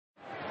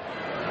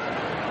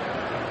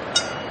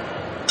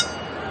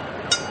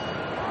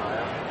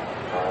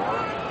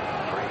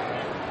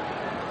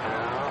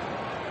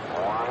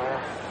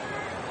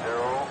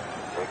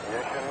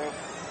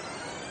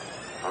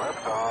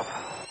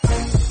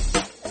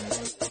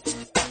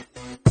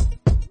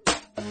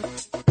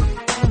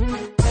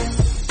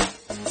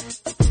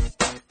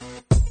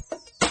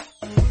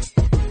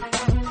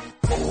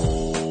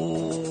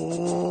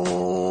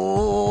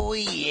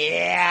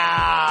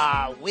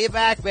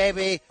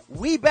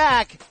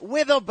back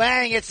with a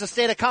bang. It's the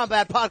State of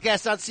Combat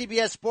podcast on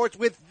CBS Sports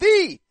with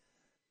the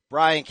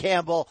Brian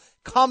Campbell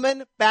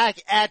coming back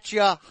at you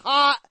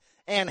hot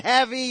and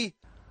heavy.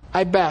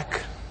 I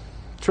back.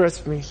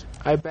 Trust me,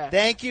 I back.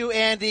 Thank you,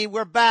 Andy.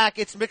 We're back.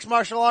 It's Mixed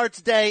Martial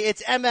Arts Day.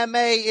 It's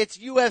MMA. It's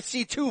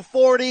UFC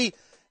 240.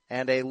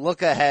 And a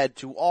look ahead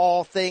to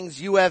all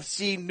things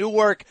UFC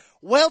Newark.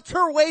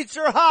 Welterweights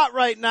are hot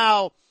right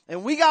now.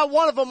 And we got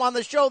one of them on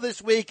the show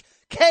this week.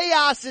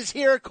 Chaos is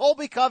here.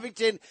 Colby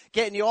Covington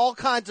getting you all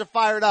kinds of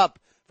fired up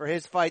for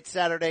his fight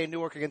Saturday in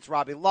Newark against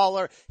Robbie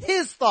Lawler.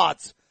 His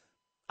thoughts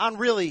on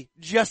really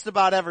just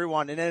about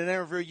everyone in an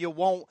interview you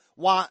won't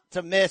want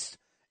to miss.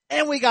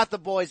 And we got the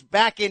boys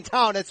back in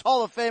town. It's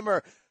Hall of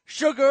Famer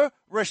Sugar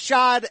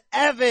Rashad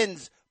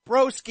Evans.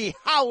 Broski,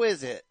 how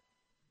is it?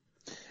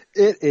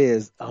 It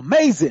is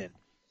amazing.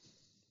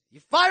 You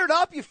fired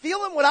up? You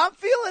feeling what I'm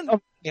feeling?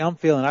 Yeah, I'm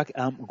feeling.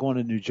 I'm going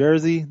to New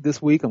Jersey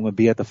this week. I'm going to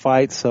be at the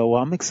fight, so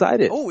I'm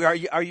excited. Oh,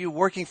 are you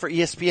working for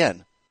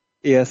ESPN?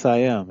 Yes, I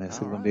am. It's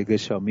going to be a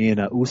good show. Me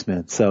and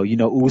Usman. So,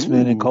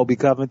 Usman and Colby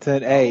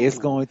Covington. Hey, it's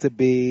going to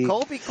be.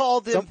 Colby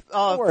called him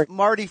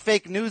Marty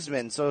Fake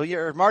Newsman. So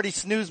you're Marty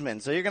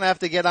Snoozman. So you're going to have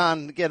to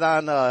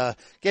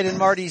get in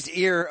Marty's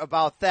ear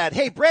about that.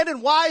 Hey,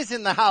 Brandon Wise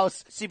in the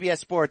house. CBS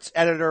Sports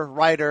editor,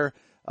 writer,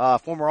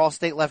 former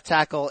All-State left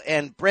tackle.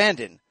 And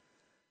Brandon,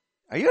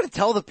 are you going to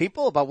tell the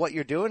people about what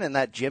you're doing in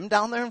that gym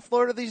down there in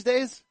Florida these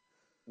days?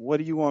 What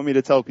do you want me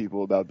to tell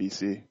people about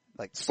BC?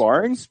 Like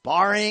sparring?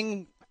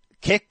 Sparring,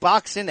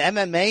 kickboxing,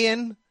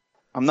 MMAing?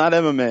 I'm not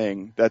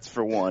MMAing, that's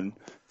for one.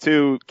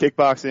 Two,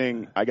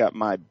 kickboxing, I got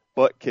my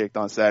butt kicked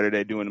on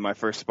Saturday doing my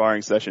first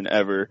sparring session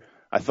ever.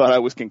 I thought I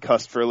was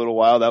concussed for a little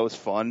while. That was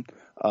fun.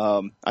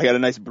 I got a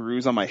nice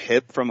bruise on my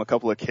hip from a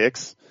couple of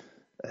kicks.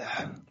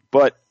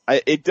 But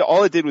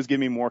all it did was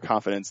give me more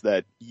confidence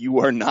that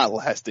you are not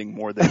lasting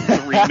more than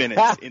 3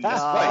 minutes in this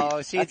fight.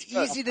 Oh, see, it's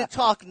easy to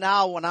talk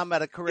now when I'm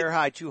at a career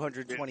high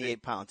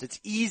 228 pounds. It's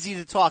easy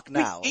to talk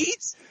now.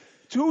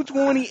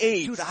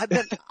 228. Dude,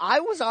 I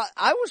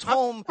was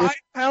home 5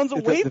 pounds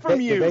away from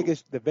you.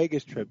 The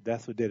Vegas trip,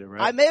 that's what did it,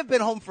 right? I may have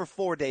been home for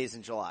 4 days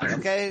in July.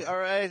 Okay, all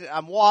right.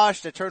 I'm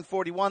washed. I turned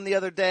 41 the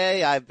other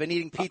day. I've been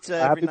eating pizza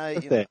every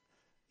night.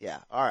 Yeah,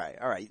 all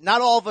right.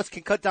 Not all of us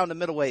can cut down to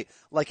middleweight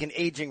like an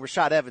aging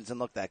Rashad Evans and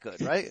look that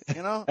good, right?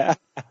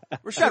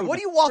 Rashad, what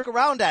do you walk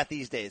around at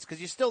these days? Because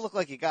you still look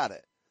like you got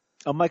it.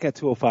 I'm like at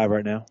 205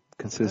 right now,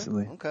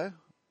 consistently. Okay.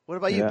 What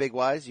about you, Big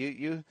Wise?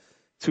 You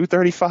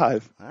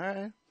 235. All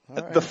right.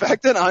 The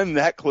fact that I'm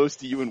that close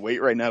to you in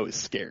weight right now is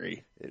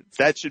scary.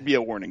 That should be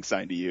a warning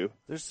sign to you.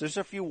 There's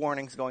a few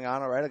warnings going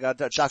on, all right? I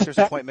got a doctor's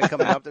appointment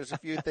coming up. There's a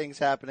few things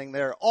happening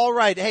there. All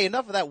right. Hey,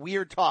 enough of that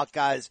weird talk,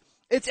 guys.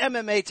 It's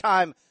MMA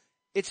time.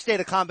 It's State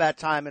of Combat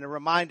time. And a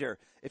reminder,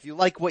 if you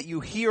like what you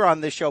hear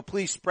on this show,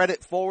 please spread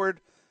it forward.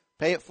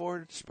 Pay it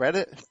forward. Spread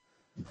it.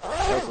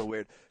 That's so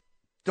weird.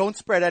 Don't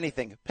spread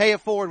anything. Pay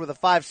it forward with a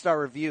 5-star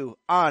review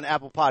on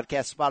Apple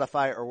Podcasts,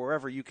 Spotify, or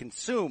wherever you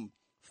consume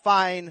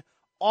fine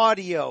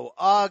audio.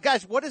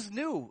 Guys, what is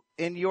new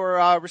in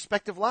your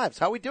respective lives?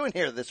 How are we doing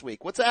here this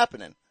week? What's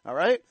happening? All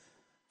right?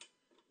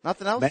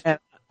 Nothing else? Man,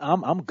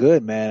 I'm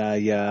good, man.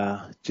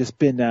 I just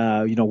been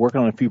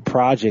working on a few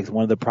projects.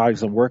 One of the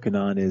projects I'm working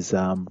on is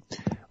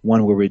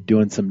one where we're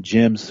doing some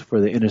gyms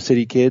for the inner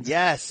city kids.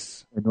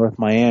 Yes. In North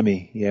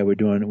Miami. Yeah, we're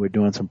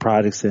doing some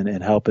projects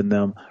and helping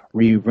them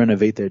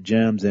renovate their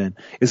gyms, and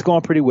it's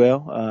going pretty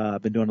well.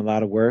 I've been doing a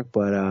lot of work,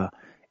 but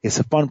it's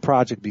a fun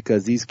project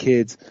because these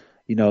kids,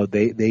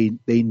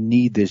 they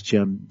need this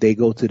gym. They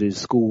go to the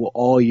school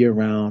all year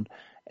round,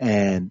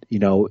 and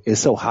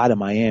it's so hot in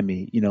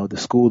Miami. The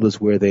school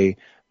is where they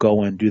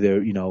go and do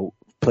their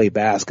play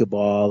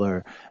basketball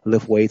or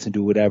lift weights and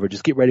do whatever.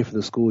 Just get ready for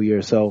the school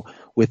year. So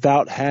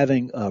without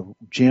having a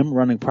gym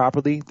running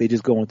properly, they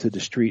just go into the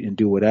street and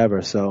do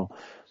whatever. So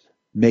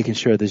making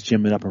sure this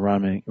gym is up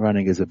and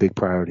running is a big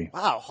priority.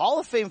 Wow, Hall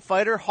of Fame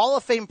fighter, Hall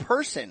of Fame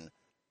person,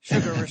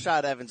 Sugar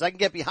Rashad Evans. I can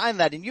get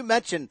behind that. And you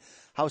mentioned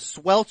how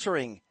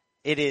sweltering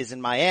it is in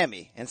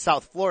Miami and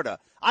South Florida.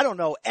 I don't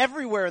know,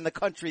 everywhere in the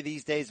country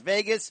these days.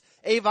 Vegas,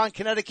 Avon,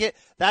 Connecticut.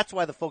 That's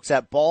why the folks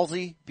at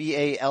Ballsy,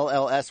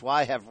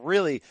 Ballsy, have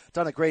really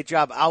done a great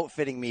job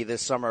outfitting me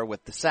this summer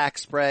with the sack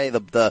spray,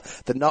 the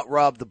nut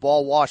rub, the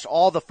ball wash,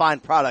 all the fine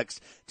products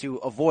to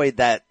avoid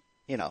that,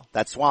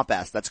 that swamp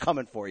ass that's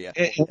coming for you.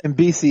 And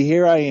BC,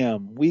 here I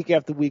am, week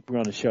after week we're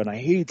on the show, and I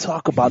hear you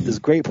talk about this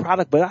great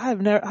product, but I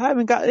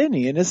haven't got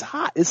any, and it's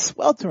hot, it's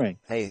sweltering.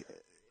 Hey,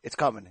 it's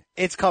coming.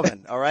 It's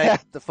coming, all right?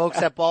 The folks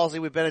at Ballsy,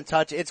 we've been in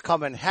touch. It's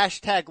coming.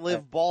 #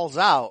 live balls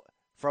out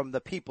from the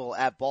people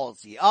at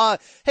Ballsy.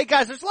 Hey,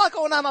 guys, there's a lot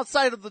going on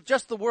outside of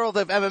just the world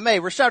of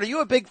MMA. Rashad, are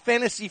you a big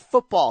fantasy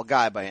football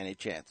guy by any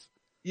chance?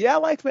 Yeah, I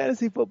like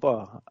fantasy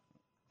football.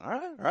 All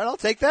right, I'll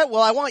take that.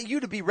 Well, I want you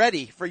to be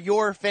ready for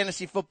your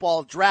fantasy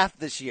football draft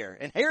this year.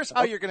 And here's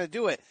how you're going to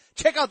do it.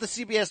 Check out the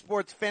CBS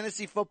Sports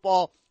Fantasy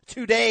Football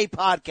Today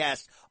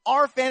podcast.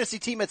 Our fantasy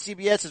team at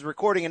CBS is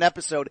recording an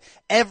episode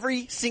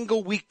every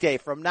single weekday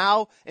from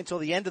now until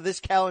the end of this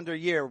calendar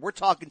year. We're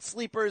talking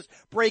sleepers,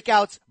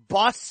 breakouts,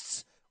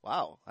 busts.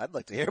 Wow, I'd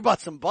like to hear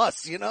about some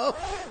busts,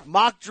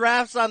 Mock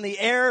drafts on the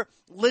air,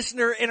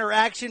 listener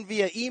interaction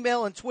via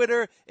email and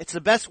Twitter. It's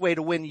the best way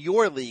to win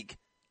your league.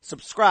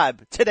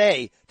 Subscribe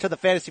today to the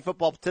Fantasy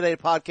Football Today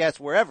podcast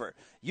wherever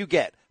you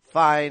get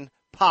fine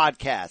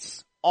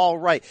podcasts. All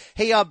right.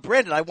 Hey,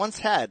 Brandon, I once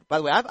had, by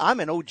the way, I'm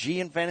an OG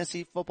in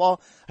fantasy football.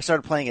 I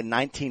started playing in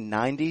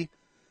 1990,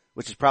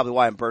 which is probably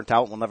why I'm burnt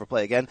out and will never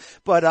play again.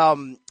 But I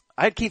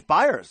had Keith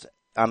Byers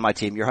on my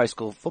team, your high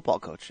school football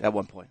coach, at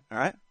one point. All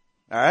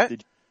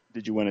right?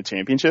 Did you win a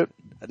championship?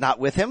 Not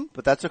with him,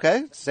 but that's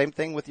okay. Same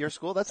thing with your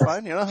school. That's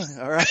fine, All right.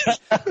 All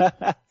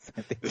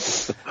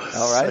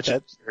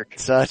right.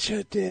 Such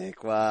a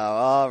dick. Wow.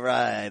 All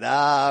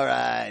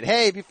right.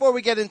 Hey, before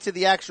we get into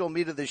the actual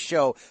meat of the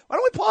show, why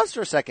don't we pause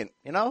for a second,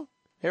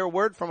 Hear a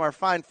word from our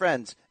fine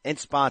friends and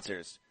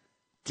sponsors.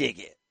 Dig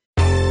it.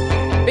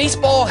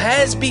 Baseball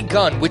has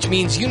begun, which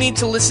means you need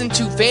to listen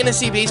to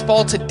Fantasy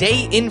Baseball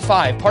Today in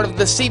 5, part of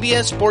the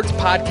CBS Sports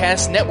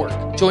Podcast Network.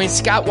 Join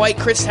Scott White,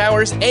 Chris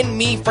Towers, and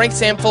me, Frank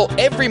Samfel,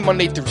 every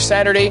Monday through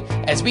Saturday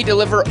as we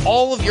deliver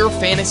all of your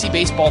fantasy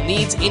baseball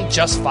needs in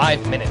just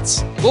 5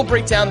 minutes. We'll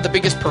break down the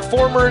biggest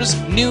performers,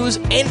 news,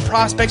 and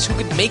prospects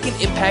who could make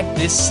an impact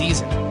this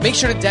season. Make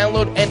sure to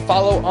download and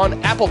follow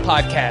on Apple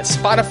Podcasts,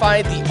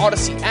 Spotify, the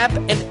Odyssey app,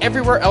 and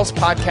everywhere else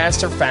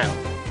podcasts are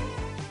found.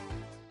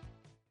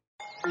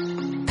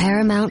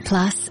 Paramount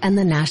Plus and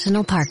the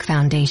National Park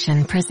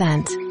Foundation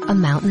present A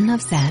Mountain of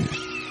Zen.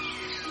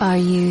 Are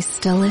you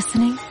still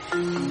listening?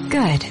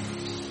 Good.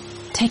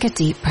 Take a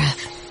deep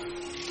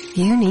breath.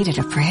 You needed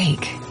a break.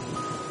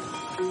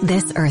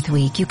 This Earth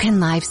Week, you can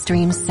live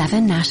stream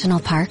 7 national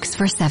parks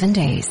for 7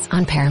 days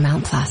on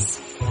Paramount Plus.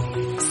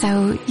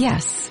 So,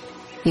 yes,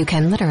 you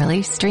can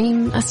literally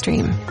stream a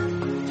stream.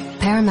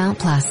 Paramount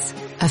Plus,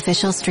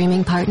 official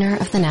streaming partner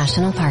of the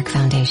National Park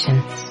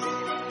Foundation.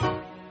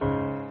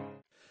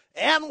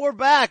 And we're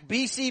back.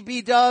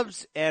 BCB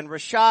Dubs and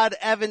Rashad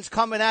Evans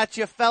coming at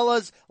you,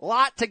 fellas.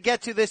 Lot to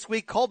get to this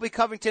week. Colby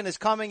Covington is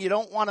coming. You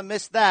don't want to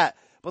miss that.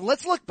 But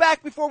let's look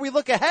back before we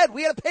look ahead.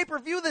 We had a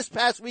pay-per-view this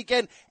past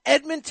weekend.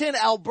 Edmonton,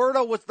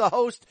 Alberta was the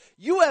host.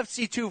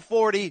 UFC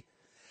 240.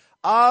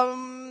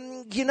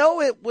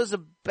 It was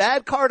a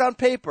bad card on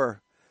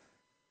paper.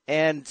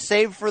 And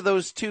save for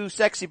those 2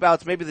 sexy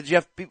bouts, maybe the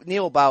Jeff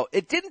Neal bout,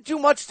 it didn't do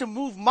much to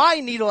move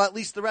my needle at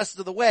least the rest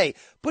of the way.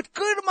 But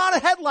good amount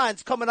of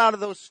headlines coming out of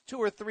those 2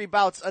 or 3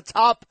 bouts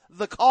atop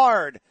the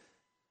card.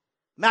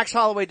 Max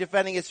Holloway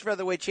defending his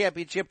featherweight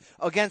championship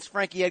against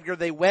Frankie Edgar.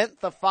 They went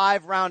the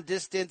 5-round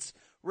distance.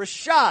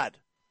 Rashad,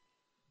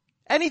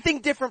 anything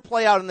different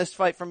play out in this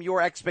fight from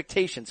your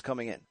expectations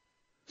coming in?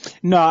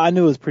 No, I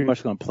knew it was pretty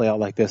much going to play out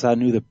like this. I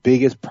knew the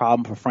biggest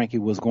problem for Frankie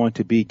was going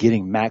to be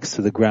getting Max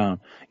to the ground.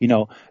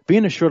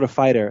 Being a shorter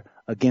fighter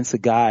against the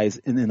guys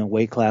in the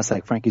weight class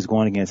like Frankie's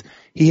going against,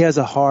 he has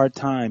a hard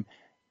time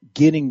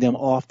getting them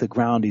off the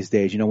ground these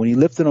days. When he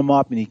lifted them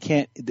up and he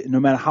can't, no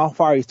matter how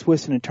far he's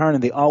twisting and turning,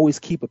 they always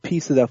keep a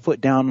piece of that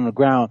foot down on the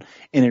ground,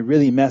 and it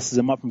really messes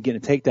him up from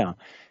getting a takedown.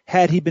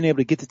 Had he been able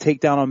to get the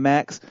takedown on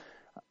Max,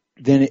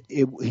 then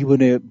he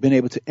would have been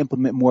able to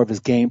implement more of his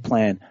game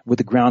plan with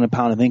the ground and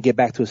pound and then get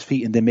back to his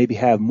feet and then maybe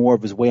have more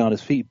of his way on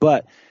his feet.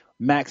 But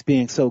Max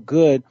being so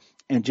good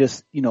and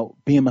just,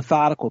 being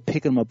methodical,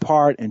 picking him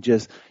apart and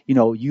just,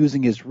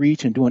 using his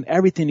reach and doing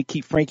everything to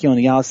keep Frankie on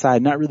the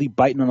outside, not really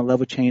biting on the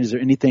level changes or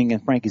anything in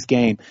Frankie's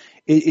game.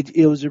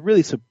 It was a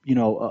really,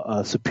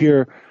 a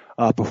superior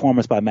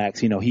performance by Max.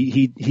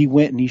 He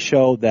went and he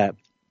showed that,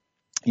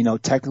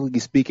 technically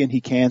speaking, he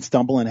can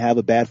stumble and have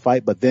a bad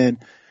fight, but then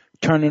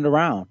turn it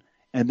around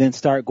and then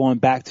start going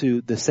back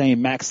to the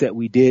same Max that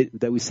we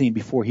seen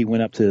before he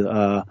went up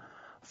to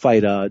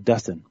fight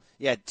Dustin.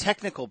 Yeah,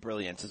 technical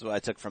brilliance is what I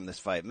took from this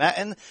fight.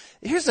 And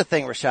here's the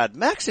thing, Rashad.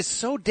 Max is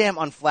so damn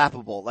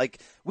unflappable. Like,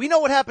 we know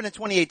what happened in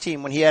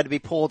 2018 when he had to be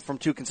pulled from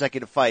 2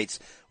 consecutive fights.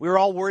 We were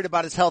all worried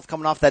about his health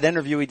coming off that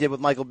interview he did with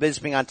Michael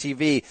Bisping on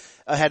TV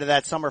ahead of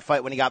that summer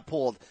fight when he got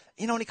pulled.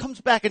 And he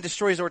comes back and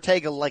destroys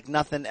Ortega like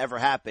nothing ever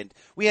happened.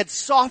 We had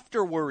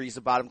softer worries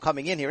about him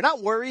coming in here.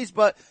 Not worries,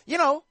 but,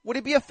 would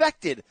he be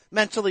affected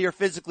mentally or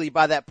physically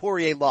by that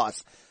Poirier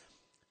loss?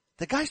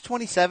 The guy's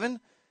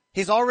 27.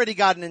 He's already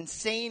got an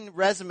insane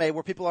resume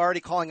where people are already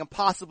calling him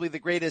possibly the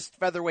greatest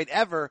featherweight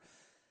ever.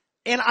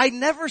 And I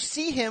never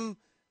see him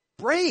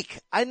break.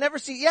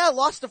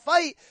 Lost a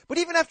fight. But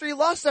even after he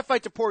lost that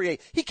fight to Poirier,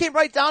 he came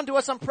right down to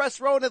us on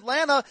press row in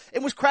Atlanta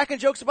and was cracking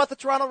jokes about the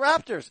Toronto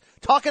Raptors,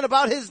 talking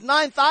about his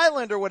 9th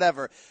island or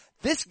whatever.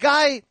 This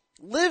guy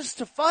lives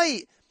to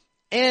fight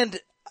and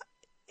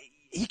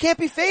he can't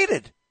be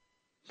faded.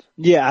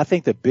 Yeah, I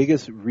think the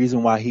biggest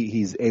reason why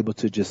he's able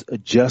to just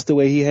adjust the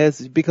way he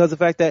has is because of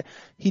the fact that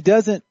he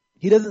doesn't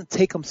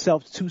take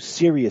himself too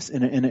serious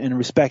in a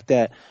respect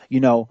that,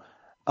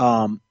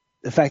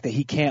 the fact that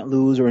he can't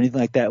lose or anything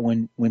like that.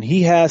 When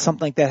he has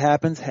something like that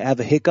happens, have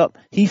a hiccup,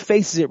 he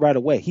faces it right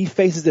away. He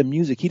faces the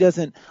music. He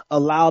doesn't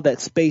allow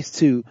that space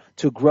to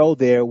grow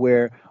there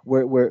where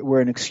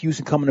an excuse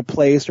can come into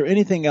place or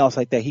anything else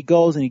like that. He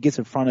goes and he gets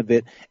in front of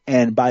it,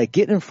 and by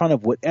getting in front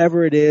of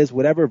whatever it is,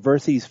 whatever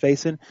adversity he's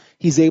facing,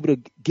 he's able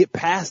to get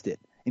past it.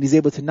 And and he's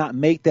able to not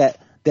make that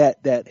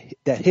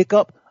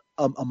hiccup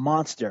a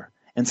monster.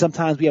 And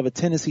sometimes we have a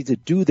tendency to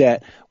do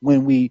that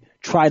when we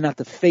try not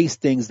to face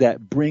things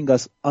that bring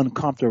us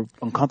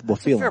uncomfortable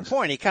feelings. Fair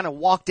point. He kind of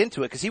walked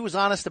into it because he was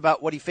honest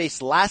about what he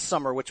faced last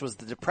summer, which was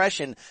the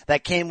depression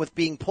that came with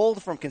being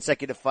pulled from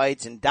consecutive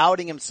fights and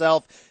doubting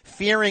himself,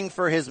 fearing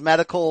for his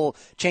medical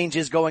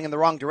changes going in the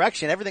wrong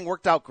direction. Everything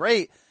worked out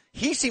great.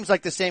 He seems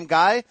like the same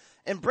guy.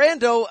 And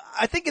Brando,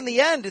 I think in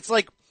the end, it's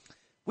like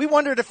we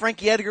wondered if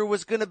Frankie Edgar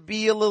was going to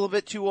be a little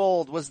bit too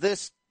old. Was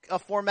this a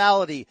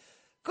formality?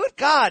 Good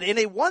God, in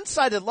a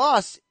one-sided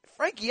loss,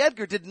 Frankie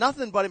Edgar did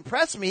nothing but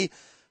impress me,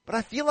 but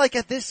I feel like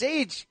at this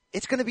age,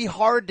 it's going to be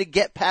hard to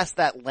get past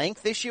that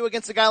length issue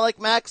against a guy like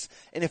Max,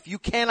 and if you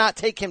cannot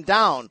take him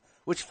down,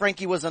 which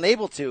Frankie was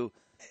unable to,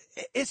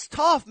 it's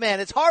tough, man.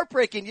 It's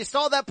heartbreaking. You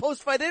saw that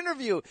post-fight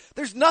interview.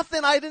 There's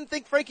nothing I didn't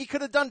think Frankie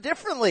could have done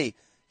differently.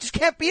 Just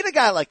can't beat a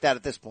guy like that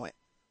at this point.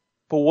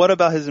 But what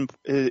about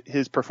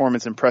his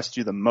performance impressed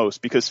you the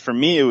most? Because for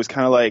me, it was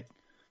kind of like,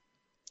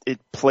 it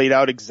played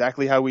out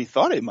exactly how we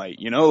thought it might,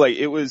 like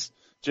it was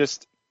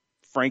just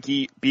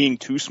Frankie being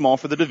too small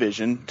for the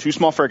division, too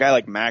small for a guy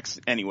like Max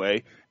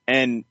anyway.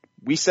 And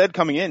we said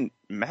coming in,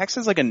 Max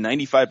has like a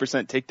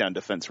 95% takedown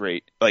defense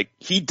rate. Like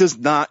he does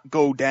not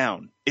go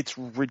down. It's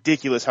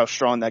ridiculous how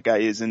strong that guy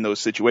is in those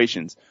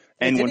situations.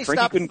 And when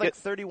Frankie couldn't get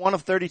 31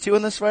 of 32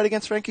 in this fight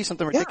against Frankie,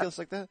 something ridiculous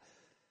like that.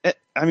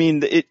 I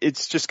mean,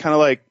 it's just kind of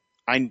like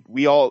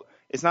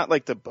it's not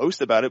like to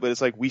boast about it, but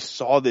it's like we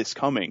saw this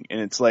coming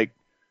and it's like,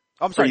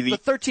 I'm sorry, the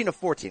 13 of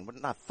 14,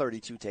 but not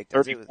 32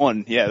 takedowns.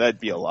 31, yeah,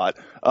 that'd be a lot.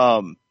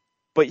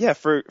 But yeah,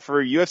 for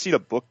UFC to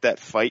book that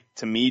fight,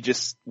 to me,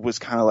 just was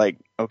kind of like,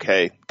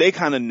 okay, they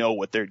kind of know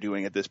what they're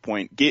doing at this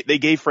point. They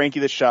gave Frankie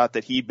the shot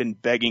that he'd been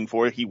begging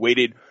for. He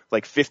waited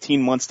like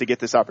 15 months to get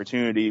this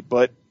opportunity,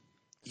 but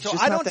so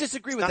I don't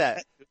disagree with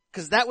that,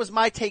 because that was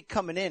my take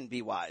coming in,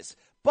 B-Wise.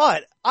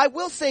 But I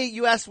will say,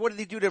 you asked what did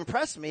he do to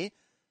impress me?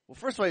 Well,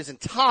 first of all, he was in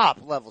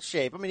top level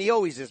shape. I mean, he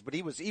always is, but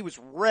he was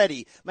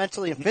ready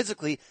mentally and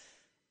physically.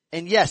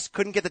 And yes,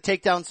 couldn't get the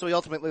takedown, so he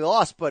ultimately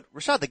lost. But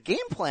Rashad, the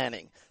game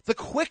planning, the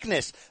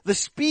quickness, the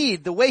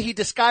speed, the way he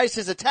disguised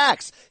his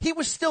attacks, he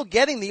was still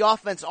getting the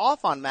offense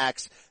off on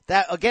Max.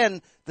 That,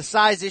 again, the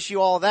size issue,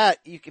 all of that,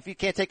 if you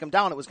can't take him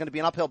down, it was going to be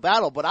an uphill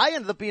battle. But I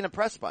ended up being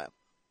impressed by him.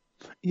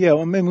 Yeah,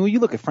 well, I mean, when you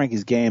look at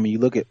Frankie's game and you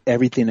look at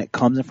everything that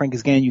comes in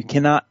Frankie's game, you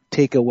cannot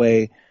take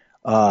away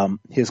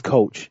his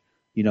coach.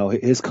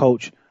 His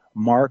coach,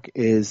 Mark,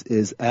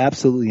 is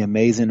absolutely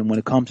amazing. And when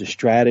it comes to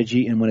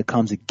strategy and when it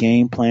comes to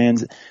game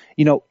plans,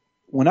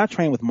 when I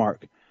trained with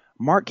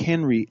Mark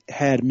Henry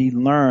had me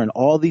learn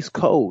all these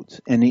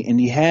codes and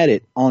he had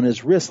it on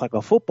his wrist like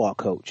a football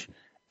coach.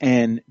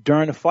 And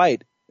during the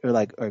fight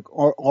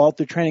or all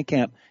through training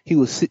camp, he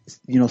would,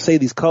 say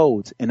these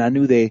codes and I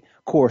knew they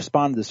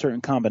corresponded to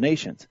certain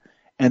combinations.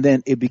 And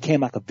then it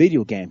became like a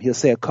video game. He'll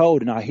say a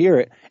code and I'll hear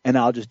it and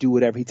I'll just do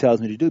whatever he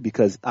tells me to do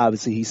because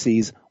obviously he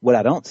sees what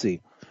I don't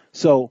see.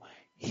 So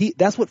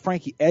that's what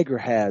Frankie Edgar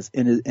has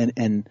in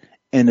an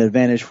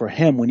advantage for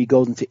him when he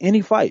goes into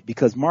any fight,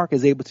 because Mark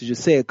is able to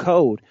just say a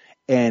code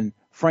and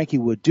Frankie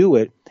would do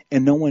it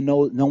and no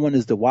one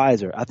is the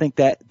wiser. I think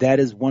that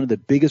is one of the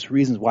biggest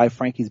reasons why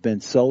Frankie's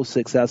been so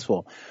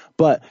successful.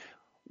 But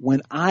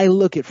when I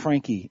look at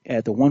Frankie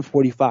at the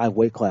 145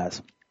 weight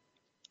class,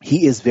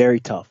 he is very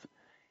tough.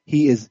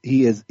 He's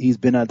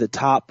been at the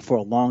top for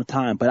a long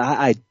time, but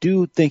I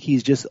do think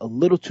he's just a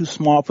little too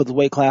small for the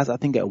weight class. I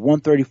think at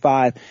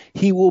 135,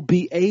 he will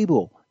be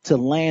able to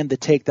land the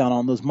takedown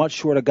on those much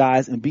shorter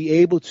guys and be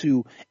able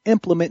to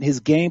implement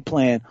his game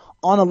plan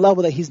on a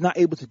level that he's not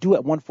able to do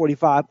at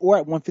 145 or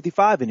at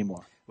 155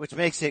 anymore. Which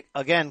makes it,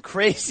 again,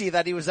 crazy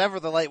that he was ever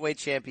the lightweight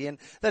champion,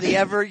 that he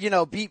ever,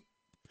 beat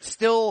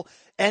still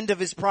end of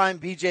his prime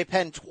BJ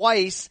Penn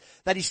twice,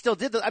 that he still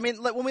did I mean,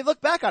 when we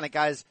look back on it,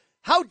 guys,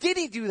 how did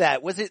he do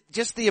that? Was it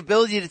just the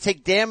ability to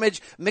take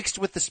damage mixed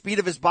with the speed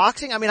of his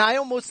boxing? I mean, I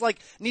almost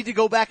need to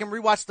go back and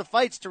rewatch the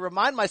fights to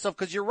remind myself,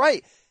 because you're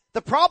right.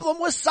 The problem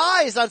was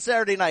size on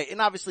Saturday night, and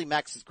obviously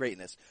Max's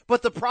greatness.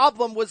 But the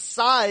problem was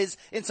size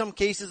in some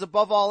cases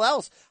above all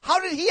else.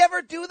 How did he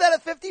ever do that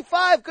at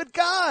 55? Good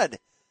God.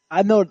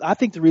 I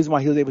think the reason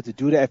why he was able to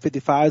do that at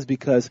 55 is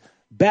because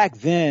back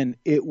then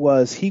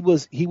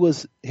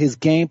his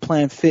game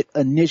plan fit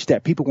a niche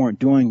that people weren't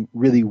doing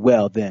really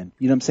well then.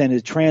 You know what I'm saying?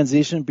 The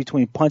transition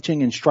between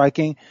punching and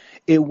striking,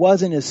 it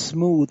wasn't as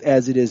smooth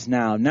as it is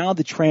now. Now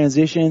the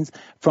transitions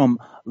from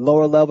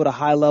lower level to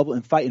high level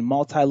and fighting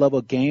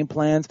multi-level game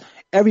plans,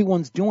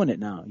 everyone's doing it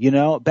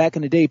now. Back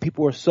in the day,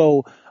 people were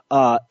so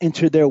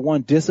into their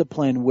one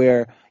discipline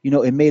where,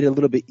 it made it a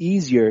little bit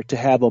easier to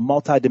have a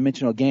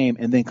multi-dimensional game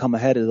and then come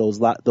ahead of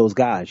those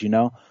guys,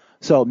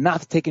 So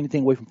not to take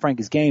anything away from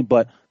Frankie's game,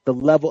 but the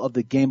level of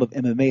the game of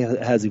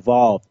MMA has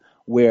evolved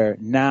where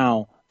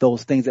now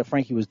those things that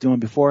Frankie was doing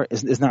before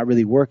is not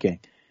really working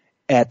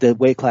at the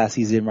weight class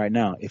he's in right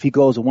now. If he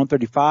goes to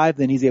 135,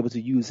 then he's able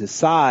to use his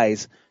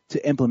size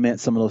to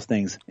implement some of those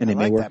things, and it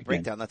may work. That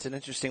breakdown. That's an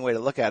interesting way to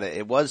look at it.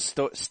 It was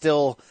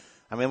still,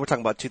 I mean, we're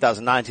talking about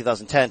 2009,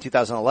 2010,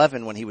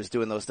 2011 when he was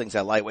doing those things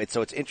at lightweight.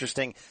 So it's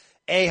interesting,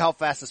 A, how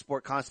fast the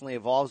sport constantly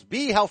evolves,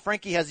 B, how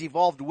Frankie has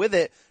evolved with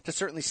it to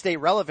certainly stay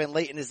relevant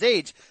late in his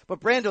age. But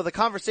Brando, the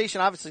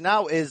conversation obviously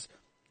now is,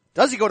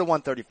 does he go to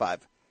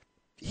 135?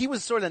 He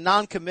was sort of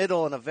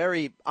non-committal in a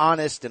very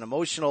honest and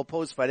emotional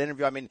post-fight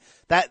interview. I mean,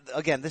 that,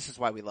 again, this is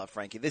why we love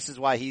Frankie. This is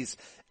why he's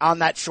on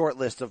that short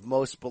list of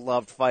most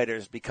beloved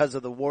fighters, because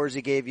of the wars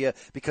he gave you,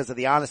 because of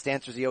the honest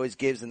answers he always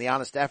gives and the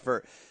honest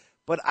effort.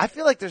 But I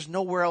feel like there's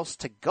nowhere else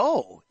to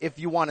go if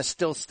you want to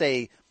still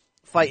stay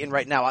fighting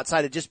right now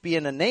outside of just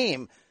being a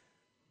name.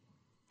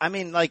 I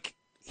mean, like,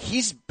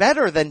 he's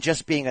better than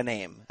just being a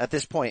name at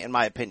this point, in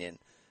my opinion.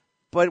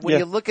 But when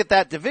you look at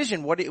that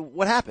division, what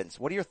happens?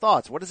 What are your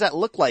thoughts? What does that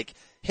look like,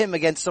 him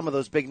against some of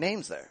those big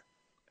names there?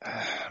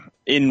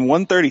 In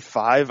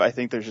 135, I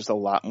think there's just a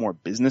lot more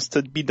business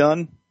to be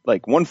done.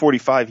 Like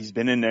 145, he's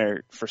been in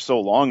there for so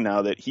long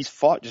now that he's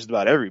fought just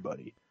about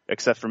everybody,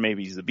 except for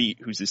maybe Zabit,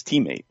 who's his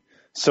teammate.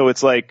 So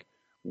it's like,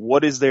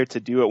 what is there to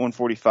do at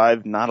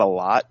 145? Not a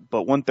lot.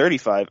 But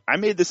 135, I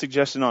made the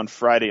suggestion on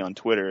Friday on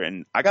Twitter,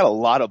 and I got a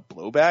lot of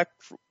blowback,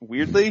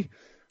 weirdly.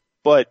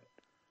 But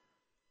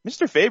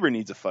Mr. Faber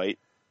needs a fight.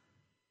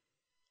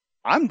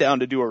 I'm down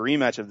to do a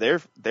rematch of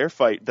their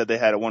fight that they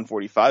had at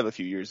 145 a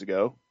few years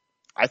ago.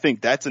 I think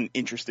that's an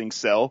interesting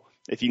sell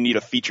if you need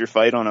a feature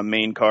fight on a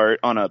main card,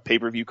 on a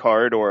pay-per-view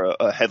card, or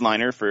a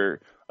headliner for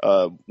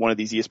one of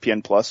these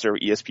ESPN Plus or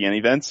ESPN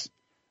events.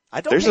 I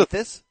don't hate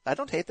this. I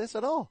don't hate this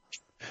at all.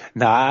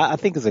 No, I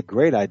think it's a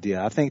great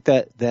idea. I think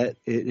that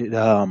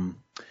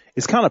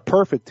it's kind of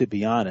perfect, to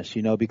be honest,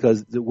 you know,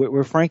 because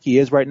where Frankie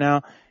is right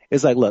now,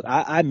 it's like, look,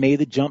 I made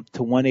the jump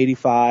to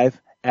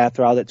 185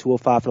 after I was at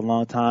 205 for a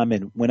long time.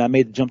 And when I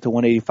made the jump to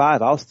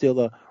 185, I was still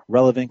a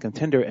relevant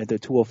contender at the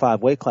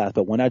 205 weight class.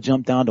 But when I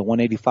jumped down to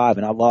 185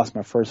 and I lost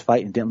my first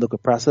fight and didn't look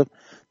impressive,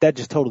 that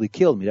just totally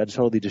killed me. That just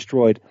totally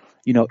destroyed,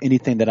 you know,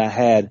 anything that I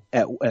had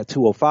at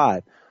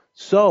 205.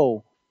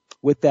 So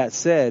with that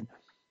said,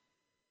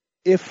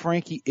 if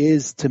Frankie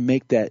is to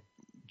make that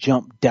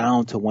jump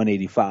down to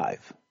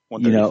 185,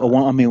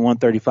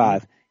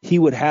 135, he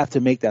would have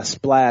to make that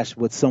splash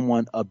with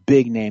someone, a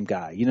big name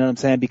guy. You know what I'm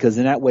saying? Because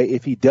in that way,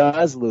 if he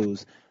does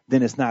lose,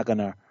 then it's not going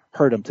to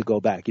hurt him to go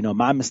back. You know,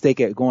 my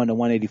mistake at going to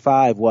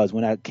 185 was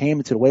when I came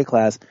into the weight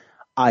class,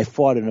 I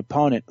fought an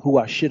opponent who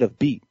I should have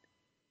beat.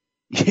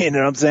 You know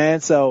what I'm saying?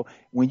 So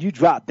when you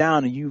drop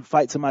down and you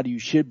fight somebody you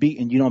should beat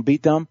and you don't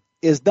beat them,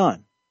 it's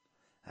done.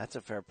 That's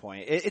a fair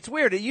point. It's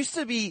weird. It used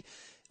to be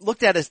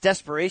looked at as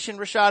desperation,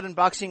 Rashad, in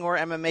boxing or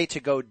MMA to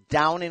go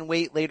down in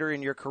weight later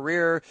in your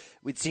career.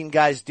 We'd seen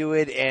guys do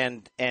it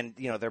and,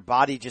 you know, their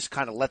body just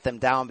kind of let them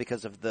down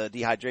because of the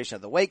dehydration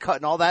of the weight cut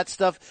and all that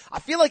stuff. I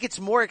feel like it's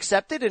more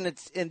accepted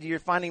and you're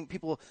finding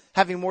people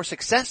having more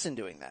success in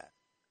doing that.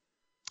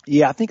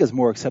 Yeah, I think it's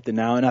more accepted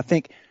now, and I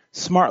think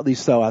smartly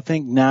so. I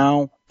think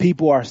now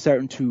people are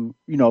starting to,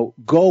 you know,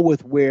 go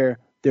with where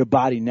their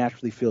body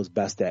naturally feels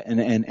best at.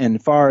 And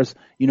as far as,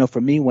 you know,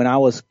 for me, when I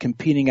was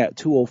competing at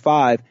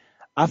 205,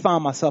 I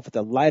found myself at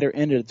the lighter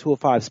end of the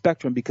 205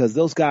 spectrum because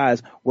those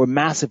guys were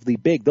massively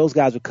big. Those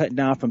guys were cutting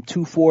down from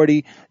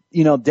 240,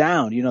 you know,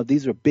 down. You know,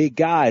 these were big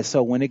guys.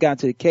 So when they got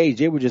into the cage,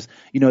 they were just,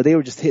 you know, they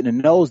were just hitting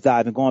a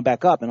nosedive and going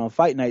back up. And on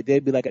fight night,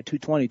 they'd be like at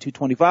 220,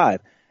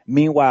 225.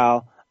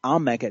 Meanwhile,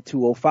 I'm back at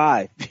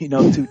 205, you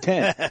know,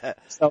 210.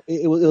 So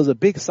it was a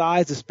big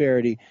size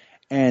disparity.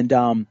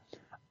 And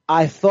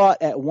I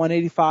thought at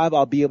 185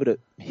 I'll be able to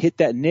hit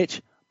that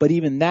niche. But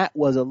even that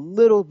was a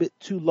little bit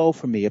too low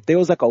for me. If there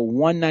was like a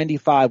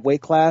 195 weight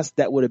class,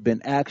 that would have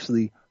been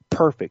actually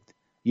perfect,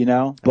 you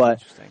know?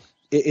 But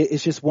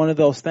it's just one of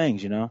those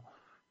things, you know?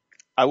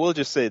 I will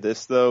just say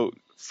this, though.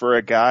 For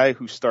a guy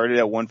who started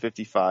at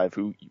 155,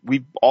 who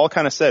we all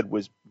kind of said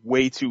was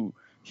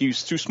he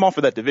was too small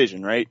for that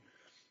division, right?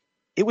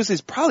 It was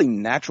his probably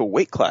natural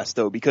weight class,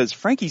 though, because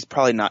Frankie's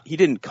probably he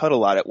didn't cut a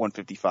lot at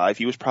 155.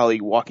 He was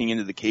probably walking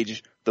into the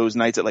cage those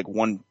nights at like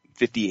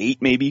 158,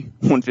 maybe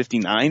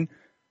 159.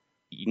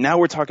 Now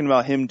we're talking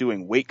about him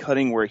doing weight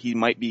cutting where he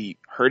might be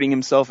hurting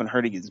himself and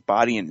hurting his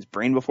body and his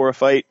brain before a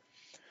fight.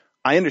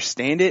 I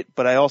understand it,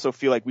 but I also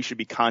feel like we should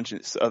be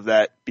conscious of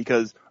that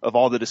because of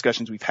all the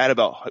discussions we've had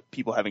about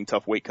people having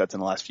tough weight cuts in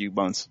the last few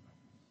months.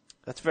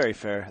 That's very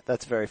fair.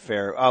 That's very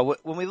fair.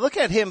 When we look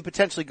at him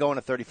potentially going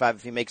to 35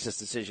 if he makes this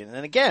decision,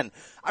 and again,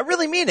 I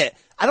really mean it.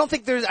 I don't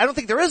think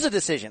there is a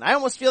decision. I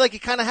almost feel like he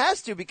kind of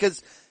has to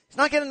because he's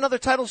not getting another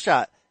title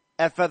shot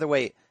at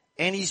featherweight.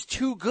 And he's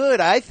too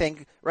good, I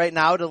think, right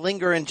now to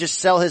linger and just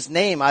sell his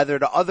name either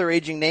to other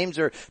aging names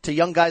or to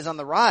young guys on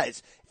the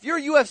rise. If you're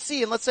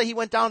UFC and let's say he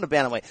went down to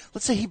bantamweight,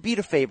 let's say he beat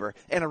a Faber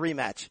in a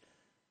rematch,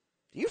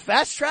 do you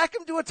fast track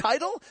him to a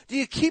title? Do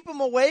you keep him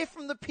away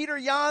from the Peter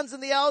Yans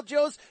and the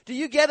Aljos? Do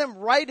you get him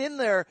right in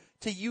there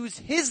to use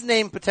his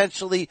name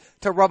potentially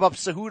to rub up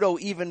Cejudo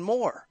even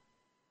more?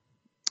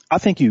 I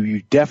think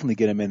you definitely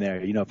get him in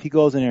there. You know, if he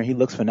goes in there and he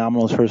looks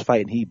phenomenal in his first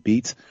fight and he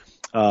beats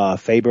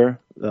Faber,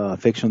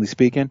 fictionally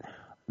speaking,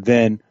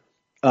 then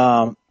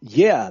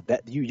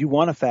that you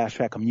want to fast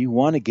track him. You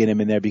want to get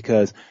him in there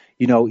because,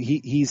 You know,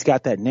 he's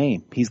got that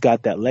name. He's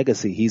got that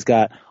legacy. He's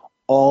got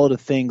all the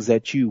things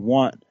that you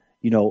want,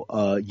 you know,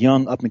 a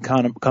young up and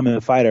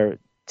coming fighter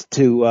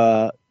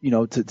to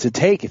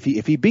take if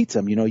he beats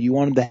him. You know, you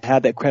want him to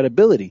have that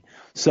credibility.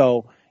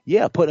 So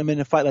yeah, put him in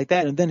a fight like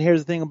that. And then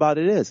here's the thing about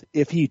it is,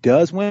 if he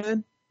does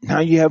win, now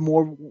you have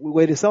more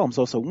way to sell him.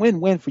 So it's a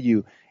win-win for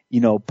you, you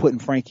know, putting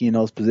Frankie in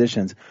those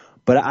positions.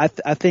 But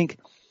I think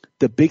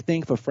the big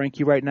thing for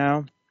Frankie right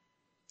now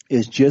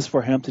is just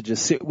for him to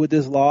just sit with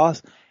this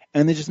loss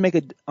and then just make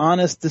an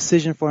honest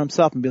decision for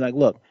himself and be like,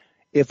 look,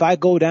 if I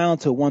go down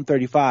to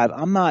 135,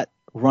 I'm not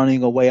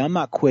running away. I'm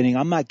not quitting.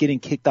 I'm not getting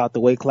kicked out the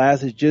weight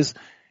class.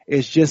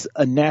 It's just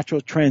a natural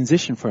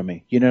transition for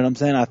me. You know what I'm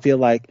saying? I feel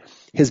like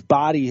his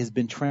body has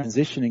been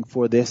transitioning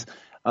for this,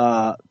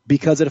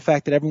 because of the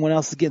fact that everyone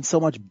else is getting so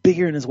much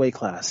bigger in his weight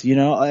class. You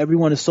know,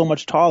 everyone is so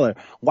much taller.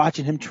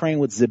 Watching him train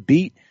with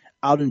Zabit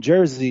out in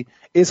Jersey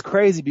is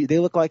crazy. They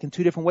look like in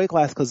two different weight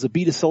classes because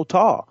Zabit is so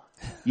tall,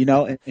 you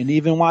know, and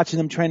even watching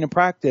them train in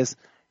practice,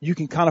 you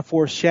can kind of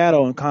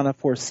foreshadow and kind of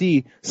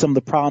foresee some of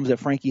the problems that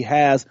Frankie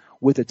has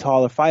with the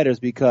taller fighters,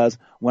 because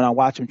when I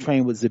watch him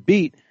train with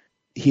Zabit,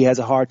 he has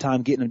a hard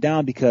time getting him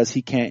down because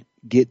he can't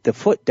get the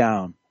foot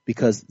down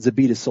because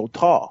Zabit is so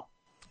tall.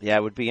 Yeah,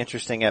 it would be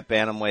interesting at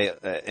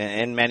bantamweight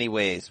in many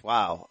ways.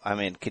 Wow. I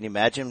mean, can you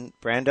imagine,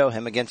 Brando,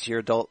 him against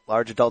your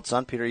large adult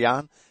son, Peter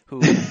Yan,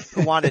 who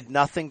wanted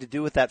nothing to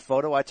do with that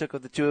photo I took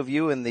of the two of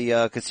you in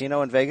the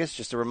casino in Vegas?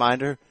 Just a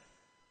reminder.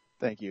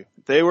 Thank you.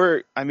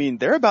 They're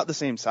about the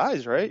same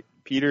size, right?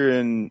 Peter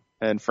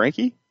and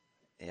Frankie?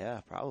 Yeah,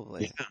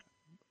 probably. Yeah.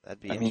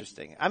 That'd be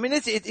interesting. I mean,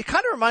 it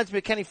kind of reminds me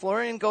of Kenny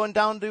Florian going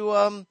down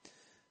to,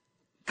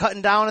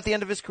 cutting down at the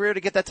end of his career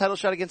to get that title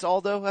shot against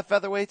Aldo at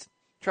featherweight,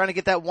 trying to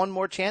get that one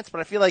more chance. But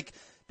I feel like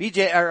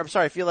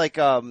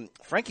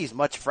Frankie's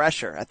much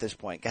fresher at this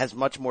point, has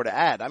much more to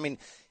add. I mean,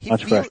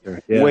 much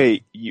fresher. Yeah.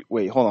 Wait,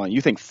 hold on. You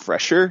think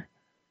fresher?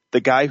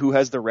 The guy who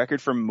has the record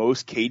for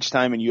most cage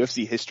time in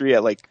UFC history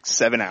at like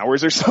 7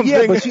 hours or something?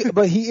 Yeah,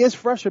 but he is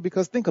fresher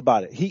because think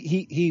about it.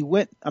 He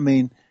went, I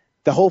mean,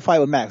 the whole fight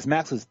with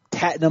Max was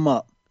tatting him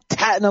up.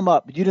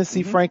 You didn't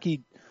see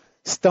Frankie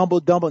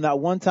stumble. Not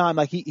one time.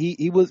 Like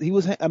he was,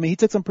 I mean, he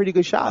took some pretty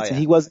good shots and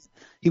he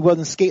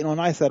wasn't skating on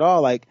ice at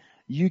all. Like,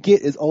 you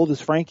get as old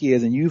as Frankie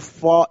is and you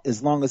fought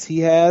as long as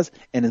he has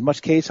and as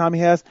much cage time he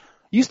has,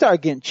 you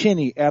start getting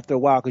chinny after a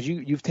while because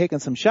you've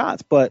taken some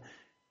shots. But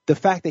the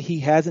fact that he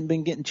hasn't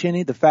been getting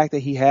chinny, the fact that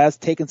he has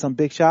taken some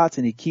big shots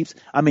and he keeps,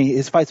 I mean,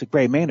 his fights with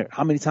Gray Maynard,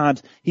 how many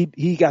times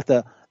he got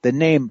the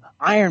name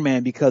Iron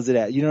Man because of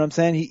that. You know what I'm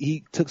saying?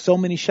 He took so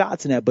many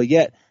shots in that, but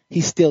yet he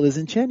still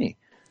isn't chinny.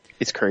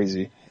 It's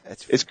crazy.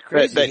 It's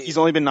crazy that he's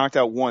only been knocked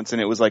out once,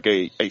 and it was like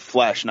a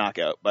flash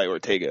knockout by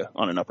Ortega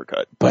on an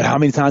uppercut. But how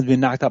many times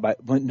been knocked out by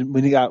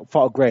when he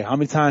fought Gray? How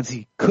many times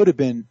he could have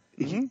been?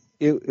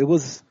 It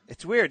was.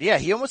 It's weird. Yeah,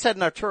 he almost had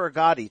an Arturo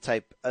Gatti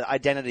type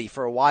identity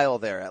for a while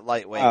there at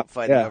lightweight,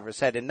 fighting over his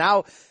head, and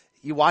now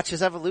you watch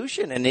his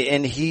evolution, and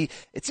it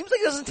seems like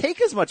he doesn't take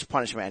as much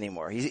punishment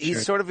anymore.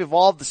 He's sort of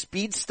evolved. The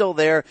speed's still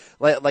there,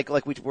 like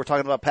we were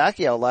talking about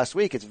Pacquiao last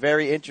week. It's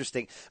very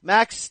interesting.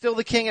 Max still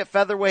the king at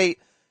featherweight.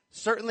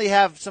 Certainly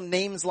have some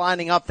names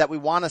lining up that we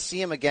want to see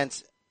him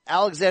against.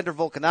 Alexander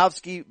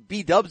Volkanovski,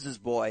 B-Dubs'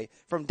 boy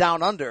from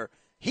down under.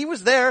 He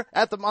was there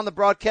on the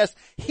broadcast.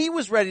 He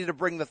was ready to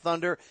bring the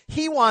thunder.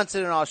 He wants it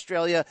in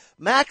Australia.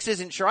 Max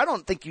isn't sure. I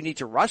don't think you need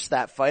to rush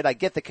that fight. I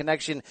get the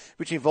connection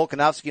between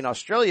Volkanovski and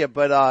Australia,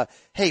 but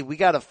hey, we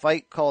got a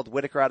fight called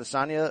Whitaker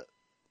Adesanya,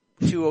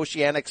 two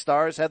Oceanic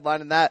stars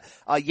headlining that.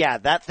 Yeah,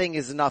 that thing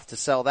is enough to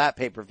sell that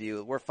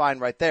pay-per-view. We're fine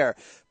right there.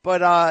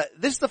 But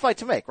this is the fight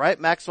to make, right?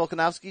 Max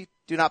Volkanovski,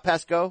 do not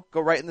pass go. Go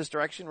right in this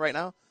direction right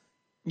now.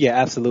 Yeah,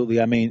 absolutely.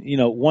 I mean, you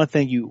know, one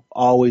thing you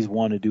always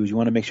want to do is you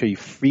want to make sure you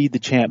feed the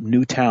champ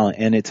new talent.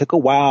 And it took a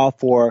while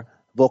for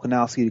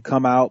Volkanovski to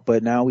come out,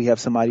 but now we have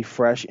somebody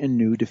fresh and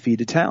new to feed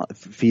the talent,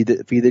 feed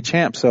the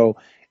champ. So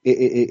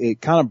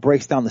it kind of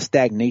breaks down the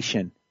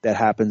stagnation that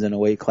happens in a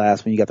weight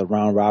class when you got the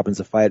round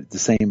robins of fight, the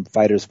same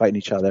fighters fighting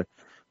each other.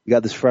 We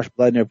got this fresh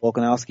blood in there.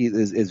 Volkanovski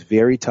is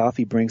very tough.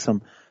 He brings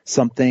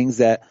some things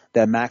that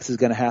Max is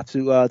going to have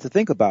to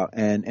think about.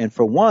 And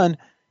for one,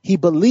 he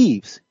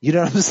believes, you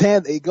know what I'm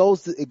saying? It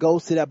goes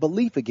to that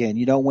belief again.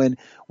 You know,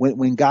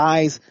 when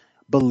guys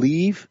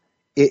believe,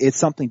 it's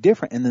something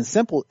different. And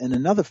then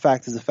another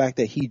fact is the fact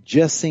that he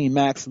just seen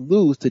Max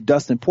lose to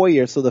Dustin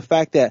Poirier. So the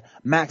fact that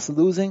Max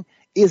losing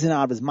isn't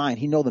out of his mind.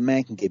 He know the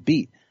man can get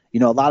beat.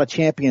 You know, a lot of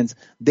champions,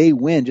 they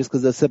win just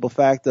because of the simple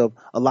fact of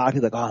a lot of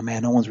people like, oh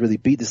man, no one's really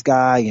beat this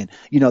guy. And,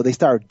 you know, they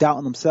start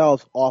doubting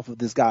themselves off of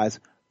this guy's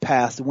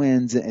past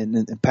wins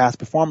and past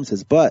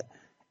performances. But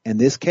in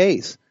this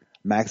case,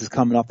 Max is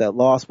coming off that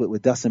loss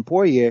with Dustin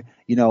Poirier,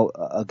 you know,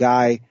 a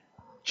guy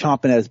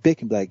chomping at his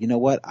bit and be like, you know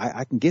what,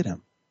 I can get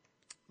him.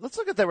 Let's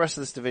look at the rest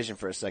of this division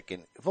for a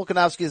second.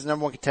 Volkanovski is the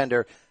number one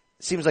contender.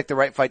 Seems like the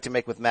right fight to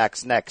make with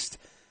Max next.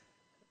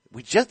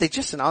 They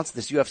just announced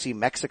this UFC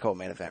Mexico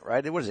main event,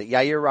 right? What is it?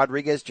 Yair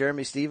Rodriguez,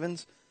 Jeremy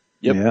Stevens?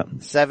 Yep. Yeah.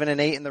 7 and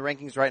 8 in the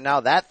rankings right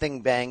now. That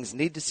thing bangs.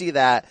 Need to see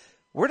that.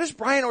 Where does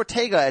Brian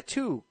Ortega at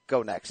 2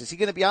 go next? Is he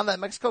going to be on that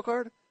Mexico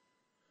card?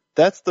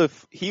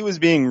 He was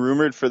being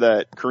rumored for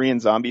that Korean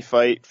Zombie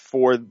fight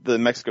for the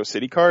Mexico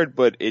City card,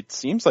 but it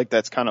seems like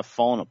that's kind of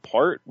fallen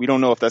apart. We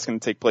don't know if that's going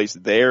to take place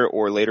there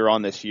or later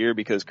on this year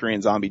because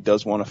Korean Zombie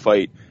does want to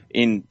fight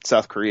in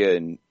South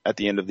Korea at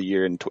the end of the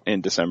year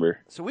in December.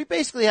 So we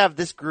basically have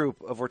this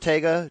group of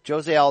Ortega,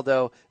 Jose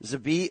Aldo,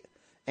 Zabit,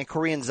 and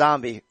Korean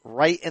Zombie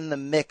right in the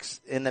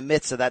midst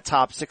of that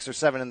top 6 or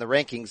 7 in the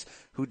rankings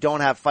who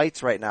don't have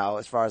fights right now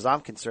as far as I'm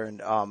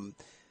concerned.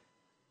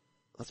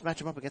 Let's match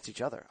them up against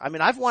each other. I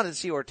mean, I've wanted to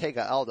see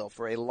Ortega Aldo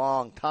for a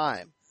long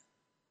time.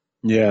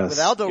 Yes. With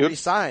Aldo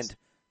re-signed,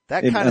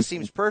 that kind of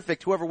seems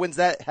perfect. Whoever wins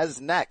that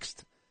has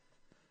next.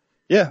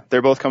 Yeah,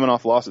 they're both coming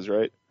off losses,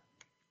 right?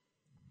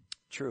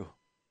 True.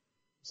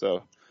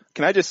 So,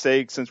 can I just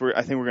say, since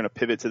I think we're going to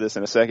pivot to this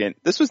in a second,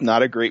 this was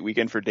not a great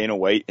weekend for Dana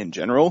White in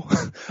general.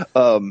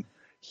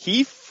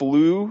 He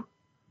flew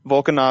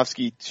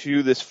Volkanovski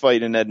to this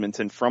fight in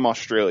Edmonton from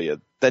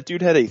Australia. That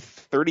dude had a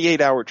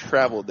 38-hour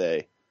travel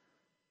day.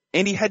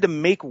 And he had to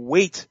make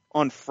weight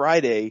on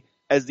Friday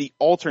as the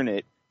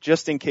alternate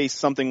just in case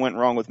something went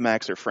wrong with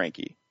Max or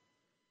Frankie.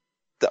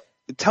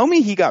 Tell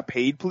me he got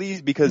paid,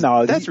 please, because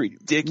that's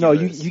ridiculous. No,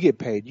 you get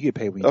paid. You get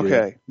paid when you do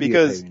that. Okay,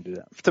 because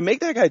to make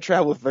that guy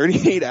travel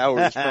 38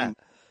 hours from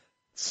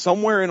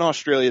somewhere in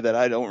Australia that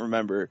I don't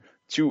remember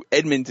to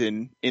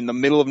Edmonton in the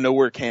middle of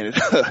nowhere,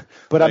 Canada.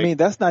 But I mean,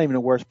 that's not even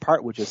the worst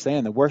part what you're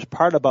saying. The worst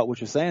part about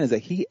what you're saying is that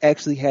he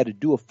actually had to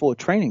do a full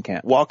training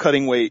camp. While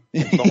cutting weight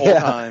the whole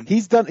time.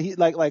 He's done,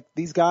 like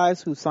these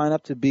guys who sign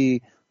up to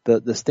be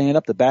the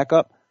stand-up, the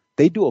backup,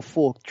 they do a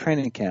full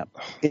training camp.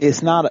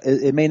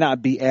 It may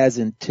not be as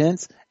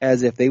intense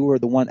as if they were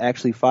the one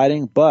actually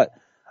fighting, but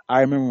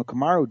I remember when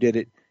Kamaru did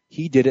it,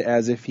 he did it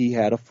as if he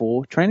had a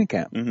full training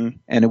camp. Mm-hmm.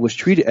 And it was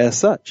treated as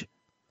such.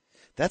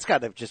 That's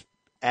got to just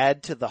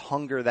add to the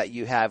hunger that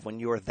you have when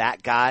you're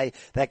that guy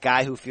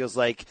who feels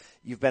like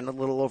you've been a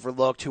little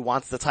overlooked, who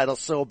wants the title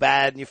so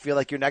bad, and you feel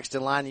like you're next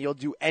in line and you'll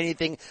do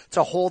anything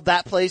to hold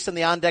that place in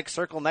the on-deck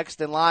circle next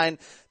in line.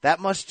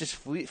 That must just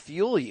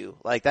fuel you.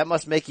 Like, that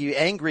must make you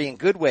angry in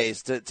good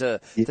ways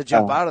to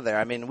jump out of there.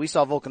 I mean, we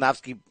saw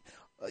Volkanovski,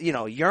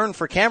 yearn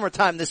for camera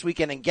time this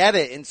weekend and get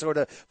it and sort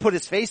of put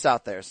his face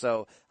out there.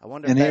 So I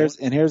wonder. And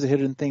here's a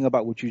hidden thing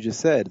about what you just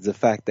said, is the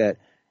fact that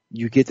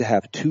you get to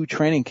have 2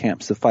 training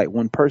camps to fight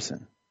one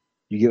person.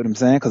 You get what I'm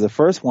saying? Because the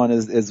first one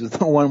is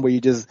the one where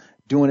you're just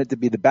doing it to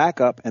be the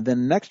backup, and then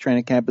the next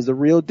training camp is a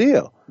real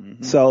deal.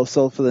 Mm-hmm.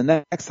 So for the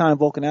next time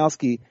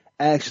Volkanovski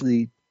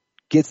actually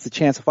gets the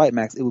chance to fight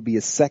Max, it would be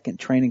a second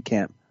training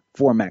camp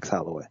for Max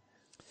Holloway.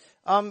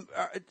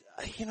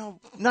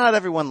 Not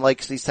everyone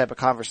likes these type of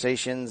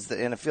conversations,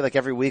 and I feel like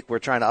every week we're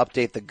trying to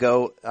update the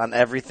GOAT on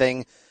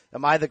everything.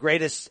 Am I the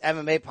greatest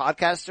MMA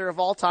podcaster of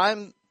all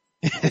time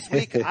this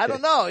week? I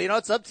don't know.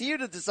 It's up to you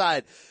to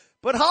decide.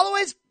 But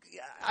Holloway's,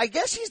 I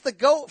guess he's the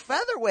GOAT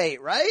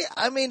featherweight, right?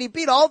 I mean, he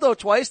beat Aldo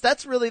twice.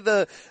 That's really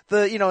a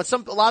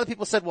lot of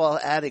people said, well,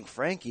 adding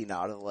Frankie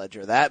now to the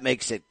ledger, that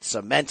makes it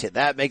cemented.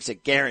 That makes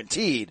it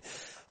guaranteed.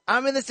 I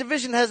mean, this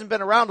division hasn't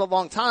been around a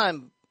long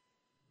time.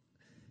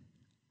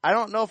 I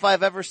don't know if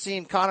I've ever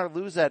seen Conor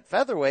lose at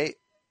featherweight,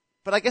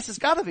 but I guess it's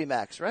gotta be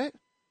Max, right?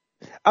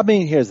 I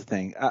mean, here's the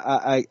thing.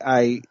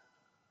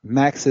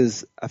 Max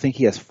I think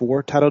he has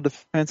 4 title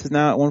defenses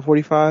now at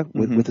 145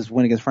 with his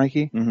win against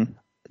Frankie. Mm-hmm.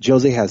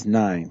 Jose has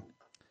 9.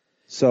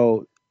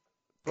 So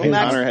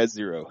Conor has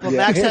 0. Well,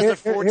 Max has a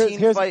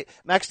 14 fight.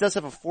 Max does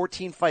have a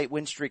 14 fight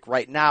win streak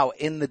right now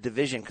in the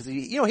division because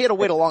he had to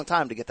wait a long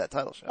time to get that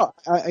title shot.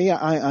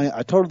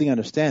 I totally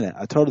understand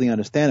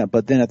it.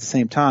 But then at the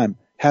same time,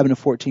 having a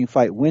 14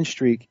 fight win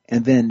streak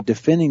and then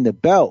defending the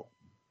belt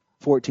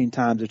 14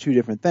 times are 2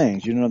 different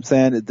things. You know what I'm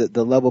saying?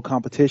 The level of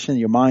competition,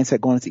 your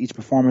mindset going into each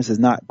performance is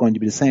not going to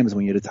be the same as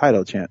when you're the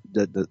title champ,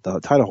 the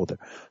title holder.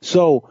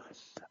 So,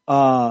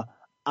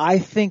 I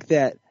think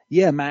that,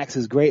 Max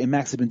is great and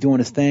Max has been doing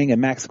his thing and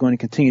Max is going to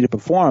continue to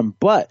perform,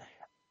 but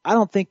I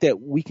don't think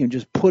that we can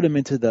just put him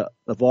into the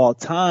of all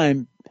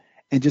time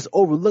and just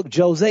overlook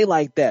Jose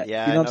like that.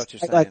 Yeah, you know what I'm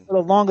saying? Like for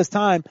the longest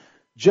time,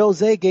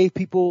 Jose gave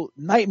people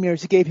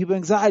nightmares. He gave people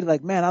anxiety.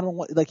 Like, man, I don't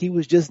want, like he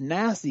was just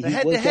nasty. The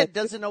head-to-head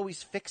doesn't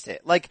always fix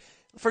it. Like,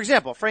 for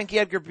example, Frankie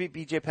Edgar beat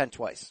BJ Penn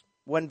twice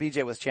when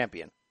BJ was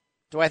champion.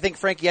 Do I think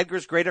Frankie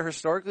Edgar's greater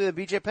historically than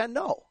BJ Penn?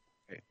 No.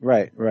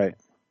 Right.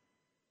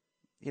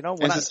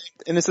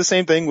 And it's the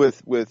same thing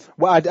with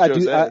well,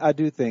 I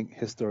do think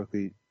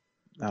historically,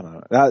 I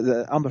don't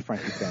know. I'm a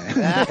Frankie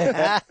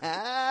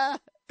fan.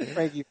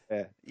 Frankie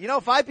fan.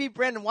 If I beat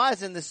Brandon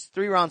Wise in this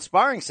 3-round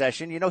sparring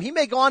session, he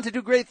may go on to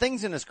do great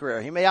things in his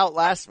career. He may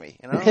outlast me,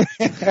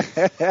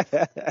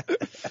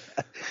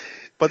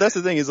 But that's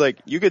the thing is, like,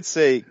 you could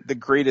say the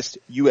greatest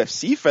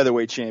UFC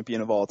featherweight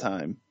champion of all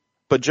time,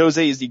 but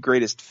Jose is the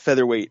greatest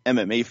featherweight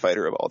MMA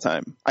fighter of all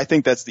time. I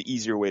think that's the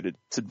easier way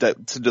to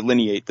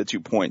delineate the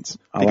 2 points.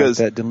 Because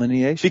I like that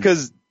delineation.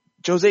 Because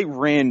Jose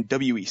ran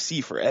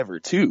WEC forever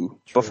too.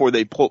 True. before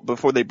they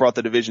brought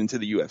the division to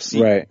the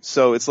UFC. Right.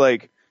 So it's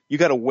like you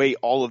got to weigh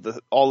all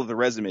of the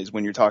resumes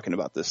when you're talking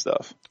about this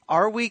stuff.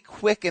 Are we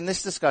quick in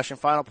this discussion?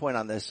 Final point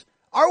on this.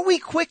 Are we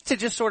quick to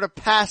just sort of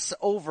pass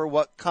over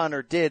what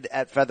Conor did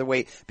at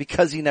featherweight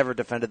because he never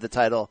defended the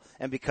title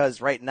and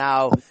because right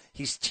now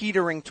he's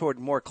teetering toward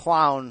more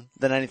clown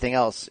than anything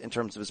else in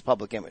terms of his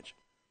public image?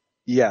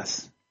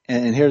 Yes.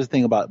 And here's the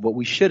thing about what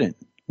we shouldn't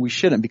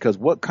because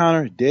what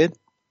Conor did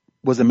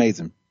was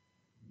amazing.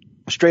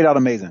 Straight out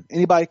amazing.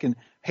 Anybody can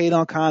hate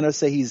on Conor,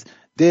 say he's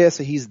this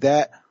or he's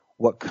that.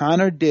 What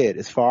Conor did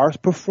as far as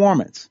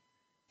performance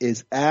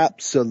is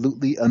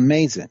absolutely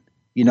amazing.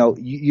 You know,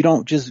 you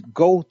don't just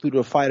go through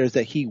the fighters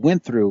that he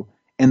went through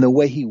and the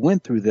way he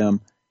went through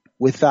them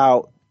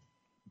without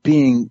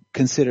being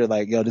considered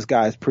like, yo, this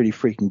guy is pretty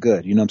freaking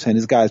good. You know what I'm saying?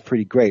 This guy is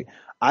pretty great.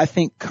 I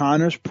think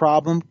Conor's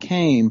problem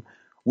came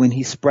when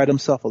he spread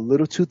himself a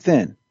little too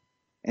thin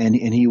and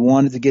he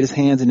wanted to get his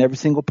hands in every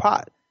single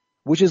pot,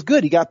 which is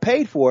good. He got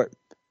paid for it,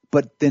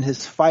 but then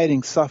his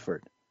fighting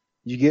suffered.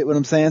 You get what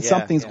I'm saying? Yeah,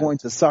 Something's going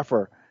to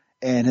suffer,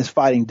 and his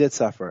fighting did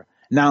suffer.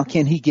 Now,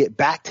 can he get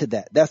back to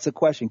that? That's the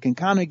question. Can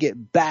Conor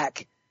get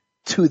back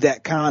to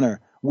that Conor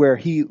where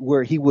he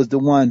was the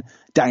one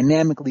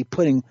dynamically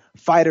putting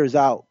fighters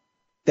out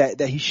that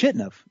he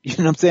shouldn't have? You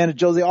know what I'm saying?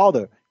 To Jose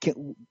Aldo.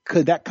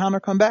 Could that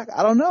Conor come back?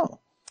 I don't know.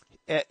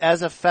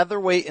 As a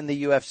featherweight in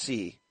the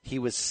UFC, he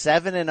was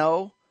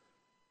 7-0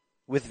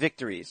 with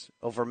victories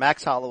over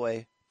Max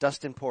Holloway,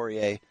 Dustin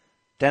Poirier,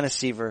 Dennis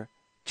Siver,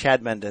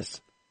 Chad Mendes,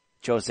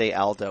 Jose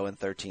Aldo in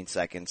 13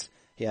 seconds.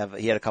 He had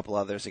a couple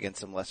others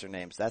against some lesser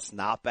names. That's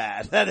not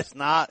bad. That is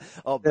not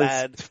a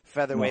bad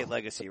featherweight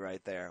legacy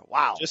right there.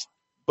 Wow.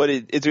 But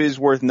it is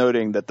worth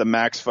noting that the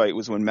Max fight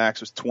was when Max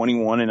was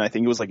 21, and I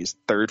think it was like his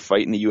third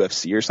fight in the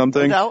UFC or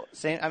something. No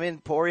doubt. I mean,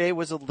 Poirier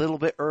was a little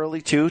bit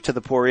early too to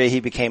the Poirier he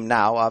became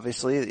now.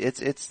 Obviously,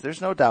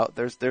 there's no doubt.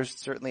 There's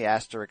certainly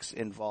asterisks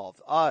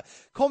involved.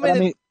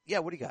 Coleman, yeah.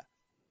 What do you got?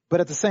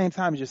 But at the same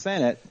time, as you're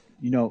saying that,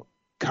 you know,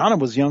 Conor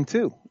was young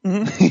too.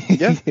 Mm-hmm.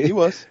 Yeah, he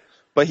was.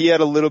 But he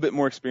had a little bit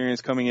more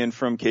experience coming in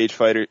from Cage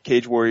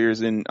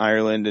Warriors in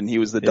Ireland, and he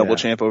was the double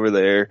champ over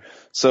there.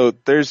 So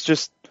there's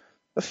just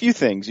a few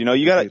things, you know,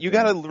 you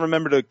gotta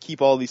remember to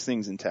keep all these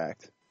things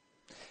intact.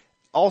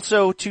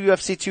 Also, to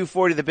UFC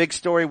 240, the big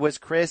story was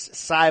Cris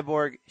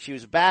Cyborg. She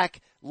was back.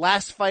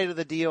 Last fight of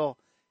the deal.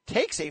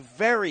 Takes a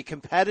very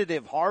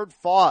competitive,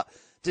 hard-fought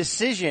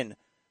decision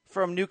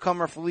from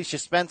newcomer Felicia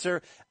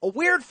Spencer. A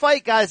weird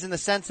fight, guys, in the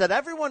sense that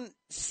everyone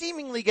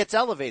seemingly gets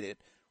elevated.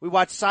 We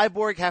watched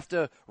Cyborg have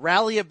to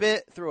rally a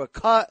bit through a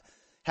cut,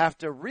 have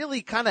to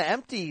really kind of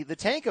empty the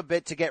tank a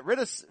bit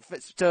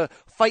to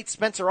fight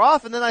Spencer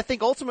off. And then I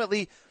think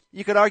ultimately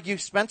you could argue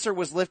Spencer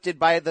was lifted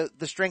by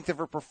the strength of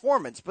her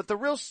performance. But the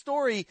real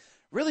story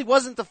really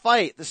wasn't the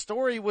fight. The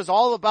story was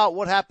all about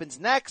what happens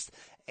next.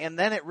 And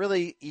then it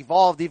really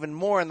evolved even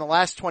more in the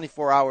last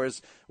 24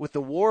 hours with the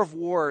war of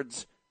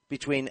words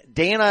between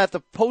Dana at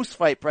the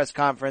post-fight press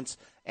conference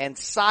and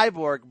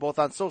Cyborg, both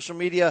on social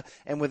media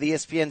and with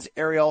ESPN's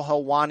Ariel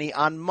Helwani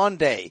on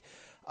Monday.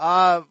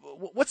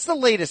 What's the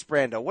latest,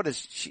 Brando? What is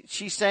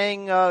she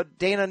saying?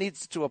 Dana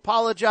needs to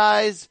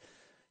apologize.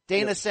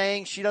 Dana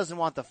saying she doesn't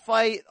want the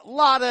fight. A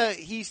lot of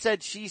he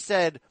said, she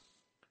said.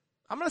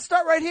 I'm going to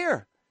start right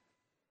here.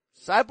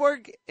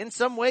 Cyborg, in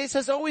some ways,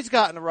 has always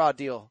gotten a raw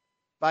deal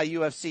by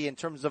UFC in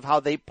terms of how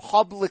they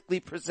publicly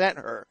present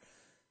her.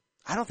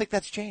 I don't think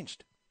that's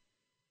changed.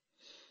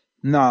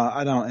 No,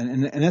 I don't.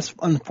 And it's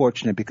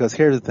unfortunate because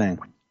here's the thing.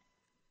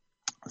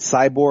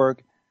 Cyborg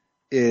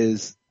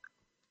is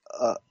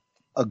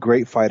a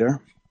great fighter.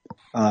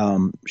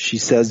 She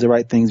says the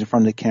right things in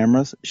front of the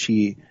cameras.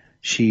 She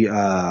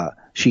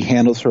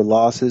handles her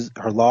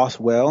loss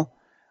well.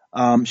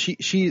 I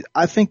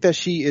think that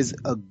she is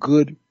a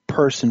good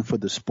person for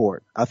the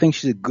sport. I think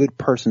she's a good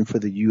person for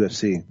the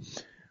UFC.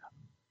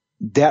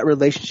 That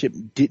relationship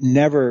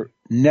never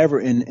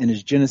in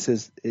its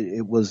genesis,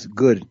 it was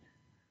good.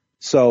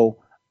 So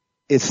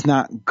it's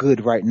not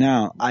good right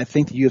now. I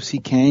think the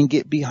UFC can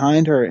get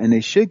behind her and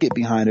they should get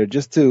behind her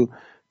just to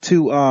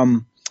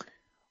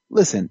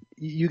listen,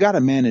 you got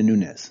Amanda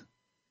Nunes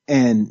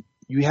and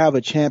you have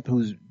a champ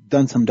who's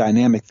done some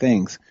dynamic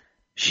things.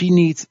 She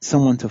needs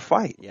someone to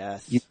fight.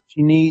 Yes.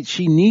 She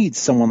needs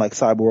someone like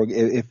Cyborg.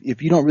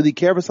 If you don't really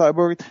care for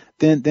Cyborg,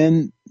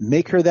 then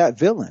make her that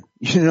villain.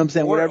 You know what I'm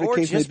saying? Whatever the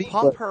case may be. Or just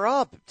pump her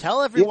up.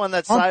 Tell everyone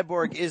that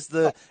Cyborg is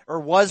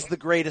was the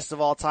greatest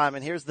of all time,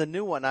 and here's the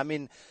new one. I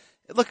mean,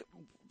 look,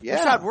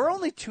 Rashad, we're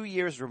only 2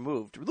 years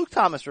removed. Luke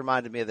Thomas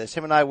reminded me of this.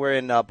 Him and I were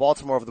in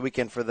Baltimore over the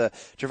weekend for the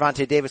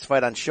Gervonta Davis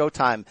fight on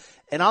Showtime.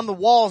 And on the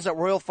walls at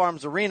Royal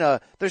Farms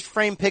Arena, there's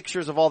framed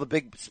pictures of all the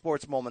big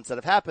sports moments that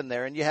have happened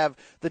there. And you have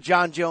the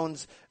John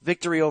Jones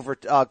victory over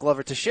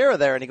Glover Teixeira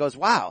there. And he goes,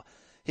 wow.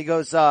 He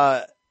goes,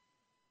 that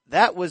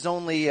was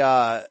only,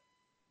 what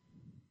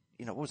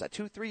was that,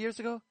 2-3 years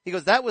ago? He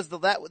goes, that was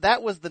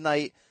the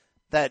night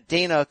that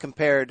Dana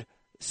compared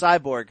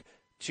Cyborg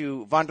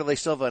to Wanderlei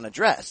Silva in a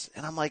dress.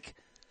 And I'm like,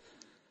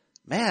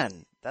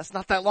 man, that's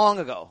not that long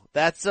ago.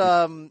 That's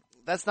not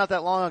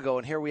that long ago,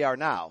 and here we are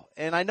now.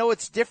 And I know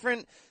it's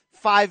different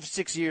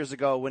 5-6 years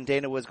ago when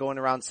Dana was going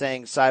around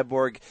saying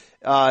Cyborg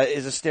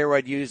is a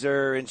steroid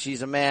user and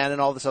she's a man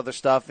and all this other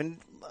stuff. And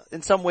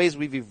in some ways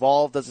we've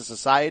evolved as a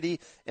society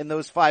in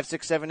those 5,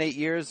 6, 7, 8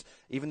 years,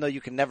 even though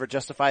you can never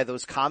justify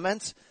those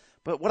comments.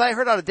 But what I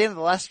heard out of Dana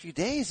the last few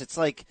days, it's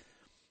like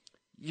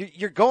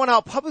you're going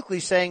out publicly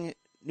saying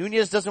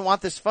Nunes doesn't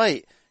want this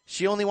fight.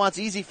 She only wants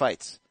easy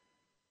fights.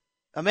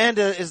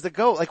 Amanda is the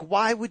GOAT. Like,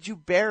 why would you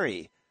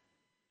bury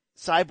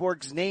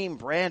Cyborg's name,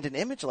 brand, and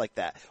image like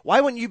that?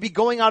 Why wouldn't you be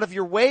going out of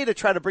your way to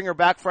try to bring her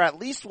back for at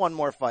least one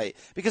more fight?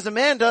 Because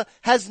Amanda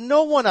has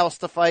no one else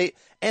to fight,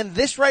 and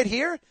this right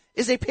here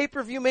is a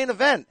pay-per-view main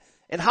event.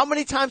 And how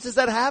many times has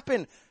that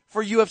happened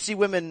for UFC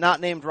women not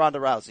named Ronda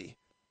Rousey?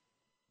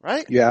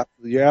 Right? Yeah,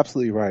 you're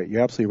absolutely right.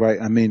 You're absolutely right.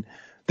 I mean,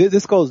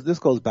 this goes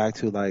back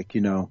to like,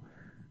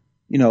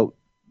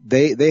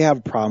 they have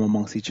a problem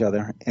amongst each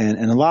other, and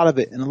a lot of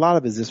it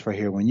is this right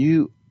here. When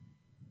you,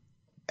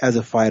 as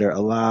a fighter,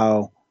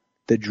 allow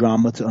the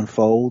drama to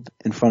unfold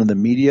in front of the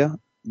media,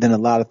 then a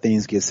lot of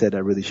things get said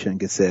that really shouldn't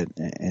get said,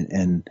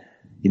 and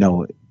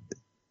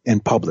in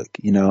public,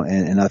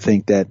 and I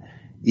think that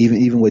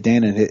even with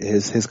Dana and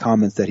his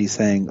comments that he's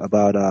saying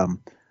about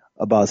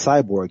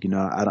Cyborg,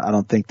 I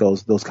don't think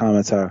those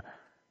comments are,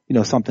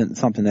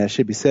 something that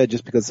should be said,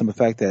 just because of the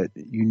fact that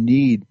you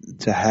need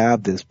to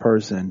have this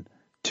person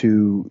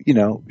to,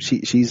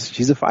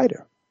 she's a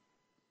fighter.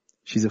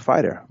 She's a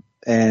fighter.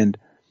 And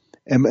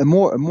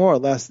more or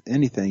less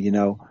anything,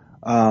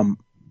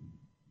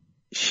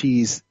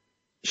 she's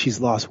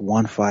lost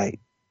one fight.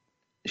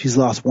 She's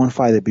lost one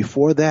fight. That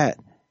before that,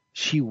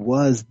 she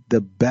was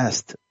the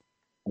best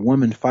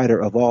woman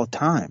fighter of all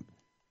time.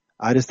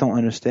 I just don't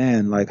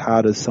understand, like,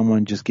 how does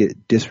someone just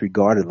get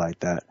disregarded like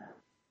that?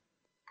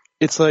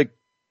 It's like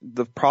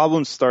the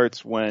problem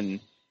starts when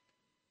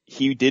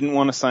he didn't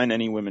want to sign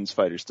any women's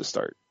fighters to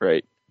start,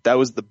 right? That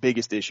was the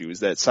biggest issue,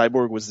 is that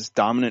Cyborg was this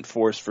dominant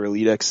force for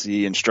Elite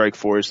XC and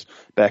Strikeforce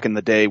back in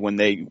the day when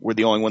they were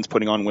the only ones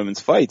putting on women's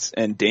fights,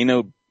 and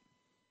Dana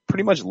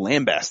pretty much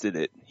lambasted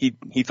it.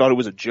 He thought it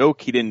was a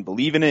joke. He didn't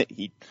believe in it.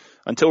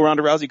 Until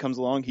Ronda Rousey comes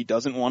along, he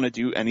doesn't want to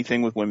do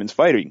anything with women's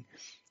fighting.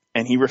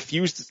 And he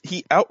refused.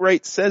 He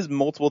outright says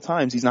multiple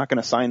times he's not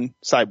going to sign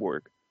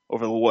Cyborg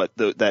over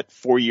that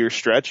 4-year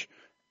stretch.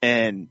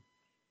 And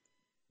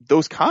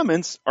those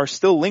comments are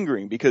still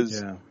lingering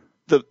because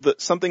the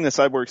something that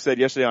Cyborg said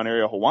yesterday on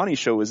Ariel Helwani's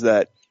show is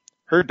that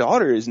her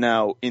daughter is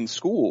now in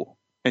school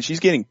and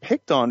she's getting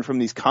picked on from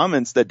these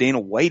comments that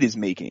Dana White is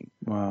making.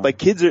 Wow.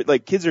 Kids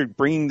are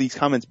bringing these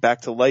comments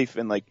back to life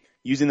and like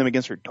using them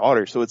against her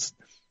daughter. So it's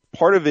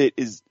part of it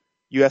is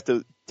you have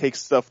to take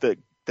stuff that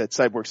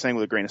Cyborg's saying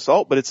with a grain of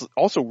salt, but it's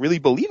also really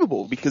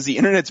believable because the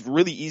internet's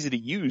really easy to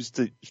use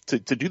to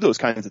do those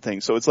kinds of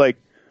things. So it's like,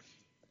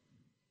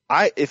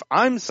 if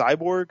I'm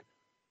Cyborg,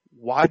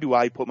 why do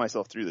I put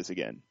myself through this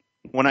again?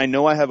 When I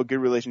know I have a good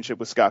relationship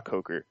with Scott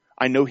Coker,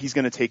 I know he's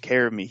going to take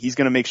care of me. He's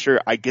going to make sure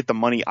I get the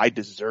money I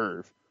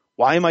deserve.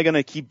 Why am I going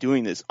to keep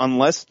doing this?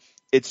 Unless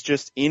it's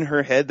just in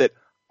her head that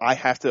I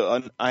have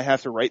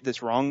to right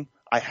this wrong.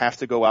 I have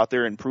to go out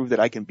there and prove that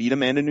I can beat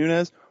Amanda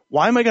Nunes.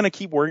 Why am I going to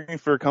keep working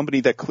for a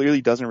company that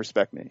clearly doesn't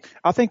respect me?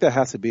 I think that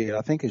has to be it.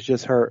 I think it's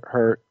just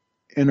her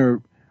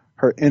inner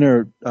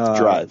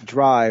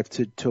drive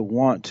to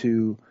want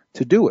to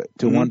do it,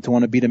 to want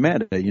to beat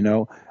Amanda,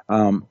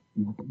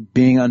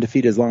 being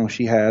undefeated as long as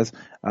she has,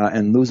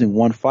 and losing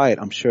one fight,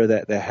 I'm sure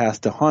that has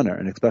to haunt her,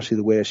 and especially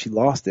the way that she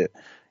lost it,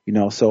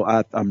 so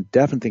I'm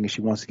definitely thinking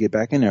she wants to get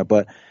back in there,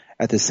 but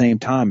at the same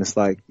time, it's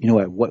like,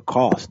 at what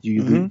cost? Do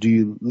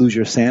you lose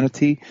your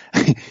sanity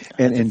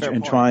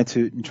and trying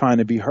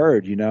to be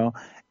heard,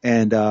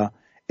 and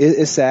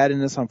it's sad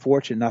and it's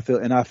unfortunate,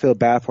 and I feel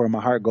bad for her.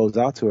 My heart goes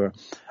out to her.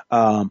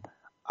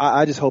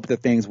 I just hope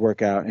that things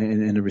work out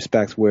in the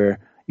respects where,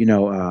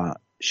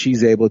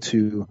 she's able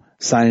to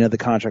sign another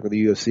contract with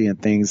the UFC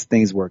and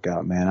things work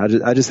out,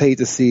 man. I just hate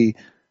to see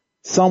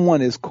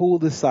someone as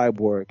cool as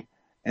Cyborg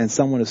and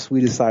someone as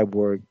sweet as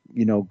Cyborg,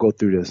 go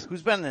through this.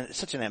 Who's been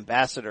such an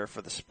ambassador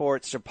for the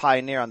sports, or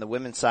pioneer on the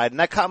women's side. And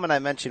that comment I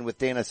mentioned with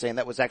Dana saying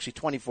that was actually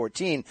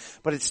 2014,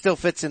 but it still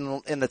fits in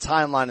the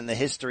timeline and the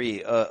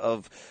history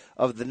of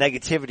the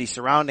negativity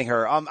surrounding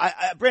her.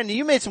 Brandon,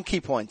 you made some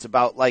key points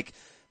about, like,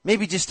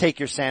 maybe just take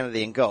your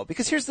sanity and go.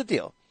 Because here's the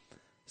deal.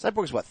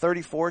 Cyborg's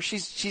 34?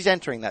 She's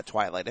entering that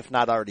twilight, if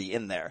not already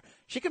in there.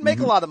 She could make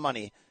a lot of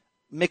money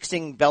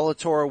mixing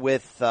Bellator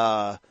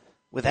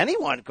with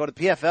anyone. Go to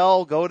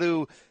PFL,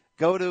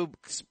 go to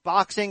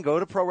boxing, go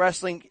to pro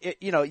wrestling.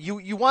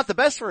 You want the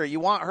best for her. You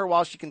want her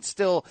while she can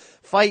still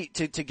fight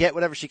to get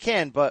whatever she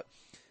can. But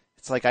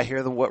it's like, I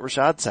hear what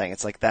Rashad's saying.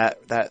 It's like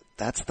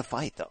that's the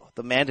fight though.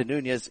 The Amanda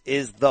Nunes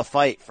is the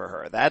fight for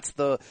her. That's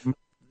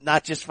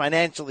not just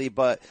financially,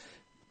 but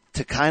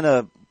to kind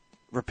of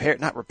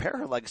not repair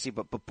her legacy,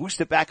 but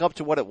boost it back up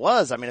to what it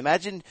was. I mean,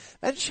 imagine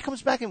she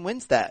comes back and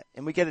wins that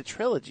and we get a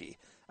trilogy.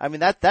 I mean,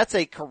 that's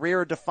a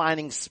career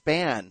defining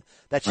span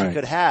that she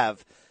could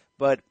have,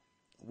 but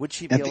would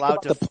she be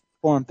allowed to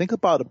think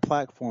about the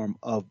platform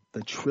of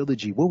the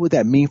trilogy. What would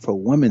that mean for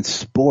women's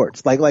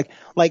sports?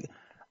 Like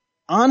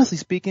honestly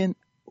speaking,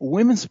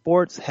 women's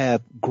sports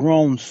have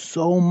grown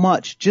so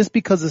much just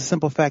because of the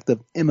simple fact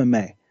of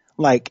MMA.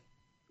 Like,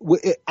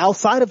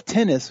 outside of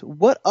tennis,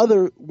 what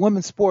other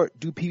women's sport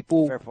do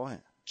people Fair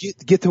point.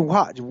 get to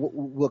watch?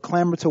 Will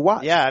clamor to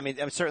watch? Yeah, I mean,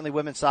 certainly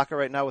women's soccer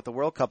right now with the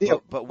World Cup, Yeah,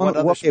 but what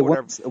other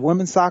sport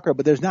women's soccer,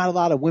 but there's not a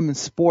lot of women's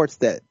sports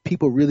that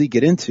people really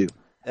get into.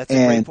 That's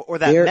a great point. Or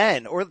that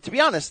men, or to be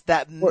honest,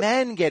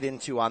 men get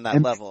into on that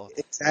level.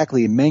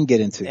 Exactly, men get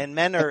into. And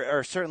men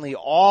are certainly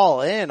all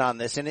in on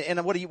this.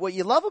 And what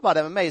you love about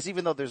MMA is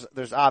even though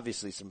there's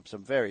obviously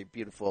some very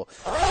beautiful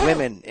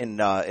women in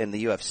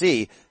the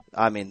UFC,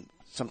 I mean,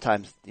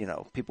 sometimes,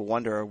 people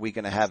wonder, are we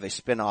going to have a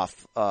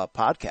spin-off,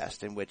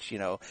 podcast in which, we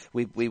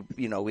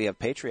have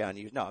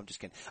Patreon. No, I'm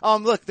just kidding.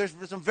 Look, there's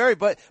some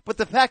but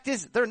the fact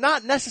is they're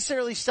not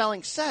necessarily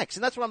selling sex.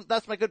 And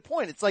that's my good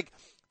point. It's like,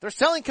 they're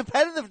selling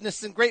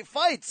competitiveness and great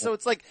fights. So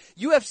it's like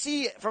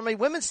UFC from a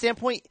women's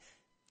standpoint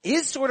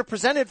is sort of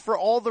presented for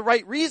all the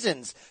right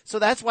reasons. So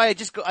that's why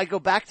I go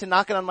back to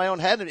knocking on my own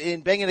head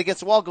and banging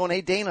against the wall going,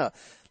 hey Dana,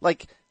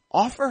 like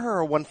offer her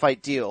a one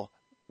fight deal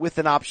with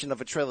an option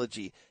of a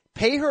trilogy.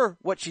 Pay her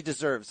what she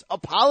deserves.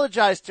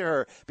 Apologize to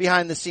her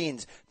behind the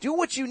scenes. Do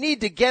what you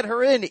need to get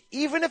her in,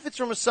 even if it's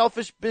from a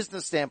selfish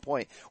business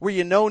standpoint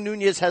where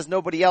Nunes has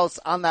nobody else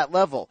on that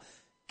level.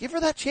 Give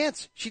her that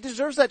chance. She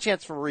deserves that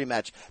chance for a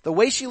rematch. The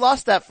way she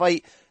lost that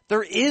fight,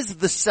 there is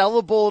the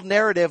sellable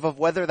narrative of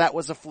whether that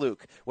was a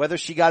fluke, whether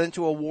she got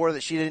into a war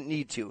that she didn't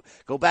need to.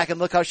 Go back and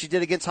look how she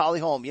did against Holly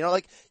Holm.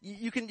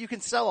 You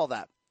can sell all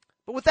that.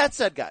 But with that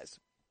said, guys,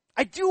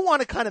 I do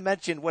want to kind of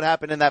mention what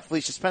happened in that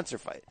Felicia Spencer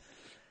fight.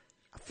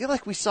 I feel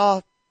like we saw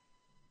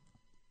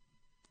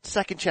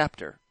second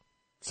chapter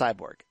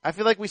Cyborg. I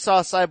feel like we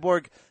saw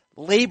Cyborg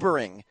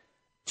laboring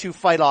to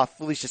fight off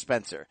Felicia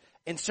Spencer.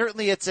 And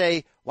certainly it's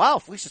wow,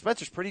 Felicia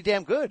Spencer's pretty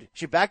damn good.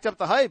 She backed up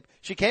the hype.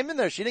 She came in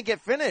there. She didn't get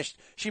finished.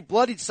 She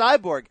bloodied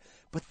Cyborg.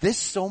 But this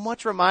so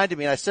much reminded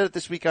me, and I said it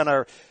this week on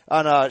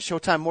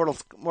Showtime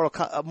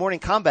Morning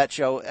Kombat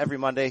show every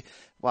Monday.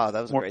 Wow,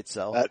 that was a great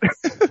sell.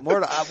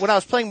 When I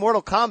was playing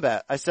Mortal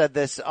Kombat, I said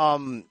this,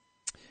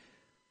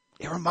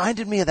 it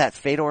reminded me of that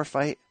Fedor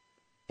fight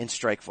in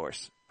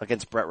Strikeforce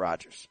against Brett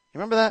Rogers. You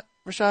remember that,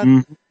 Rashad?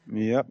 Mm-hmm.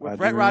 Yep. Where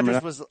Brett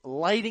Rogers was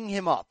lighting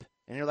him up.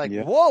 And you're like,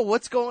 whoa,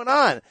 what's going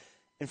on?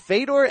 And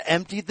Fedor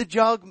emptied the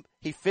jug.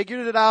 He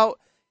figured it out.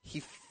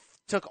 He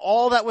took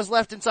all that was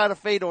left inside of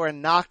Fedor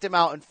and knocked him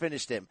out and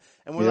finished him.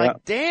 And we're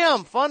like,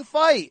 damn, fun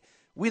fight.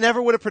 We never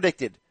would have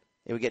predicted.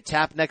 He would get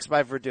tapped next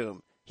by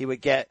Verdum. He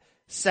would get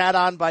sat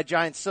on by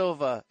Giant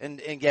Silva and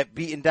get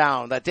beaten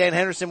down. That Dan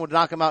Henderson would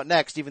knock him out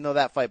next, even though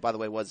that fight, by the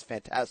way, was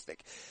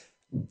fantastic.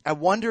 I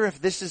wonder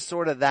if this is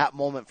sort of that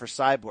moment for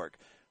Cyborg,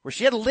 where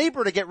she had to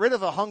labor to get rid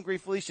of a hungry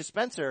Felicia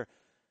Spencer.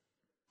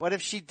 But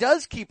if she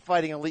does keep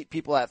fighting elite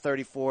people at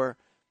 34,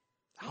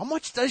 how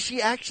much does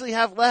she actually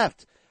have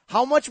left?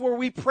 How much were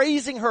we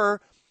praising her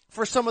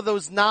for some of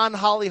those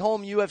non-Holly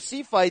Holm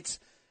UFC fights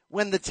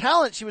when the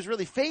talent she was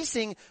really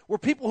facing were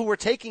people who were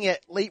taking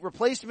it late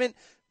replacement,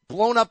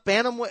 blown up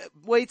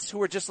bantamweights who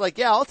were just like,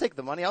 yeah, I'll take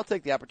the money. I'll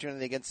take the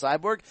opportunity against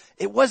Cyborg.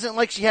 It wasn't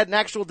like she had an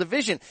actual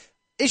division.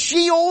 Is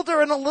she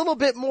older and a little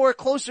bit more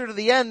closer to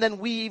the end than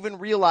we even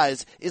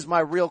realize is my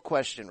real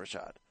question,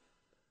 Rashad?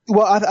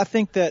 Well, I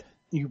think that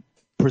you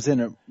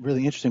present a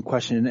really interesting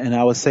question, and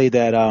I would say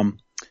that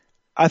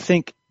I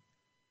think,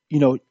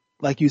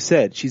 like you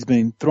said, she's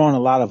been throwing a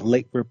lot of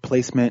late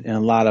replacement and a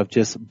lot of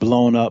just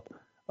blown up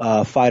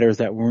fighters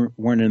that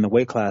weren't in the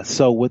weight class.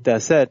 So with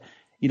that said,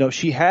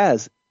 she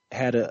has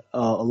had a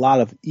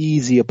lot of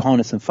easy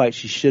opponents and fights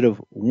she should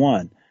have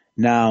won.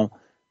 Now,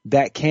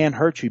 that can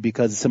hurt you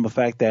because of the simple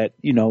fact that,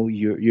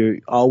 you're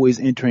always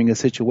entering a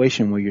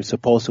situation where you're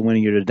supposed to win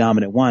and you're the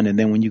dominant one. And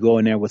then when you go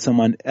in there with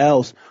someone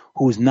else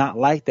who's not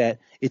like that,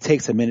 it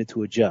takes a minute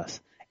to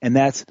adjust. And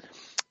that's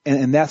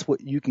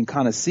what you can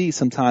kind of see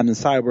sometimes in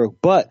Cyborg.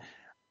 But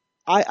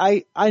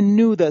I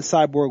knew that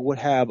Cyborg would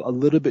have a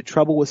little bit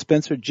trouble with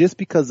Spencer just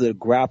because of the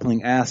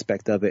grappling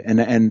aspect of it.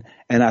 And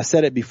I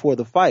said it before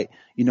the fight,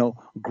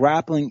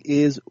 grappling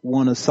is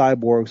one of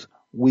Cyborg's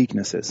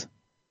weaknesses.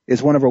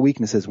 It's one of her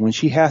weaknesses. When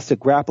she has to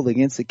grapple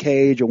against the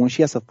cage or when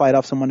she has to fight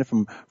off someone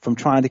from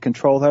trying to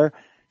control her,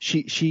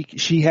 she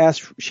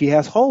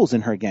has holes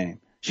in her game.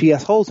 She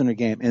has holes in her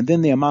game. And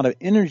then the amount of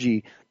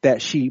energy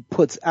that she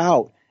puts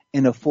out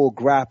in a full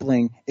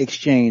grappling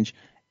exchange,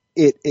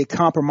 it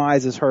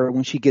compromises her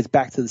when she gets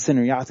back to the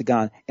center of the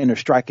octagon and her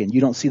striking. You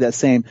don't see that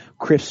same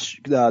crisp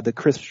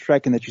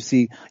striking that you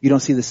see. You don't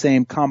see the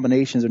same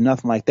combinations or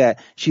nothing like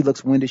that. She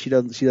looks winded. She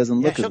doesn't look as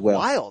well. She looked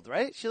wild,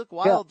 right? She looked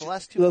wild the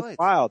last two fights. She looked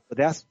wild, but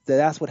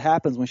that's what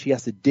happens when she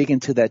has to dig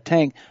into that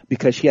tank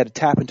because she had to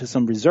tap into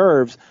some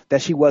reserves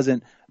that she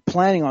wasn't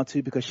planning on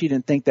to because she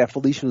didn't think that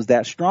Felicia was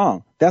that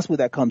strong. That's what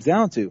that comes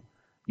down to,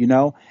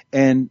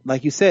 And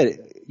like you said,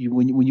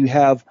 when you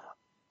have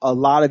a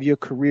lot of your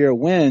career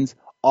wins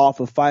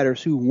off of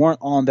fighters who weren't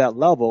on that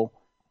level,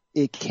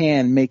 it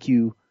can make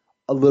you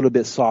a little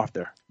bit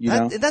softer,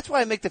 And that's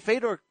why I make the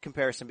Fedor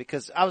comparison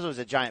because I was always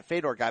a giant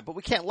Fedor guy, but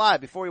we can't lie.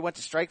 Before he went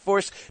to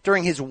Strikeforce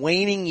during his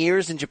waning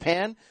years in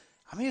Japan,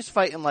 he was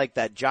fighting like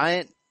that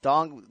giant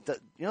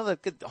the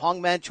good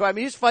Hongman Choi. I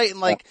mean, he was fighting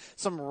like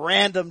some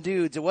random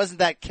dudes. It wasn't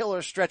that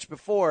killer stretch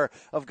before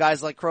of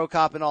guys like Cro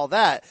Cop and all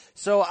that.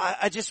 So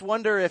I just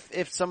wonder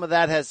if some of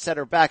that has set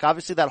her back.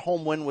 Obviously that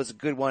home win was a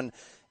good one.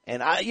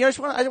 And I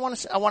want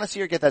to see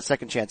her get that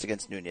second chance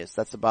against Nunes.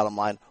 That's the bottom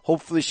line.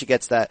 Hopefully she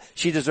gets that.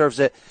 She deserves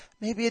it.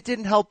 Maybe it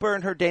didn't help her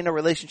in her Dana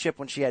relationship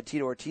when she had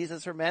Tito Ortiz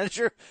as her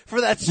manager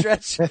for that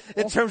stretch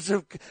in terms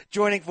of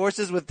joining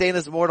forces with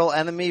Dana's mortal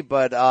enemy,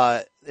 but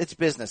it's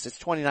business. It's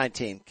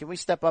 2019. Can we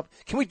step up?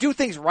 Can we do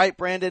things right,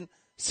 Brandon?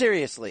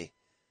 Seriously.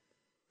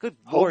 Good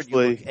Lord, you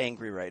look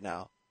angry right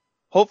now.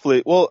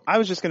 Hopefully. Well, I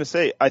was just going to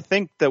say, I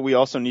think that we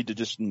also need to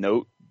just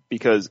note,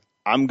 because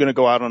I'm going to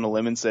go out on a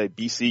limb and say,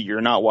 BC,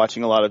 you're not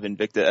watching a lot of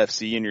Invicta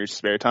FC in your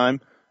spare time.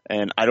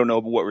 And I don't know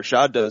what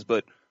Rashad does,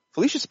 but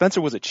Felicia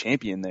Spencer was a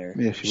champion there.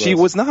 Yeah, she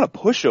was not a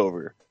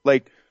pushover.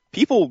 Like,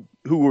 people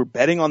who were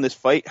betting on this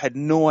fight had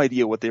no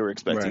idea what they were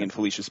expecting in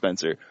Felicia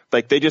Spencer.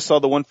 Like, they just saw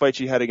the one fight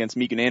she had against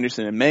Megan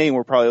Anderson in May and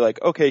were probably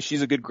like, okay,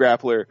 she's a good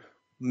grappler.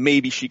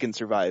 Maybe she can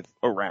survive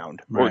a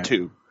round or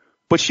two.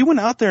 But she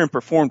went out there and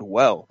performed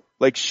well.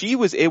 Like, she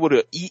was able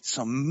to eat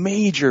some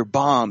major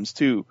bombs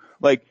too.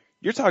 Like,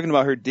 you're talking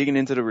about her digging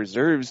into the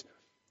reserves.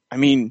 I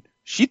mean,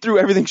 she threw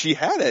everything she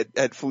had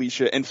at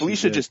Felicia, and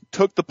Felicia just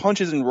took the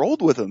punches and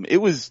rolled with them. It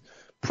was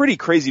pretty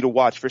crazy to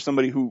watch for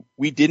somebody who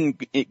we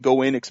didn't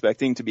go in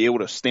expecting to be able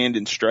to stand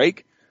and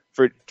strike,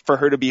 for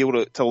her to be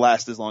able to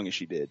last as long as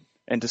she did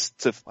and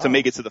to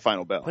make it to the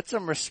final bell. Put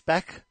some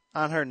respect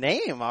on her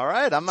name. All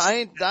right. I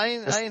ain't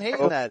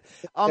hating that.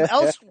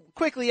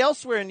 Quickly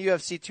elsewhere in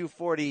UFC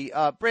 240,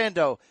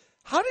 Brando,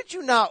 how did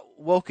you not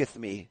woketh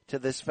me to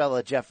this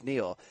fella, Jeff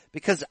Neal?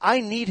 Because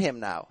I need him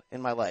now in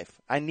my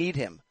life. I need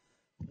him.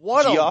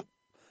 What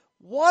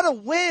a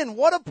win.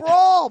 What a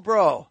brawl,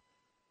 bro.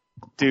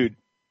 Dude,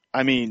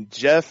 I mean,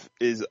 Jeff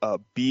is a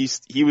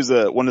beast. He was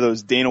one of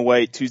those Dana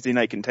White Tuesday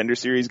Night Contender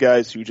Series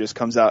guys who just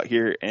comes out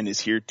here and is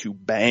here to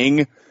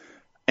bang.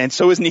 And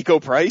so is Nico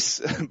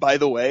Price, by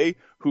the way,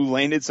 who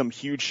landed some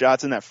huge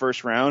shots in that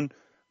first round.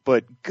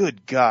 But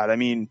good God, I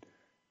mean,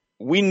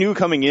 we knew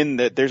coming in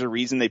that there's a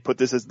reason they put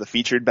this as the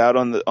featured bout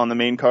on the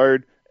main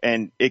card,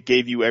 and it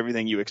gave you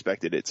everything you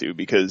expected it to,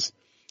 because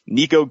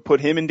Nico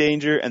put him in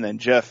danger, and then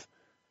Jeff,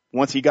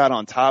 once he got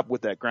on top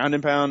with that ground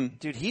and pound.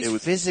 Dude,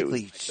 he's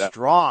physically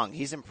strong.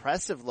 He's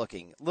impressive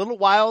looking. Little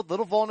wild,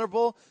 little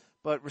vulnerable,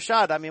 but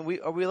Rashad, I mean,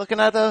 are we looking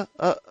at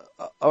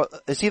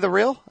is he the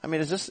real? I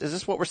mean, is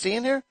this what we're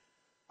seeing here?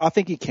 I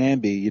think he can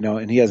be,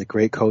 and he has a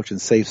great coach in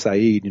Saif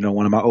Saeed,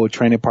 one of my old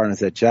training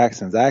partners at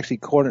Jackson's. I actually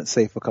courted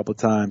Saif a couple of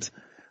times.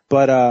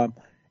 But,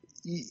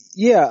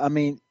 yeah, I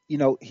mean,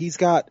 he's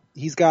got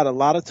a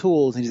lot of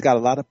tools and he's got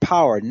a lot of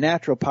power,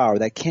 natural power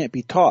that can't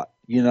be taught.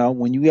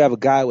 When you have a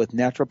guy with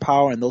natural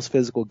power and those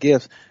physical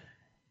gifts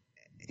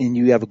and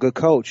you have a good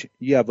coach,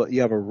 you have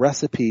a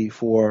recipe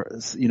for,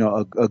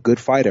 a good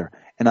fighter.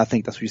 And I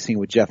think that's what you're seeing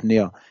with Jeff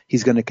Neal.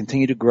 He's going to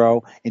continue to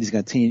grow and he's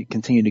going to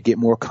continue to get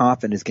more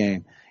confident in his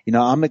game.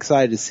 I'm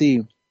excited to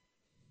see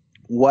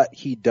what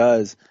he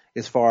does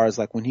as far as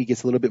like when he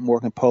gets a little bit more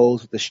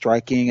composed with the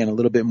striking and a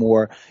little bit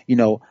more,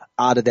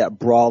 out of that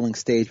brawling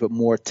stage, but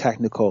more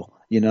technical.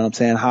 You know what I'm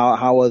saying?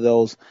 How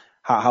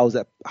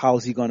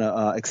is he going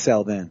to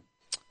excel then?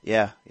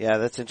 Yeah,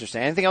 that's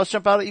interesting. Anything else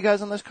jump out at you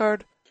guys on this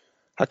card?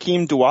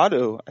 Hakeem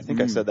Duado, I think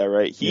I said that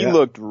right. He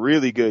looked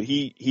really good.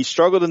 He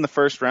struggled in the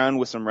first round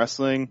with some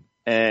wrestling,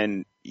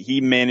 and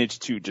he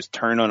managed to just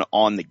turn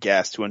on the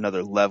gas to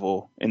another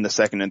level in the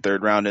second and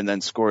third round, and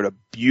then scored a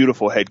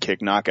beautiful head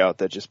kick knockout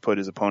that just put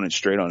his opponent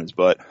straight on his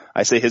butt.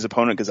 I say his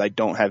opponent because I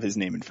don't have his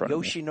name in front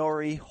of me.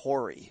 Yoshinori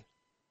Hori.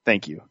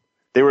 Thank you.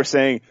 They were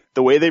saying,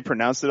 the way they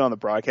pronounced it on the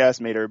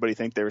broadcast made everybody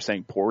think they were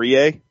saying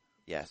Poirier.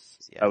 Yes.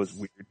 That was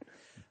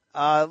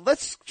weird.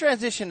 Let's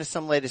transition to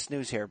some latest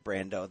news here,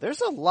 Brando.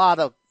 There's a lot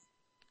of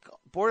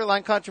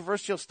borderline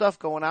controversial stuff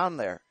going on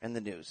there in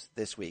the news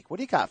this week. What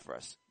do you got for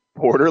us?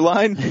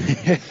 Borderline?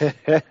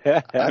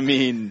 I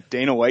mean,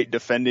 Dana White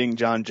defending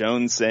John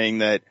Jones, saying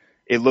that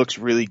it looks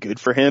really good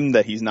for him,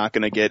 that he's not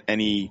going to get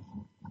any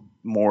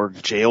more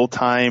jail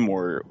time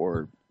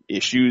or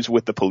issues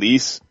with the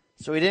police.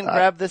 So he didn't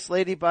grab this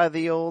lady by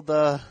the old,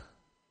 No.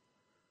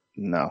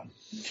 I'm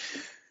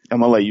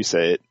gonna let you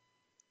say it.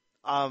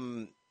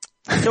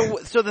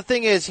 So the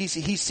thing is,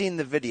 he's seen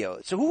the video.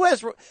 So who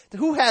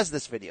has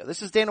this video?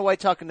 This is Dana White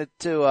talking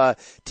to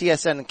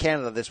TSN in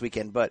Canada this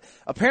weekend, but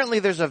apparently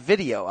there's a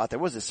video out there.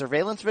 Was it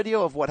surveillance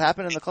video of what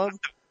happened in the club?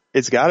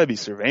 It's gotta be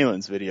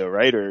surveillance video,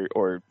 right?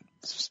 Or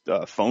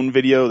phone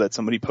video that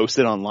somebody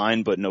posted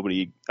online, but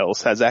nobody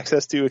else has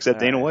access to except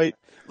Dana White.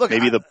 Look,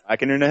 maybe the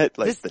black internet,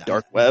 like the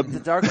dark web.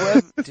 The dark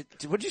web?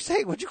 What'd you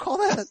say? What'd you call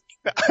that?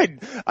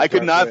 I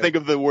could not think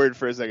of the word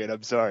for a second.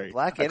 I'm sorry.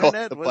 Black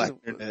internet? The black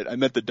internet. I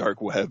meant the dark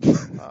web.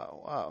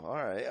 Oh, wow. All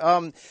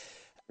right.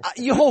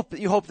 You hope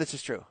this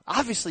is true.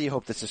 Obviously you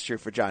hope this is true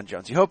for John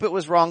Jones. You hope it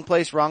was wrong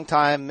place, wrong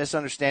time,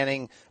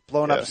 misunderstanding,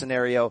 blown up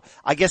scenario.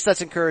 I guess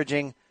that's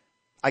encouraging.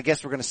 I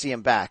guess we're going to see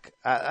him back.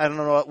 I don't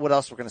know what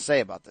else we're going to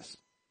say about this.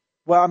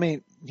 Well, I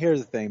mean,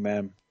 here's the thing,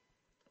 man.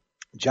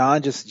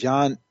 John,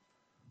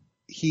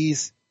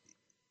 he's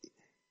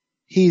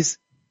he's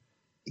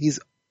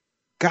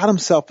got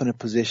himself in a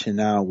position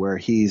now where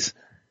he's,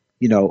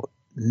 you know,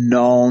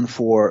 known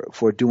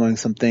for doing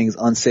some things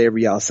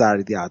unsavory outside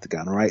of the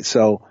octagon, right?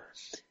 So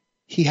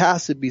he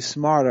has to be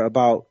smarter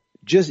about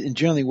just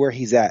generally where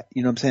he's at,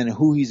 you know what I'm saying, and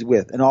who he's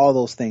with and all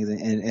those things.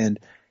 And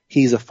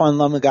he's a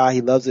fun-loving guy.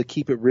 He loves to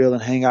keep it real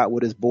and hang out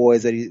with his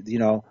boys, that he, you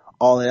know,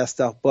 all of that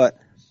stuff. But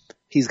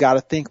he's got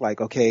to think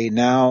like, okay,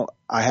 now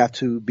I have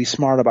to be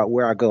smart about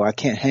where I go. I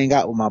can't hang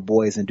out with my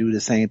boys and do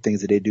the same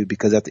things that they do,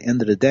 because at the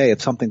end of the day,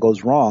 if something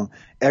goes wrong,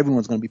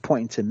 everyone's going to be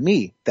pointing to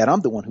me that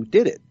I'm the one who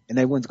did it, and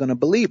everyone's going to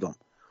believe him.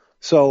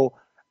 So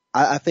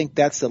I think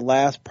that's the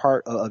last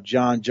part of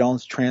Jon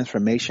Jones'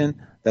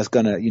 transformation that's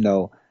going to, you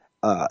know,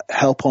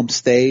 help him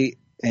stay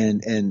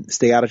and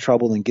stay out of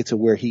trouble and get to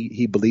where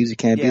he believes he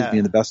can be, as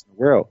being the best in the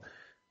world.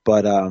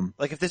 But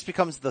like if this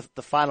becomes the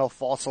final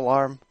false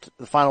alarm,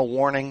 the final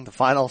warning, the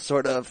final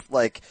sort of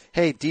like,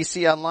 hey,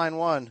 DC on line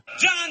 1.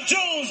 Jon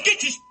Jones,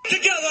 get your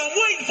together. I'm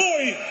waiting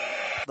for you.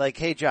 Like,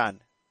 hey,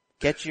 Jon,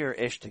 get your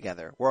ish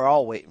together. We're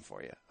all waiting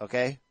for you.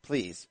 Okay,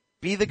 please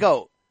be the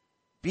GOAT.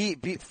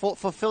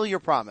 Fulfill your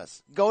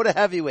promise. Go to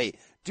heavyweight.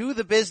 Do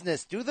the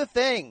business. Do the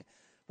thing.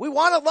 We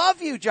want to love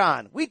you,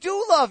 Jon. We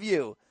do love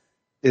you.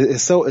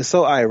 It's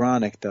so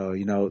ironic though.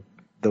 You know,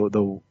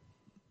 the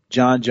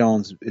Jon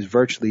Jones is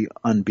virtually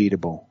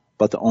unbeatable,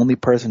 but the only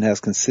person that has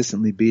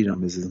consistently beat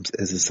him is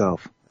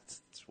himself.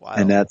 It's wild.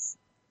 And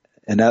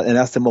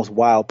that's the most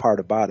wild part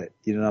about it.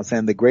 You know what I'm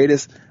saying?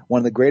 One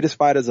of the greatest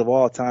fighters of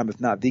all time,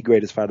 if not the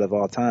greatest fighter of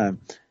all time,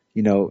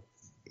 you know,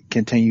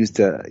 continues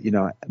to, you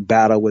know,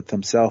 battle with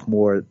himself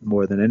more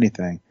than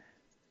anything.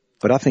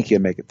 But I think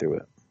he'll make it through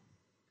it.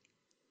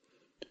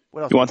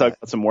 What else you want to talk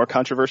about some more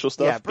controversial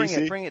stuff? Yeah,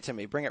 BC? bring it to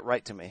me. Bring it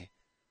right to me.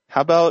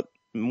 How about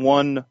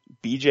one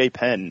BJ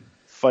Penn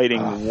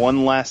fighting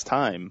one last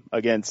time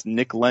against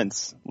Nick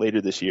Lentz later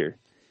this year?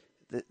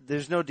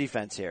 There's no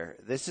defense here.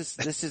 This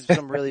is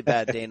some really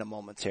bad Dana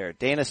moments here.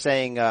 Dana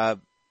saying,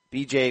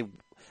 BJ,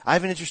 I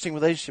have an interesting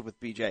relationship with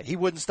BJ. He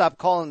wouldn't stop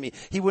calling me.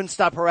 He wouldn't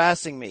stop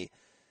harassing me.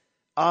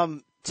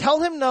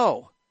 Tell him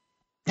no.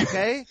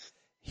 Okay?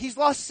 He's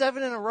lost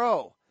 7 in a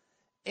row.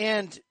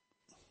 And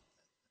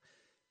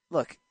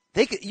look,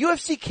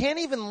 UFC can't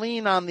even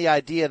lean on the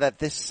idea that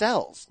this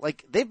sells.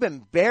 Like, they've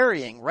been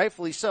burying,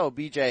 rightfully so,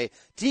 BJ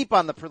deep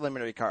on the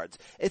preliminary cards.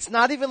 It's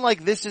not even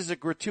like this is a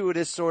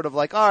gratuitous sort of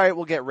like, all right,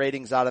 we'll get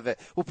ratings out of it.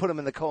 We'll put him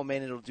in the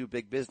co-main and it'll do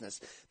big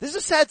business. This is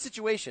a sad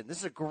situation. This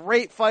is a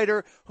great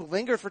fighter who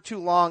lingered for too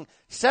long.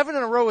 7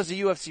 in a row is a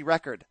UFC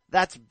record.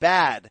 That's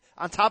bad.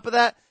 On top of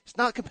that, it's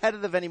not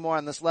competitive anymore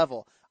on this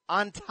level.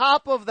 On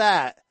top of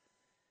that,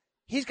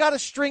 he's got a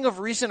string of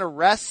recent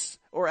arrests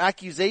or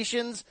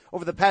accusations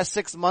over the past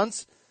 6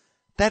 months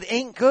that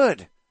ain't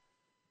good.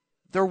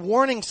 They're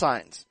warning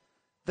signs.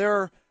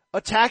 They're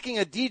attacking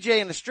a DJ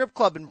in a strip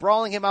club and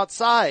brawling him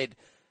outside,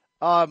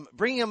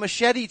 bringing a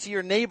machete to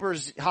your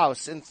neighbor's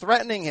house and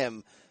threatening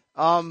him,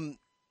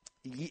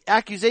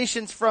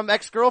 accusations from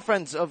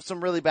ex-girlfriends of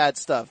some really bad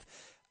stuff.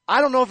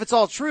 I don't know if it's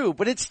all true,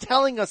 but it's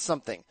telling us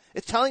something.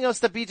 It's telling us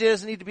that BJ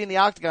doesn't need to be in the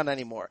octagon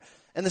anymore.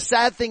 And the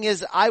sad thing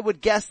is, I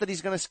would guess that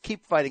he's going to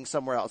keep fighting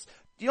somewhere else.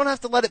 You don't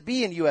have to let it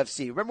be in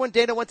UFC. Remember when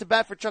Dana went to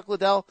bat for Chuck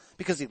Liddell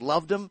because he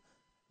loved him,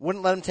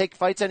 wouldn't let him take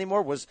fights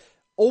anymore, was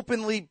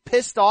openly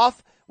pissed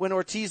off when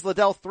Ortiz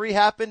Liddell 3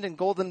 happened and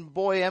Golden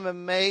Boy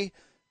MMA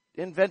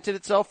invented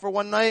itself for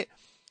one night?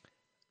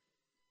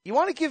 You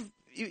want to give,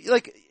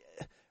 like,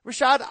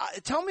 Rashad,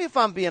 tell me if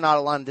I'm being out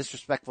of line and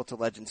disrespectful to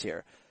legends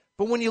here.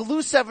 But when you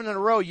lose 7 in a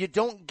row, you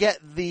don't get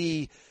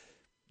the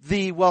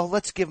well,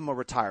 let's give him a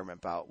retirement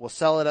bout. We'll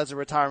sell it as a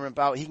retirement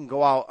bout. He can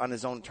go out on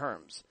his own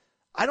terms.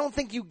 I don't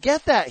think you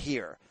get that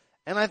here.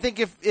 And I think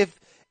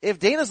if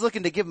Dana's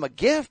looking to give him a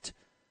gift,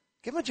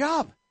 give him a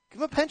job. Give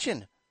him a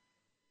pension.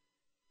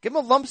 Give him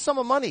a lump sum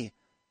of money.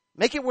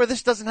 Make it where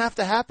this doesn't have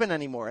to happen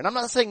anymore. And I'm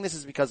not saying this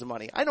is because of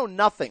money. I know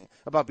nothing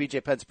about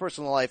BJ Penn's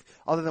personal life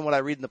other than what I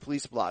read in the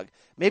police blog.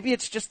 Maybe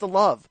it's just the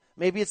love.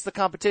 Maybe it's the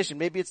competition.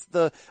 Maybe it's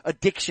the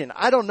addiction.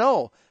 I don't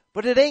know.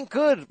 But it ain't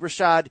good,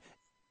 Rashad.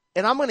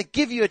 And I'm going to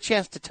give you a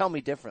chance to tell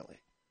me differently.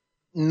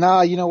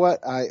 Nah, you know what?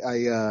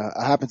 I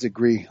happen to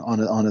agree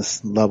on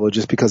this level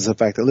just because of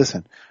the fact that,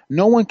 listen,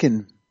 no one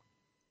can,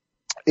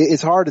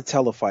 it's hard to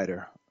tell a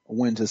fighter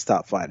when to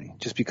stop fighting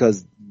just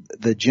because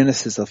the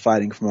genesis of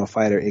fighting from a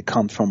fighter, it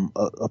comes from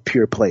a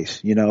pure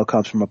place, you know, it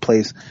comes from a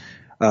place,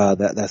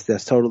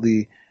 that's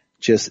totally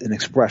just an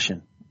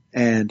expression.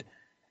 And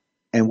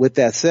with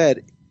that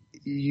said,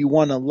 you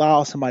want to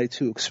allow somebody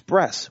to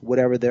express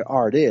whatever their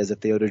art is,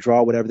 if they were to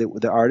draw whatever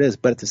their art is.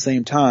 But at the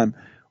same time,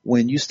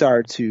 when you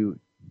start to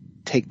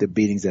take the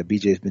beatings that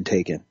BJ's been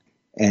taking,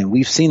 and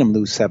we've seen him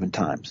lose 7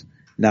 times.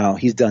 Now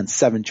he's done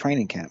 7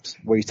 training camps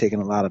where he's taken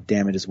a lot of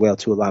damage as well,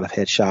 to a lot of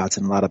headshots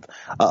and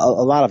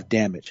a lot of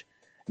damage.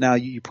 Now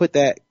you put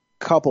that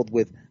coupled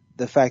with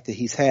the fact that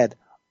he's had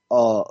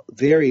a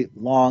very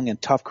long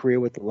and tough career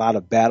with a lot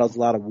of battles, a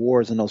lot of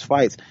wars in those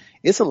fights.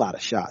 It's a lot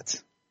of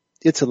shots.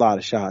 It's a lot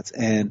of shots.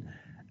 And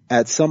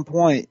at some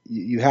point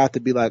you have to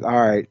be like, all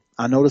right,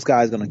 I know this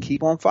guy's going to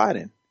keep on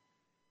fighting,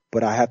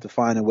 but I have to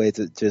find a way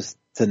to just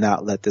to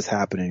not let this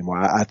happen anymore.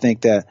 I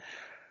think that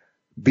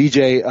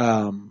BJ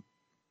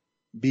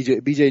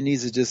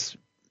needs to just,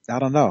 I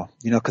don't know,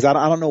 cause I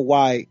don't know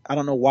why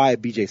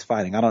BJ's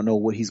fighting. I don't know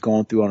what he's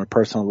going through on a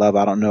personal level.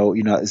 I don't know,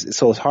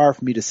 so it's hard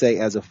for me to say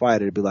as a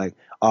fighter to be like,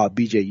 oh,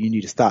 BJ, you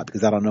need to stop,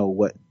 because I don't know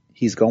what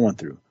he's going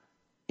through.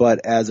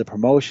 But as a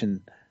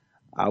promotion,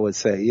 I would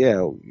say,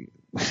 yeah.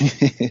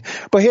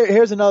 But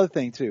here's another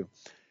thing too.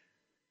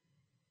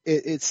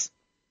 It's,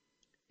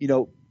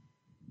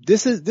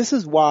 this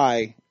is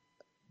why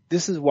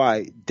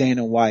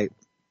Dana White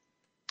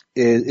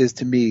is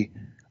to me,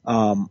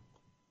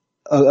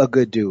 a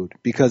good dude,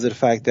 because of the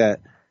fact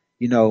that,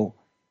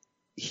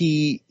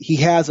 he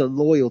has a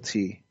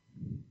loyalty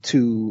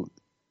to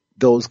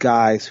those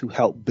guys who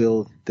helped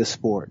build the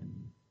sport,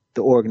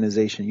 the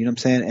organization, you know what I'm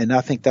saying? And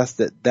I think that's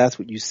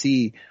what you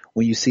see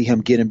when you see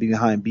him getting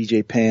behind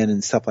BJ Penn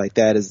and stuff like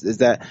that, is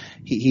that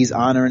he's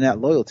honoring that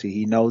loyalty.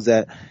 He knows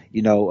that,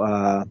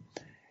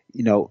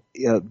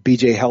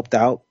 BJ helped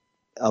out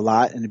a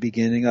lot in the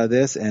beginning of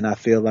this, and I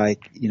feel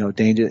like,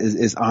 Dana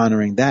is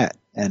honoring that.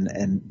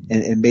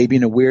 And maybe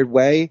in a weird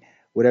way,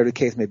 whatever the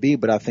case may be,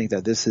 but I think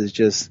that this is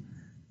just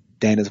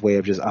Dana's way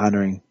of just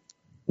honoring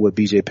what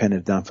BJ Penn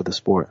has done for the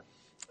sport.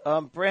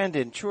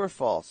 Brandon, true or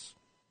false?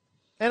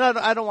 And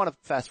I don't want to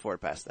fast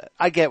forward past that.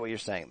 I get what you're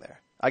saying there.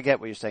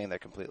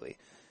 Completely.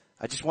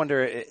 I just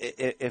wonder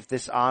if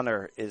this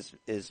honor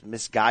is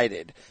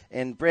misguided.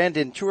 And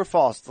Brandon, true or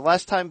false? The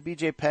last time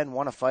BJ Penn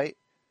won a fight,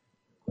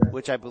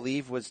 which I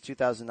believe was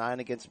 2009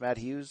 against Matt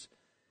Hughes,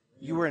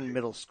 you were in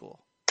middle school.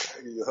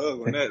 I give you a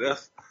hug on that.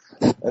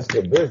 That's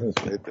good business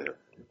right there.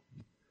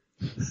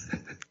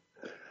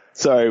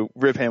 Sorry,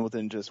 Rip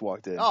Hamilton just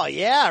walked in. Oh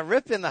yeah,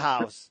 Rip in the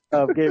house.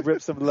 Gave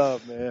Rip some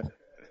love, man.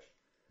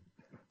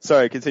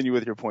 Sorry, continue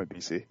with your point,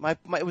 BC.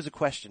 It was a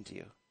question to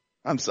you.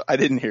 I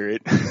didn't hear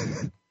it.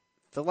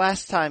 The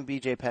last time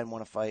BJ Penn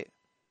won a fight,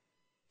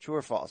 true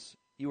or false?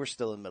 You were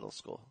still in middle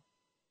school.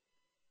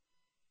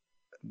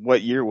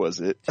 What year was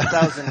it?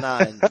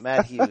 2009,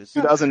 Matt Hughes.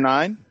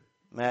 2009?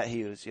 Matt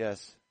Hughes,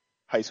 yes.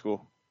 High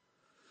school.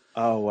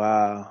 Oh,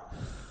 wow.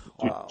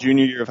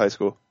 Junior year of high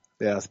school.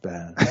 Yeah, that's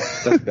bad.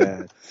 That's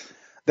bad.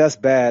 That's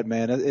bad,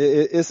 man.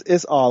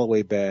 It's all the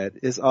way bad.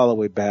 It's all the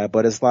way bad.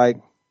 But it's like,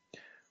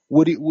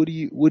 what do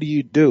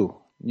you do?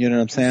 You know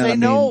what I'm saying? You say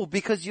no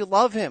because you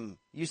love him.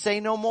 You say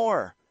no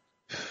more.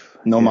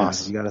 No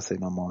mas. You gotta say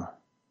no more.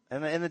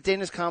 And the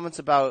Dana's comments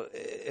about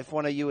if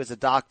one of you is a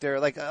doctor,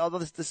 like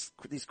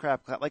these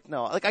crap, like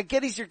no, like I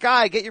get he's your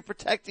guy, get your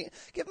protecting,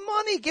 give him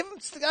money, give him,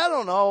 I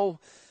don't know.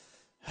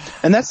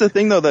 And that's the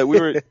thing though, that we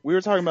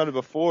were talking about it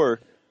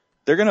before.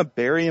 They're gonna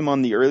bury him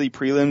on the early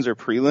prelims or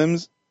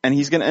prelims, and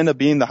he's gonna end up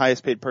being the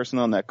highest paid person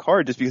on that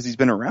card just because he's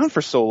been around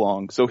for so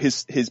long. So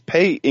his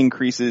pay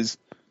increases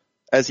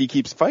as he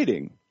keeps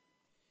fighting.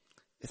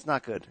 It's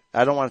not good.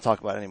 I don't want to talk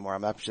about it anymore.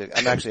 I'm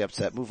actually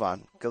upset. Move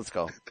on. Let's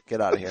go.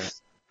 Get out of here.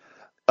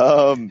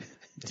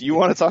 Do you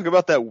want to talk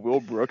about that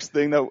Will Brooks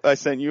thing that I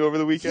sent you over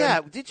the weekend?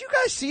 Yeah. Did you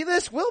guys see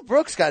this? Will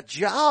Brooks got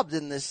jobbed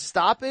in this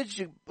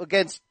stoppage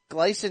against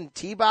Gleison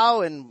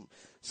Tebow in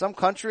some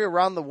country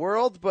around the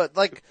world, but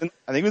like, I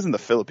think it was in the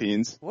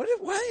Philippines. Why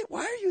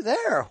are you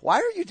there? Why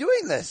are you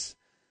doing this?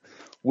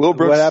 Will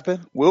Brooks, what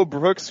happened? Will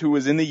Brooks, who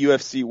was in the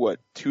UFC,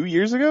 2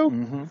 years ago?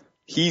 Mm-hmm.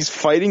 He's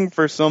fighting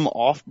for some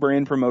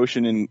off-brand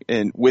promotion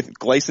with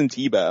Gleison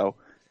Tebow,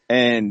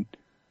 and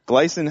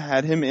Gleison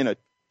had him in a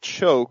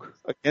choke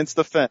against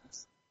the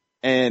fence,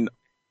 and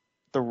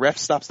the ref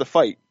stops the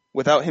fight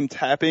without him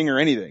tapping or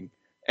anything.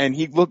 And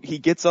he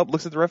gets up,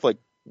 looks at the ref like,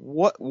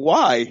 what,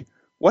 why?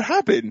 What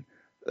happened?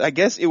 I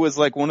guess it was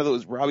like one of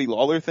those Robbie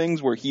Lawler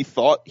things where he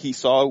thought he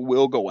saw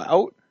Will go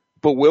out,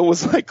 but Will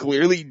was like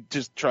clearly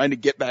just trying to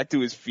get back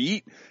to his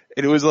feet.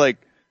 And it was like,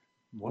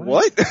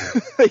 what?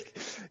 Like,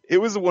 it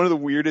was one of the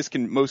weirdest,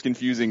 most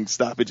confusing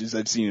stoppages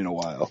I've seen in a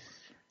while.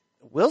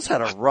 Will's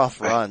had a rough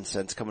run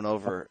since coming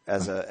over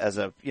as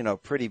a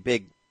pretty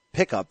big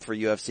pickup for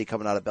UFC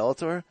coming out of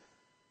Bellator.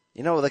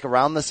 Like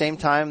around the same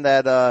time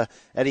that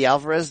Eddie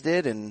Alvarez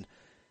did, and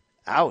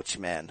ouch,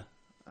 man.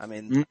 I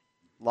mean,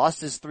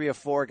 lost his 3 of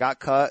 4, got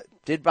cut,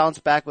 did bounce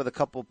back with a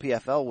couple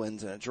PFL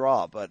wins and a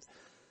draw, but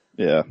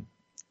yeah.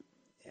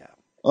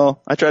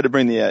 Well, I tried to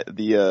bring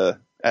the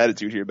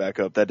attitude here back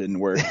up. That didn't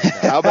work.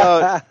 How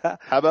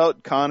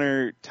about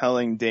Conor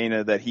telling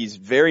Dana that he's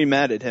very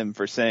mad at him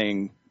for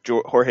saying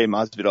Jorge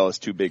Masvidal is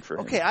too big for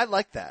him? Okay, I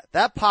like that.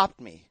 That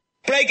popped me.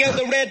 Break out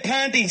the red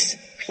panties.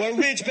 We're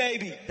rich,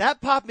 baby.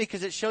 That popped me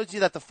because it shows you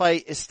that the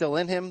fight is still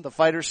in him. The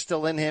fighter's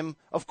still in him.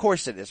 Of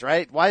course it is,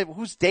 right?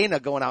 Who's Dana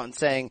going out and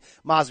saying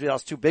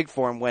Masvidal's too big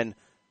for him when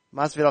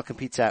Masvidal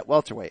competes at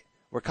welterweight,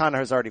 where Conor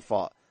has already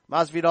fought?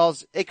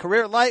 Masvidal's a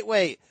career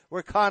lightweight,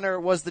 where Conor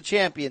was the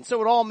champion.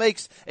 So it all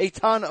makes a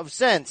ton of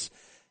sense.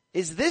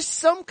 Is this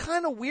some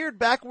kind of weird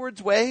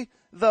backwards way,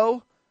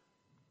 though,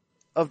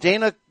 of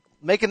Dana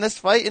making this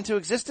fight into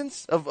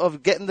existence?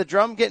 Of getting the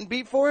drum, getting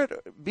beat for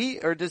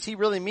it? Or does he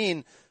really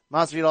mean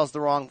Masvidal's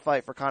the wrong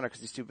fight for Conor because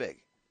he's too big?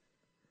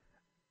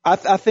 I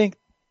think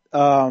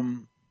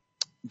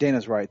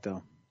Dana's right,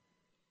 though.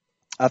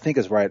 I think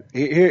it's right.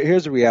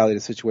 Here's the reality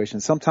of the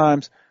situation.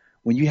 Sometimes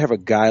when you have a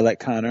guy like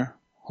Conor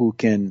who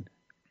can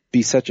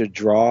be such a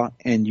draw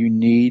and you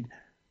need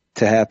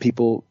to have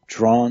people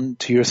drawn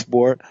to your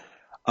sport,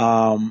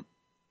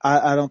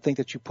 I don't think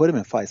that you put him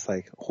in fights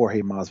like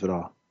Jorge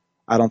Masvidal.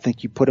 I don't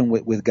think you put him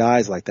with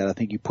guys like that. I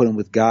think you put him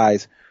with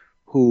guys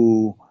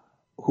who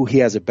he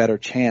has a better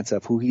chance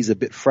of, who he's a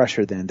bit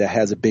fresher than, that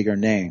has a bigger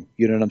name.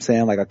 You know what I'm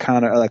saying? Like a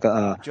Conor, like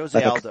a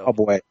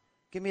Cowboy.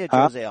 Give me a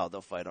Jose Aldo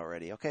fight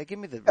already, okay? Give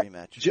me the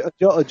rematch.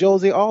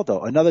 Jose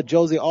Aldo, another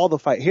Jose Aldo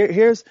fight.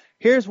 Here's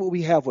what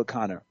we have with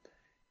Conor.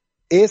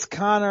 Is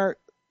Conor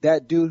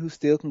that dude who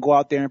still can go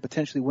out there and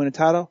potentially win a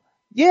title?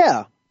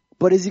 Yeah.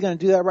 But is he going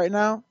to do that right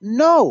now?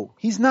 No.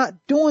 He's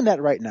not doing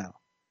that right now.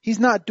 He's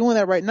not doing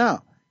that right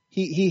now.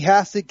 He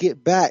has to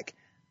get back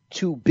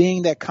to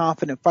being that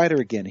confident fighter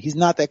again. He's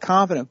not that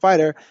confident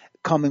fighter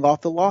coming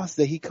off the loss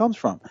that he comes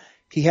from.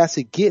 He has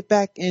to get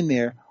back in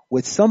there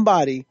with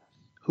somebody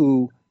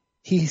who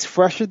he's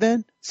fresher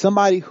than,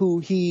 somebody who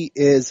he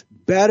is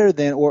better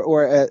than,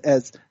 or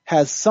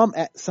has some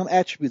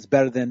attributes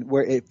better than,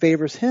 where it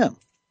favors him.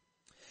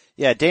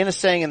 Yeah, Dana's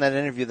saying in that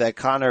interview that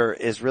Conor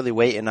is really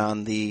waiting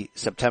on the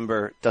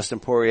September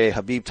Dustin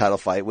Poirier-Khabib title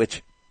fight,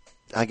 which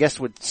I guess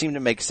would seem to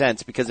make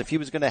sense, because if he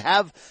was going to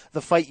have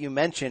the fight you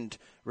mentioned,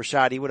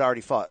 Rashad, he would have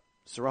already fought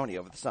Cerrone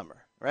over the summer,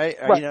 right?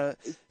 Right. You know,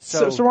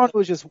 so Cerrone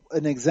was just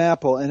an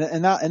example,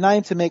 and not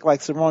even to make like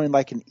Cerrone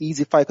like an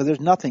easy fight, because there's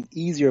nothing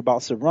easier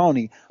about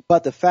Cerrone.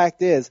 But the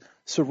fact is,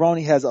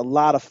 Cerrone has a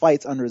lot of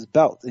fights under his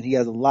belt, and he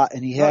has a lot,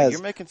 and he has.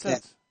 You're making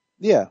sense.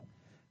 Yeah,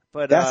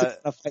 but that's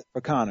a fight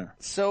for Conor.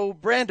 So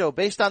Brando,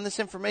 based on this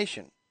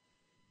information,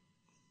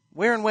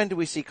 where and when do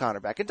we see Conor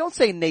back? And don't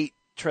say Nate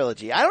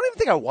trilogy. I don't even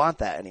think I want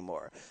that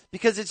anymore,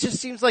 because it just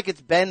seems like it's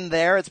been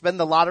there. It's been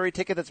the lottery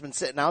ticket that's been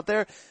sitting out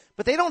there,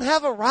 but they don't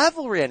have a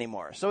rivalry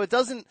anymore. So it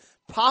doesn't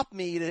pop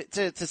me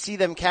to see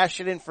them cash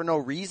it in for no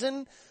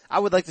reason. I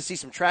would like to see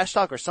some trash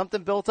talk or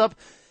something built up.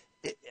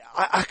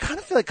 I kind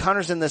of feel like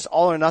Conor's in this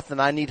all or nothing,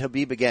 I need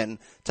Khabib again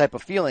type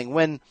of feeling,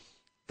 when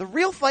the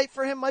real fight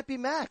for him might be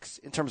Max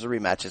in terms of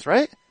rematches,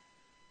 right?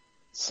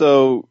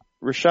 So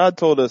Rashad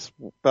told us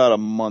about a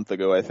month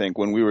ago, I think,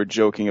 when we were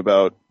joking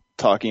about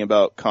talking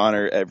about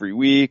Conor every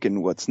week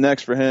and what's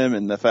next for him,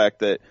 and the fact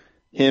that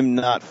him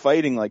not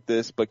fighting like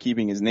this but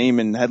keeping his name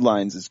in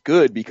headlines is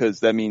good, because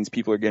that means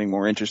people are getting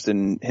more interested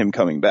in him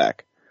coming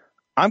back.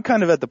 I'm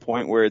kind of at the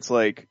point where it's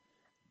like,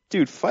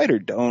 dude, fight or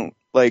don't.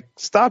 Like,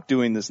 stop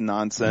doing this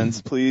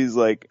nonsense, please.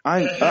 Like,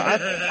 I'm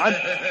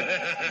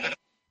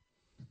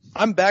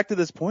back to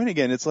this point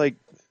again. It's like,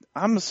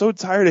 I'm so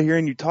tired of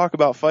hearing you talk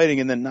about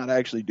fighting and then not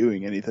actually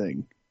doing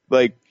anything.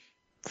 Like,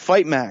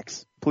 fight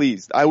Max,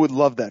 please. I would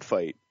love that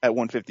fight at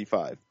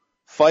 155.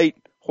 Fight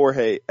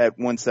Jorge at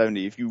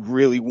 170 if you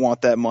really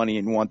want that money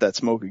and want that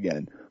smoke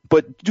again.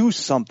 But do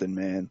something,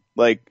 man.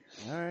 Like,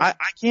 right.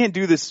 I can't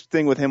do this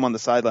thing with him on the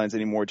sidelines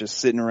anymore, just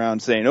sitting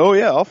around saying, oh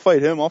yeah, I'll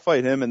fight him,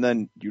 and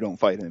then you don't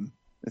fight him.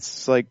 It's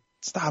just like,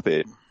 stop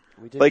it.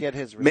 We did get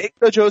his make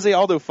the Jose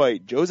Aldo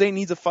fight. Jose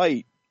needs a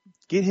fight.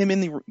 Get him in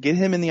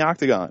the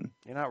octagon.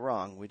 You're not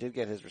wrong. We did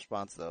get his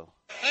response though.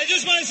 I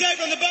just want to say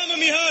from the bottom of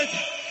my heart,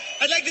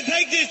 I'd like to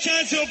take this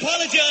chance to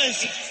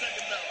apologize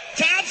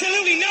to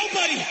absolutely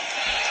nobody.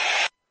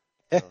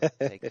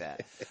 Take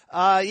that.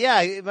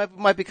 Yeah, it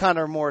might be kind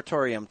of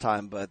moratorium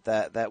time, but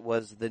that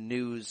was the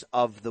news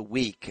of the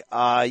week. You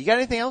got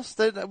anything else?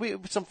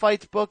 Some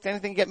fights booked?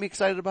 Anything to get me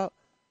excited about?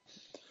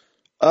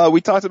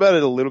 We talked about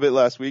it a little bit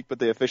last week, but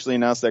they officially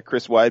announced that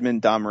Chris Weidman,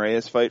 Dom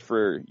Reyes fight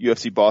for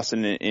UFC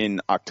Boston in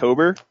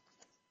October.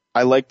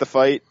 I like the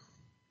fight.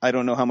 I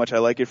don't know how much I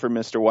like it for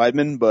Mr.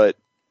 Weidman, but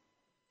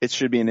it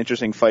should be an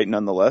interesting fight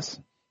nonetheless.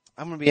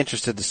 I'm going to be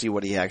interested to see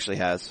what he actually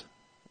has,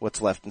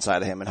 what's left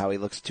inside of him, and how he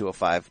looks at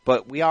 205.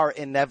 But we are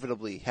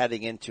inevitably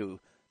heading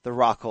into the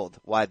Rockhold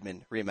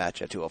Weidman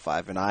rematch at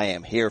 205, and I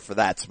am here for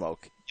that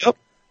smoke. Yep.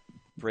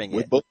 Bring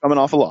We're it. both coming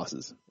off of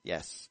losses.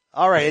 Yes.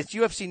 All right, it's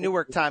UFC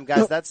Newark time,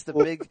 guys. That's the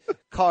big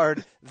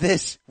card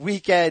this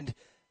weekend.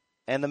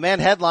 And the man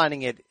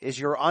headlining it is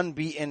your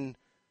unbeaten,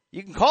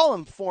 you can call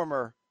him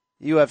former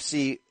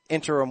UFC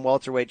interim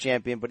welterweight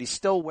champion, but he's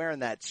still wearing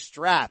that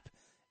strap.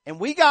 And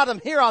we got him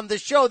here on the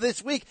show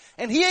this week,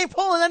 and he ain't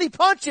pulling any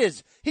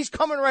punches. He's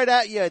coming right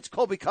at you. It's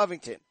Colby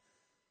Covington.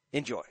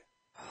 Enjoy.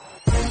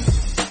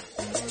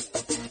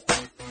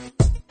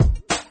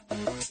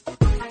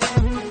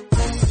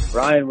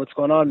 Ryan, what's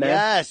going on, man?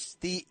 Yes,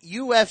 the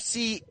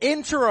UFC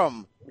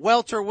interim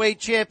welterweight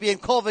champion,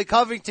 Colby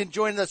Covington,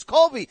 joining us.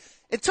 Colby,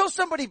 until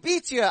somebody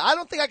beats you, I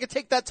don't think I could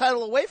take that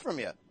title away from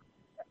you.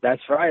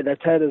 That's right.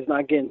 That title's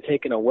not getting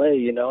taken away,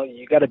 you know.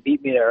 You got to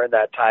beat me to earn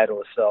that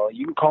title. So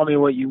you can call me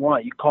what you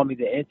want. You can call me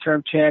the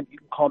interim champ, you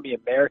can call me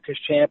America's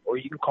champ, or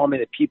you can call me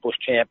the people's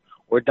champ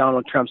or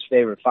Donald Trump's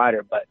favorite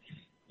fighter. But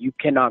you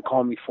cannot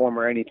call me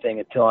former anything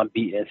until I'm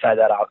beaten inside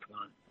that octagon.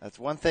 That's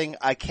one thing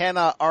I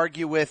cannot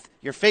argue with.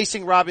 You're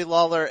facing Robbie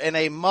Lawler in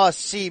a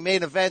must-see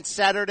main event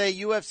Saturday,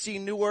 UFC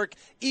Newark,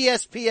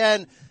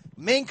 ESPN,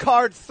 main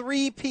card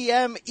 3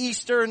 p.m.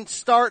 Eastern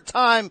start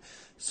time.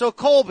 So,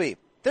 Colby,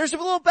 There's a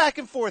little back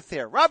and forth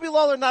here. Robbie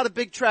Lawler, not a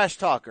big trash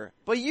talker,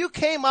 but you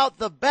came out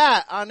the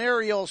bat on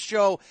Ariel's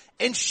show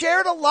and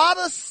shared a lot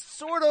of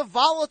sort of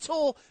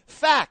volatile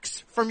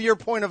facts from your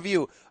point of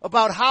view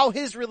about how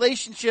his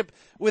relationship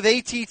with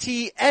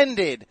ATT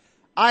ended.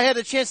 I had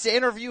a chance to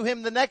interview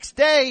him the next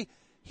day.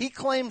 He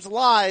claims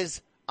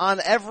lies on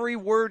every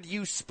word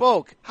you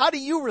spoke. How do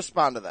you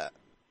respond to that?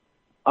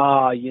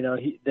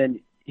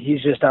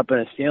 He's just up in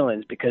his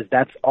feelings because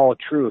that's all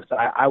truth.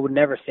 I would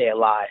never say a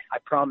lie. I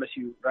promise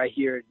you right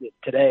here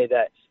today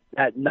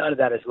that none of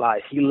that is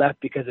lies. He left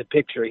because of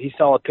picture. He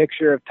saw a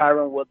picture of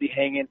Tyron Woodley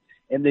hanging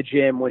in the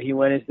gym when he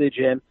went into the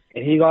gym,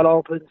 and he got all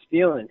up in his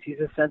feelings. He's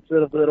a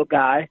sensitive little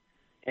guy,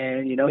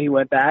 and, he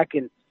went back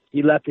and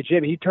he left the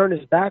gym. He turned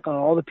his back on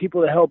all the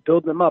people that helped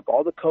build him up,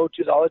 all the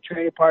coaches, all the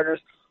training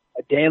partners.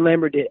 Dan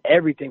Lambert did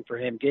everything for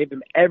him, gave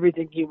him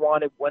everything he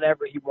wanted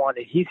whenever he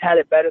wanted. He's had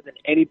it better than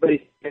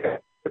anybody.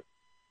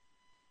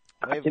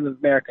 Team of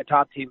America,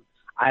 top team.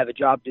 I have a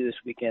job to do this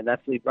weekend.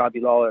 That's leave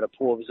Robbie Lawler in a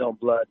pool of his own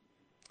blood.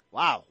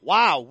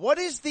 Wow. What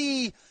is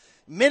the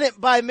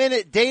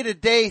minute-by-minute,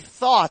 day-to-day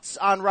thoughts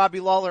on Robbie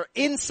Lawler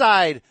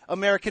inside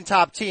American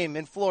Top Team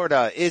in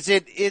Florida? Is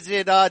it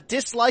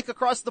dislike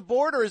across the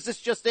board, or is this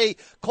just a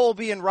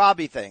Colby and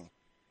Robbie thing?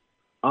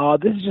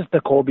 This is just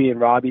the Colby and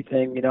Robbie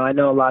thing. I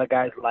know a lot of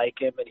guys like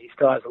him, and he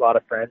still has a lot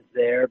of friends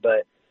there,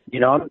 but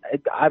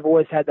I've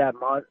always had that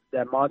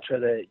mantra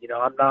that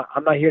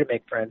I'm not here to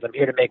make friends. I'm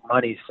here to make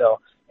money. So,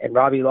 and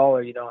Robbie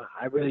Lawler,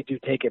 I really do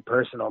take it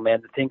personal,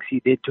 man. The things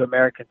he did to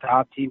American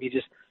Top Team, he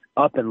just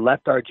up and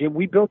left our gym.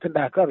 We built him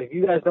back up. If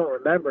you guys don't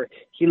remember,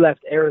 he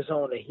left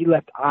Arizona, he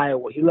left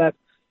Iowa, he left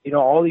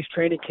all these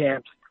training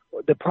camps.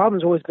 The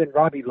problem's always been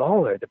Robbie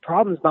Lawler. The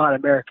problem's not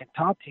American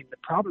Top Team. The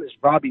problem is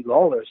Robbie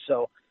Lawler.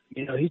 So,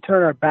 he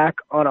turned our back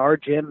on our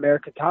gym,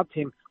 American Top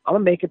Team. I'm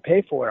gonna make him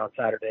pay for it on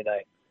Saturday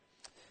night.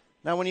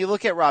 Now, when you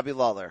look at Robbie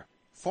Lawler,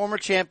 former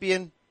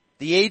champion,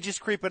 the age is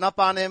creeping up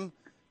on him,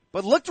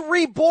 but looked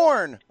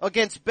reborn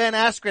against Ben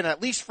Askren,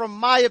 at least from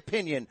my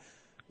opinion.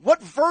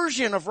 What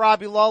version of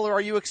Robbie Lawler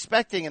are you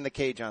expecting in the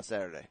cage on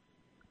Saturday?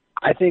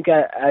 I think,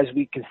 as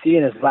we can see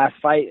in his last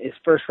fight, his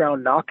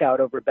first-round knockout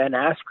over Ben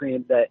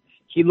Askren, that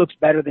he looks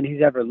better than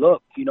he's ever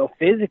looked.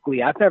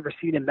 Physically, I've never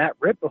seen him that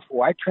ripped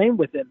before. I trained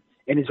with him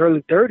in his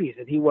early 30s,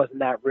 and he wasn't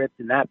that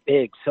ripped and that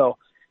big. So,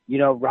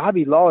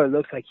 Robbie Lawler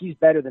looks like he's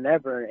better than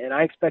ever, and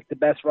I expect the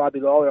best Robbie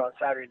Lawler on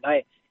Saturday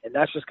night, and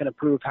that's just going to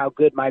prove how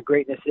good my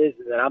greatness is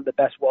and that I'm the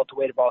best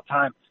welterweight of all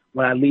time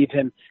when I leave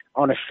him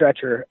on a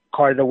stretcher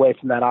carted away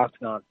from that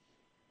octagon.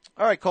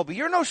 All right, Colby,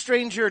 you're no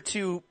stranger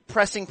to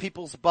pressing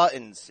people's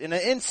buttons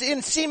in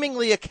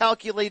seemingly a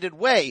calculated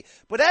way.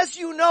 But as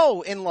you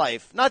know in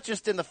life, not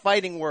just in the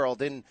fighting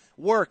world, in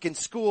work, in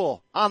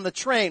school, on the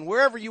train,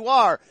 wherever you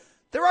are,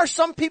 there are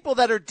some people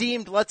that are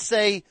deemed, let's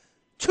say,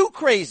 too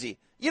crazy.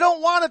 You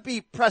don't want to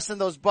be pressing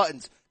those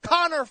buttons.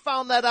 Conor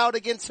found that out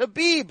against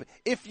Khabib,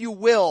 if you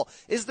will.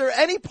 Is there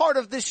any part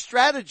of this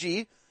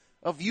strategy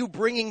of you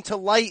bringing to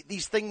light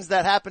these things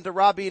that happened to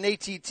Robbie and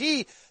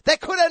ATT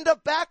that could end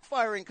up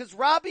backfiring? Because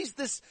Robbie's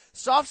this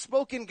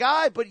soft-spoken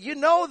guy, but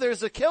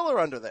there's a killer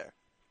under there.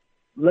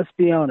 Let's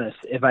be honest.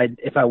 If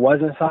I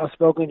wasn't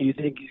soft-spoken, do you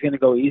think he's going to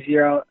go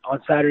easier out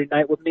on Saturday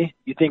night with me?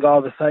 You think all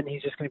of a sudden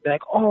he's just going to be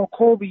like, oh,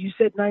 Colby, you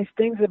said nice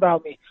things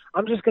about me.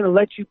 I'm just going to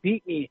let you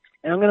beat me,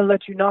 and I'm going to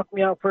let you knock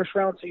me out first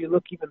round so you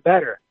look even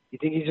better. You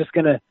think he's just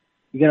going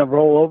to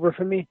roll over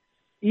for me?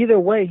 Either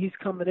way, he's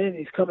coming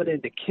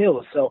in to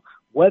kill. So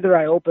whether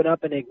I open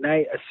up and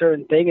ignite a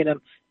certain thing in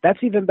him, that's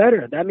even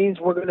better. That means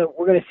we're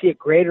gonna see a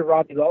greater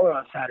Robbie Lawler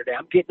on Saturday.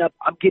 I'm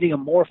getting a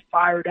more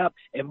fired up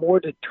and more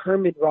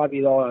determined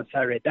Robbie Lawler on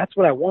Saturday. That's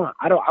what I want.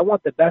 I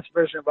want the best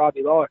version of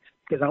Robbie Lawler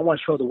because I want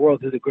to show the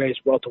world who the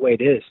greatest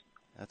welterweight is.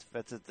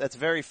 That's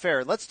very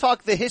fair. Let's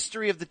talk the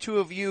history of the two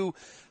of you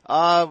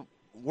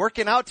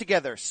working out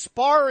together,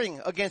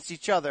 sparring against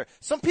each other.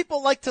 Some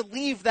people like to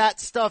leave that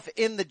stuff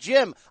in the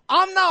gym.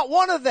 I'm not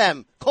one of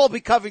them, Colby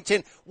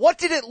Covington. What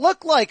did it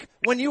look like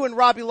when you and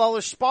Robbie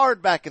Lawler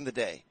sparred back in the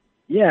day?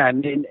 Yeah, I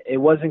mean, it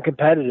wasn't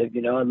competitive,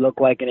 It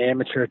looked like an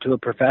amateur to a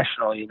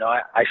professional,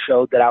 I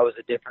showed that I was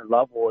a different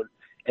level,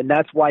 and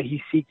that's why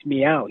he seeked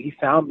me out. He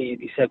found me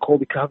and he said,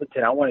 Colby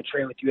Covington, I want to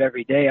train with you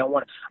every day.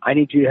 I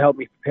need you to help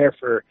me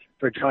prepare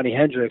for Johnny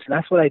Hendricks. And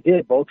that's what I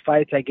did. Both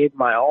fights, I gave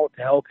my all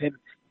to help him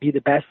be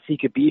the best he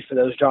could be for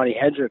those Johnny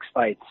Hendricks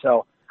fights.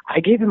 So I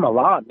gave him a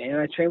lot, man.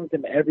 I trained with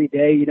him every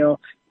day,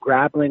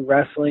 grappling,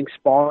 wrestling,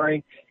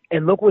 sparring.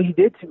 And look what he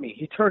did to me.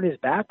 He turned his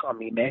back on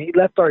me, man. He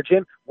left our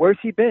gym. Where's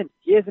he been?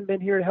 He hasn't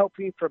been here to help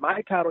me for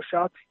my title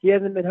shots. He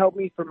hasn't been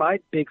helping me for my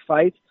big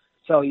fights.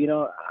 So,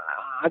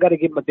 I got to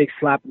give him a big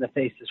slap in the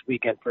face this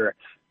weekend for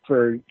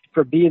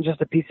being just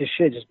a piece of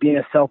shit, just being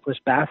a selfless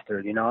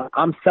bastard.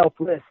 I'm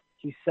selfless.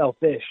 He's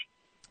selfish.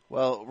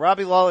 Well,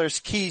 Robbie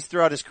Lawler's keys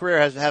throughout his career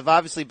have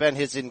obviously been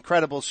his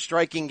incredible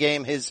striking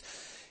game,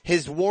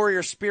 his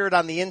warrior spirit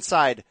on the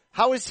inside.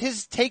 How is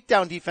his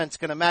takedown defense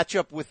going to match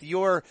up with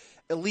your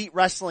elite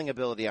wrestling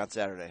ability on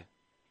Saturday?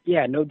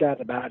 Yeah, no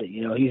doubt about it.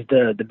 You know, he's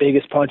the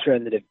biggest puncher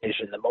in the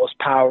division, the most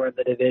power in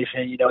the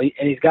division, you know,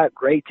 and he's got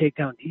great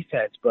takedown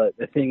defense. But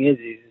the thing is,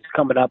 he's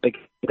coming up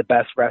against the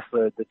best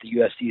wrestler that the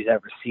UFC's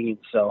ever seen.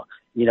 So,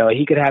 you know,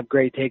 he could have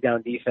great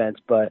takedown defense,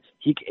 but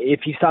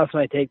if he stops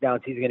my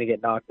takedowns, he's going to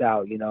get knocked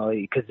out, you know,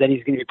 because then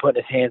he's going to be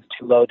putting his hands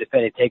too low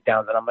defending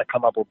takedowns, and I'm going to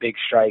come up with big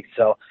strikes.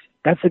 So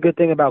that's the good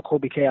thing about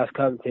Colby Chaos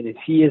Covington is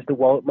he is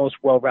the most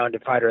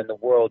well-rounded fighter in the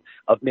world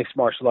of mixed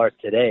martial arts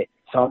today.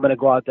 So I'm going to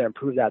go out there and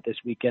prove that this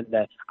weekend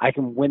that I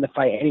can win the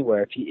fight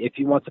anywhere. If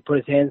he wants to put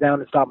his hands down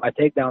and stop my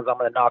takedowns, I'm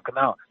going to knock him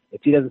out.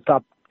 If he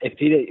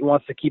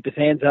wants to keep his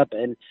hands up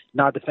and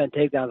not defend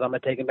takedowns, I'm going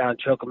to take him down and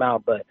choke him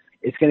out. But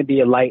it's going to be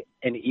a light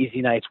and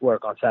easy night's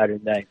work on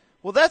Saturday night.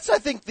 Well, that's, I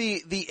think,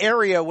 the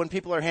area when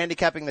people are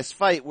handicapping this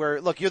fight where,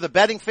 look, you're the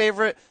betting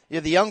favorite,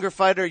 you're the younger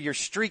fighter, you're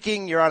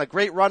streaking, you're on a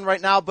great run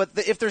right now. But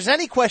if there's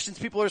any questions,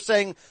 people are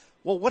saying,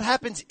 well, what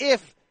happens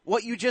if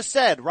what you just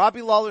said,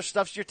 Robbie Lawler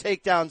stuffs your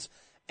takedowns,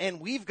 and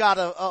we've got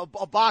a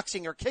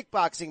boxing or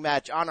kickboxing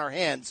match on our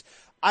hands?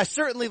 I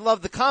certainly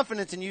love the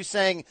confidence in you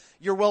saying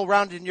you're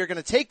well-rounded and you're going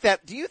to take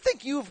that. Do you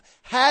think you've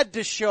had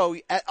to show,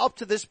 up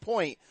to this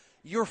point,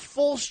 your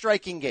full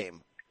striking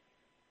game?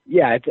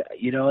 Yeah,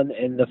 you know,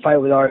 in the fight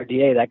with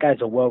RDA, that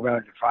guy's a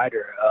well-rounded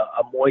fighter,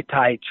 a Muay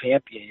Thai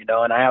champion, you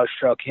know, and I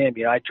outstruck him.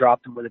 You know, I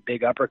dropped him with a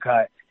big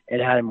uppercut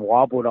and had him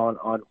wobbled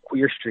on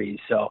Queer Street.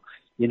 So,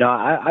 you know,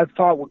 I've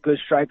fought with good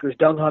strikers.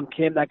 Dong Hum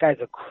Kim, that guy's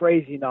a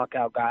crazy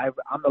knockout guy.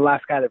 I'm the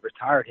last guy that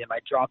retired him. I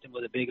dropped him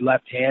with a big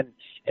left hand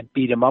and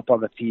beat him up on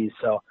the feet.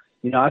 So,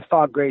 you know, I've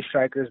fought great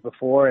strikers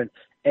before,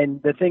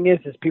 and the thing is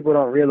people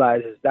don't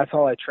realize is that's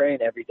all I train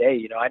every day.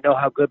 You know, I know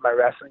how good my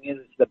wrestling is.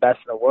 It's the best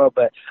in the world,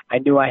 but I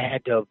knew I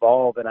had to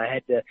evolve and I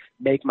had to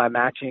make my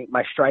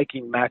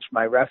striking match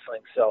my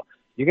wrestling. So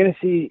you're going to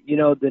see, you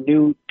know, the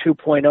new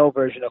 2.0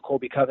 version of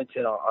Colby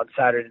Covington on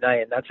Saturday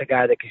night. And that's a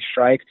guy that can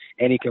strike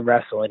and he can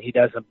wrestle, and he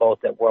does them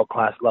both at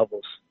world-class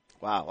levels.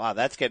 Wow,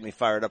 that's getting me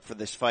fired up for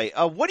this fight.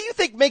 What do you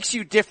think makes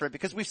you different?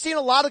 Because we've seen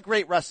a lot of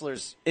great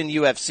wrestlers in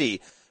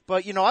UFC,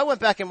 but, you know, I went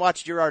back and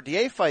watched your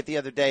RDA fight the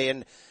other day,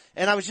 and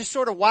I was just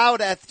sort of wowed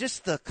at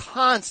just the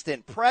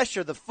constant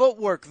pressure, the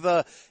footwork,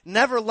 the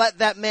never let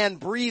that man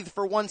breathe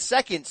for 1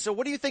 second. So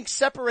what do you think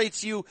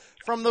separates you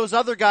from those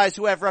other guys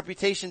who have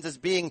reputations as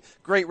being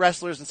great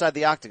wrestlers inside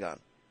the octagon?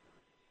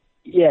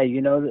 Yeah,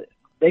 you know,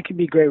 they can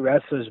be great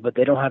wrestlers, but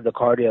they don't have the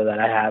cardio that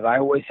I have. I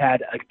always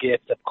had a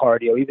gift of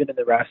cardio, even in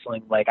the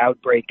wrestling. Like, I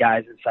would break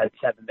guys inside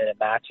 7-minute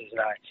matches,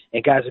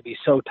 and guys would be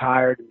so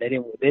tired, and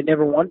they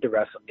never wanted to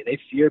wrestle me. They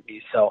feared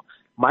me. So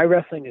my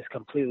wrestling is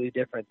completely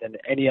different than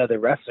any other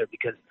wrestler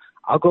because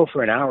I'll go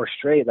for an hour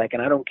straight,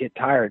 and I don't get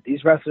tired.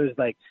 These wrestlers,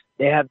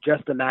 they have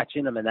just a match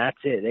in them, and that's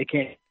it. They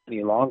can't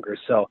any longer.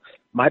 So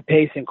my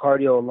pace and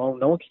cardio alone,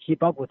 no one can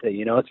keep up with it.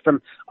 You know, it's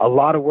from a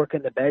lot of work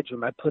in the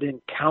bedroom. I put in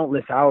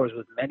countless hours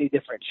with many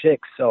different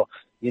chicks. So,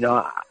 you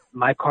know,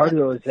 my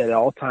cardio is at an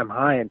all-time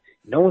high, and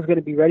no one's going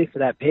to be ready for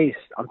that pace.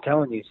 I'm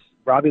telling you,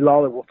 Robbie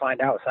Lawler will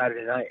find out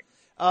Saturday night,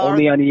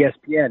 only on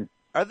ESPN.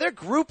 Are there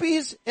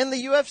groupies in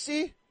the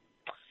UFC?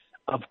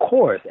 Of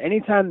course.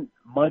 Anytime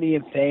money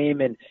and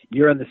fame and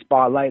you're in the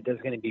spotlight,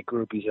 there's going to be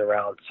groupies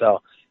around.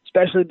 So,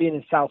 especially being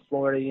in South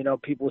Florida, you know,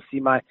 people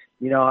see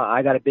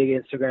I got a big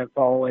Instagram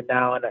following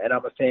now, and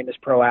I'm a famous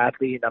pro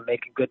athlete, and I'm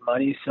making good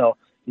money. So,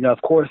 you know,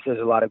 of course there's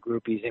a lot of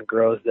groupies and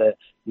girls that,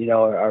 you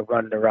know, are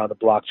running around the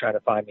block trying to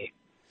find me.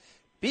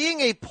 Being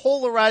a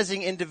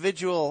polarizing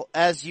individual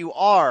as you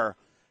are,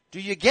 do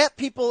you get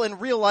people in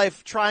real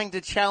life trying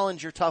to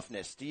challenge your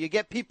toughness? Do you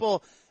get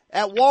people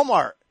at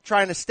Walmart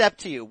trying to step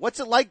to you? What's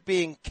it like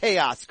being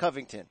Chaos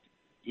Covington?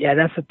 Yeah,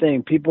 that's the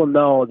thing. People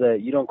know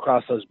that you don't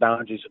cross those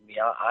boundaries with me.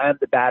 I am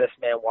the baddest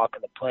man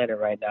walking the planet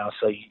right now,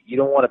 so you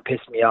don't want to piss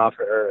me off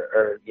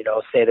or you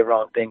know, say the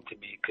wrong thing to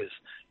me because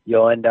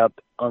you'll end up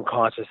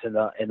unconscious in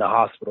the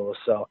hospital.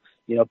 So,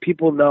 you know,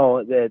 people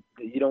know that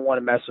you don't want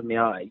to mess with me.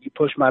 You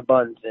push my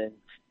buttons, and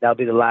that'll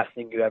be the last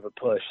thing you ever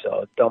push.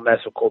 So don't mess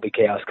with Colby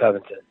Chaos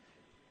Covington.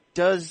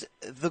 Does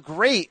the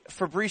great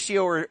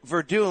Fabricio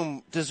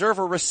Verdum deserve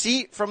a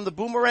receipt from the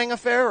Boomerang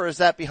affair, or is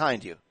that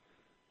behind you?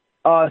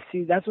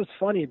 See, that's what's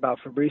funny about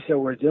Fabricio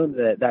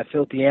Verdum, that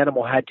filthy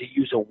animal had to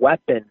use a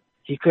weapon.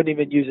 He couldn't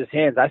even use his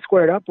hands. I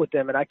squared up with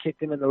him, and I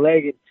kicked him in the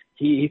leg, and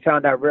he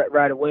found out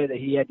right away that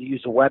he had to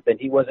use a weapon.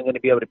 He wasn't going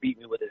to be able to beat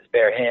me with his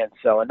bare hands.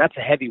 So, and that's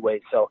a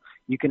heavyweight, so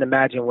you can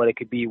imagine what it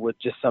could be with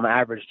just some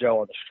average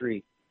Joe on the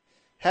street.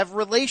 Have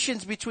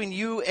relations between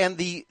you and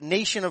the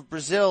nation of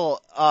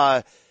Brazil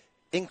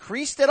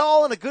increased at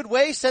all in a good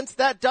way since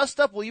that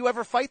dust-up? Will you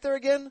ever fight there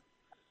again?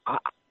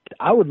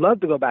 I would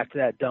love to go back to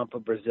that dump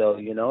of Brazil.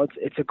 You know,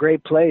 it's a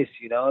great place.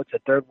 You know, it's a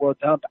third world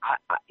dump.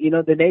 You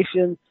know, the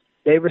nation,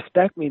 they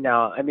respect me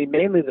now. I mean,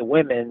 mainly the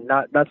women,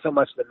 not so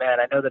much the men.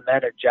 I know the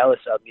men are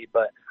jealous of me,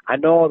 but I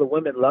know all the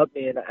women love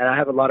me, and I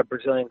have a lot of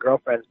Brazilian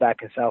girlfriends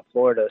back in South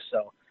Florida.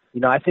 So,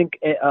 you know, I think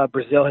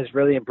Brazil has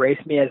really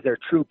embraced me as their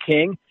true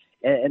king,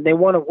 and they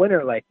want a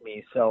winner like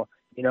me. So,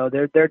 you know,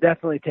 they're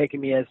definitely taking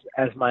me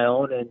as my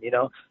own. And, you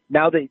know,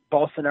 now that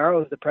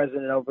Bolsonaro is the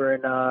president over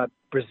in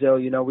Brazil,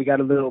 you know, we got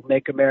a little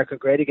Make America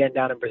Great Again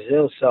down in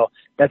Brazil. So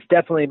that's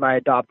definitely my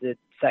adopted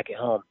second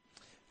home.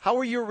 How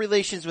are your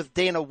relations with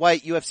Dana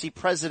White, UFC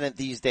president,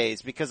 these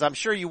days? Because I'm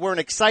sure you weren't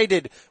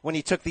excited when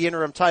he took the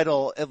interim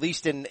title, at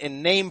least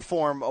in name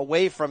form,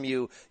 away from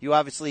you. You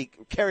obviously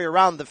carry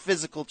around the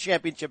physical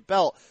championship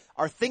belt.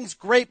 Are things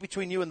great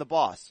between you and the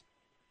boss?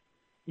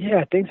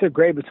 Yeah, things are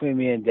great between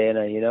me and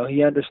Dana. You know,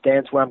 he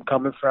understands where I'm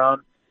coming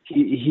from.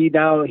 He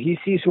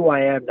sees who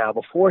I am now.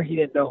 Before, he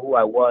didn't know who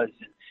I was.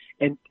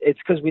 And it's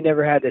because we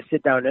never had a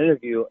sit-down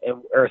interview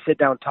or a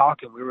sit-down talk,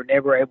 and we were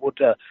never able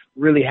to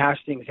really hash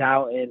things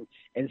out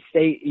and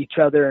say each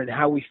other and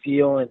how we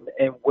feel and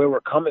where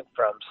we're coming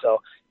from.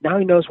 So now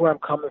he knows where I'm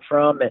coming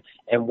from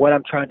and what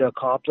I'm trying to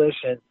accomplish.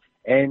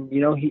 And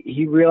you know,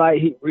 he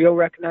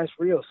recognized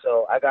real.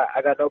 So I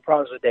got no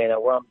problems with Dana.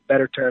 We're on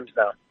better terms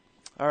now.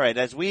 All right,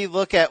 as we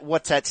look at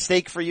what's at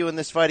stake for you in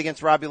this fight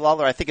against Robbie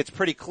Lawler, I think it's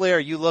pretty clear.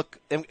 You look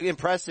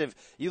impressive.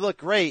 You look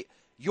great.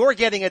 You're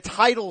getting a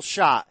title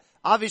shot.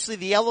 Obviously,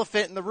 the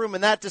elephant in the room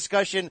in that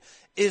discussion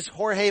is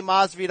Jorge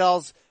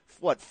Masvidal's,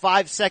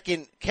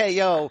 5-second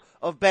KO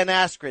of Ben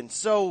Askren.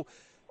 So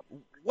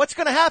what's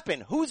going to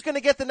happen? Who's going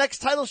to get the next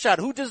title shot?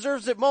 Who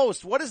deserves it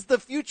most? What does the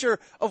future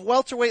of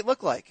welterweight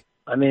look like?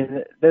 I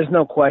mean, there's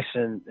no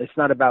question. It's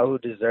not about who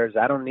deserves it.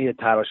 I don't need a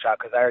title shot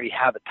because I already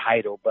have a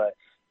title. But,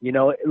 you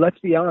know, let's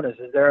be honest.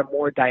 Is there a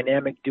more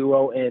dynamic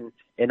duo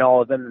in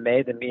all of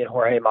MMA than me and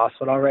Jorge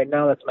Masvidal right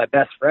now? That's my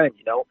best friend,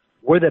 you know.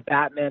 We're the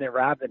Batman and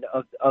Robin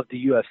of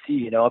the UFC,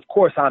 you know. Of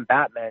course, I'm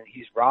Batman.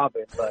 He's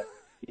Robin. But,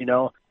 you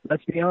know,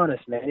 let's be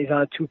honest, man. He's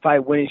on a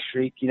 2-fight winning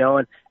streak, you know.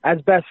 And as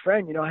best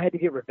friend, you know, I had to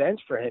get revenge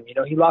for him. You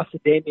know, he lost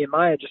to Damian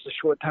Maia just a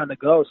short time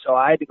ago. So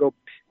I had to go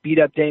beat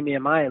up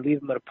Damian Maia and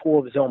leave him in a pool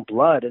of his own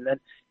blood. And then,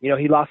 you know,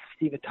 he lost to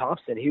Stephen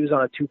Thompson. He was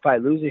on a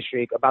 2-fight losing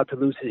streak, about to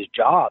lose his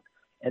job.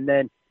 And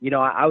then, you know,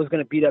 I was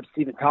going to beat up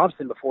Stephen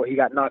Thompson before he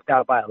got knocked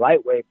out by a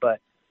lightweight. But,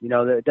 you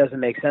know, it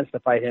doesn't make sense to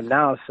fight him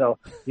now. So,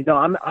 you know,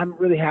 I'm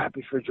really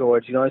happy for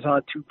George. You know, he's on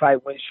a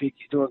 2-fight win streak.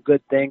 He's doing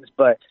good things,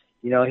 but,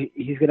 you know,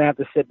 he's going to have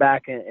to sit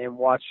back and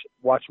watch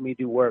me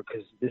do work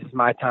because this is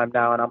my time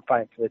now and I'm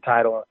fighting for the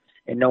title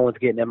and no one's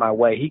getting in my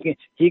way.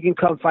 He can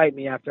come fight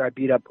me after I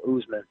beat up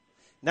Usman.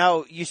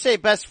 Now, you say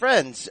best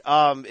friends.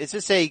 Is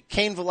this a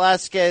Cain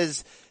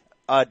Velasquez,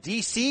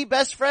 DC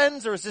best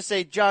friends, or is this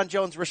a John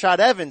Jones, Rashad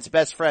Evans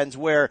best friends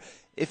where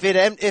if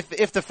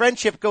the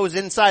friendship goes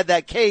inside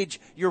that cage,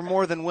 you're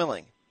more than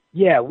willing?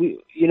 Yeah,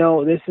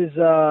 this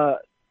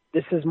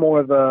is more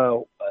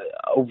of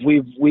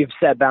we've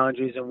set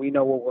boundaries and we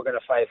know what we're going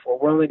to fight for.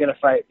 We're only going to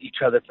fight each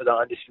other for the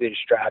undisputed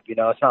strap. You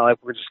know, it's not like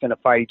we're just going to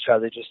fight each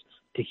other just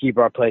to keep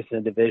our place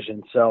in the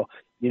division. So,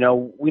 you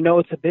know, we know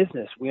it's a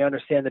business. We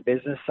understand the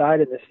business side,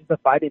 and this is the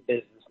fighting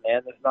business,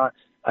 man. It's not.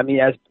 I mean,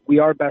 as we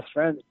are best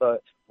friends,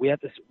 but we have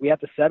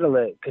to settle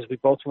it because we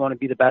both want to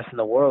be the best in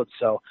the world.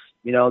 So,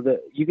 you know,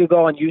 you could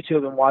go on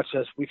YouTube and watch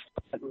us. We've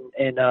fought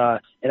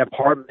in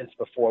apartments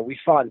before. We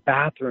fought in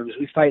bathrooms.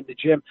 We fight in the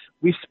gym.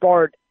 We've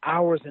sparred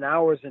hours and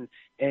hours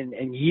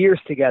and years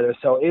together.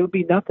 So it would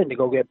be nothing to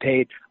go get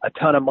paid a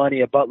ton of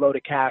money, a buttload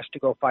of cash to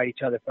go fight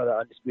each other for the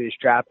undisputed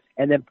strap,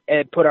 and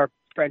put our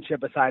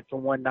friendship aside for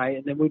one night,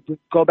 and then we'd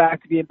go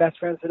back to being best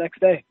friends the next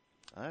day.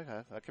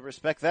 Okay, I can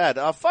respect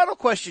that. Final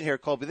question here,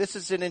 Colby. This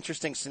is an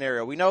interesting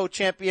scenario. We know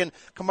champion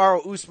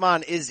Kamaru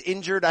Usman is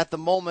injured at the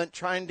moment,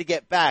 trying to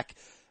get back.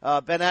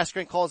 Ben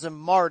Askren calls him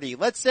Marty.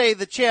 Let's say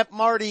the champ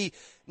Marty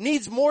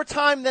needs more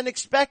time than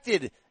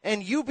expected,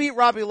 and you beat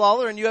Robbie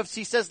Lawler, and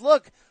UFC says,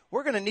 look,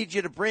 we're going to need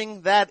you to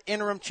bring that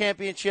interim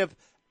championship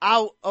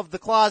out of the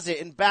closet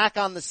and back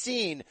on the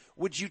scene.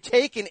 Would you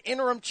take an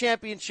interim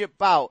championship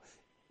bout,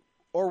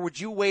 or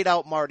would you wait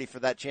out Marty for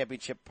that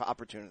championship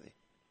opportunity?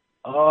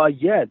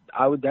 Yeah,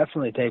 I would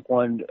definitely take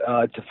one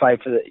to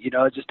fight for the. You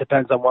know, it just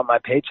depends on what my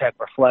paycheck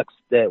reflects,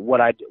 that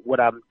what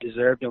I'm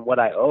deserved and what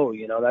I owe.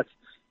 You know, that's,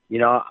 you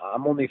know,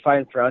 I'm only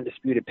fighting for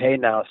undisputed pay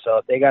now. So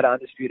if they got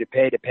undisputed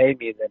pay to pay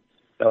me, then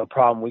no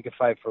problem. We can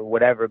fight for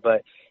whatever.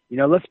 But, you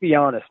know, let's be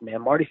honest,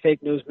 man. Marty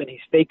Fake Newsman, he's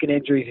faking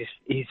injuries.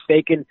 He's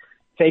faking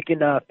fake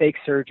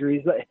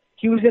surgeries.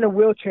 He was in a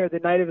wheelchair the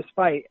night of his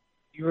fight.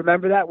 You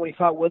remember that when he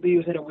fought Woodley? He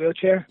was in a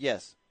wheelchair.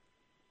 Yes.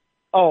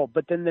 Oh,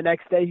 but then the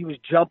next day he was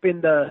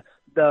jumping the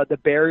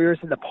barriers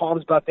in the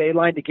Palms buffet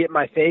line to get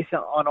my face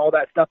on all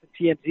that stuff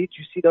in TMZ. Did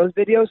you see those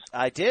videos?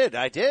 I did.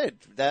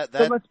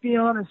 So let's be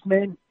honest,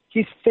 man.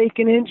 He's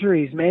faking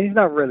injuries, man. He's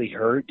not really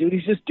hurt, dude.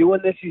 He's just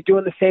doing this. He's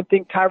doing the same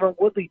thing Tyron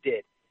Woodley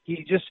did.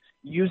 He's just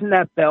using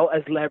that belt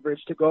as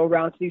leverage to go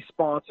around to these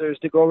sponsors,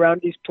 to go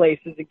around these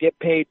places and get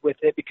paid with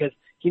it, because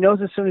he knows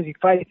as soon as he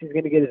fights, he's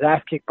going to get his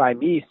ass kicked by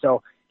me.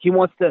 So he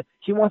wants to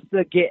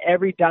get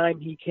every dime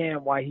he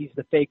can while he's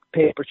the fake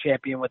paper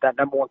champion with that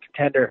number one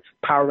contender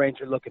Power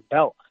Ranger looking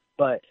belt.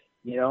 But,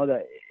 you know,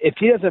 if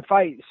he doesn't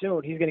fight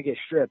soon, he's going to get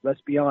stripped.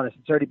 Let's be honest.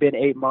 It's already been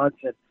 8 months,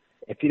 and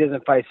if he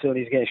doesn't fight soon,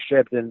 he's getting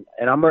stripped. And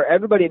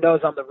everybody knows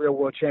I'm the real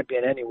world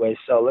champion anyway,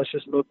 so let's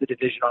just move the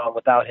division on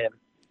without him.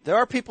 There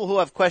are people who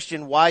have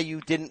questioned why you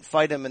didn't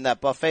fight him in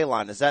that buffet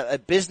line. Is that a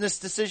business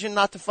decision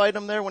not to fight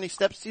him there when he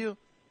steps to you?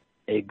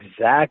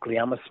 Exactly.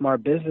 I'm a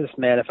smart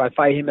businessman. If I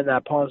fight him in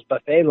that Palms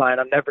buffet line,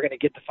 I'm never going to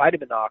get to fight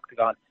him in the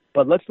octagon.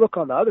 But let's look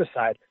on the other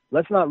side.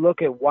 Let's not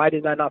look at why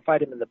did I not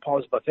fight him in the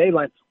Palms buffet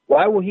line.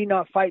 Why will he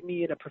not fight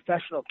me in a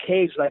professional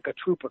cage like a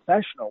true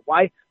professional?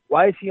 Why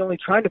is he only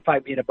trying to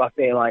fight me in a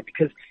buffet line?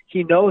 Because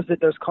he knows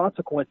that there's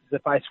consequences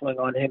if I swing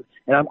on him,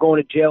 and I'm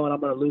going to jail and I'm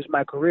going to lose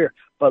my career.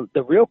 But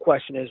the real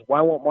question is,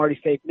 why won't Marty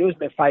Fake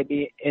Newsman fight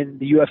me in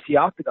the UFC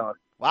octagon?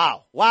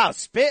 Wow.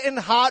 Spitting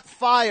hot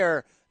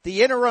fire.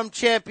 The interim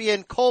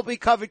champion, Colby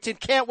Covington.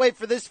 Can't wait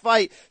for this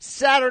fight.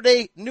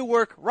 Saturday,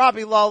 Newark,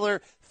 Robbie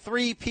Lawler.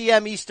 3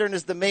 p.m. Eastern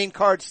is the main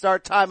card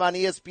start time on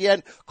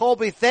ESPN.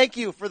 Colby, thank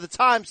you for the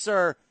time,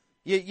 sir.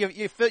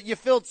 You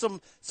filled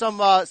some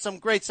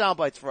great sound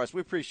bites for us.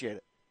 We appreciate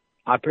it.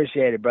 I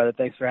appreciate it, brother.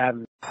 Thanks for having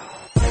me.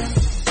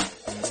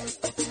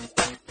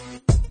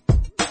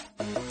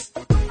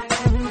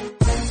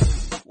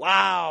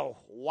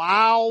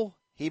 Wow.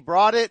 He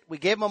brought it. We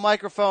gave him a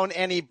microphone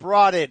and he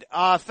brought it.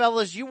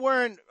 Fellas, you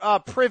weren't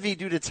privy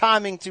due to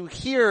timing to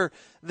hear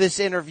this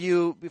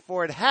interview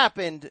before it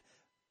happened,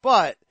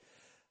 but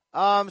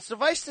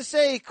suffice to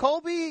say,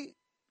 Colby,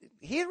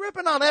 he's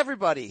ripping on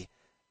everybody.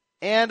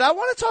 And I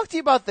want to talk to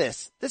you about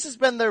this. This has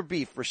been their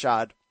beef,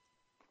 Rashad.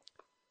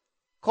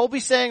 Colby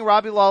saying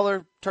Robbie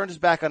Lawler turned his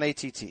back on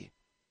ATT.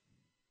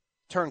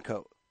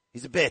 Turncoat.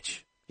 He's a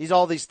bitch. He's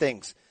all these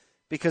things.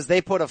 Because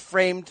they put a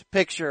framed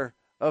picture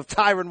of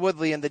Tyron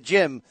Woodley in the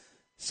gym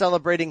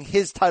celebrating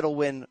his title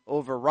win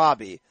over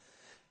Robbie.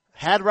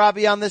 Had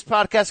Robbie on this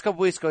podcast a couple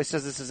weeks ago. He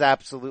says this is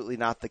absolutely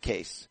not the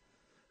case.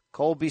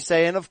 Colby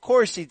saying, of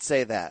course he'd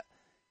say that.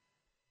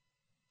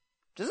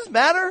 Does this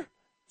matter?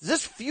 Does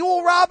this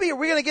fuel Robbie? Are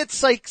we going to get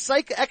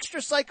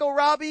extra psycho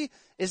Robbie?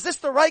 Is this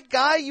the right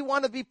guy you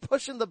want to be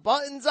pushing the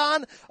buttons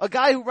on? A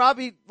guy who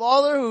Robbie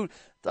Lawler, who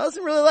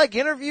doesn't really like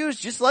interviews,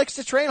 just likes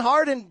to train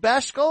hard and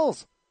bash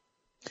skulls.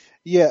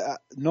 Yeah,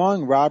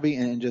 knowing Robbie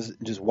and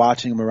just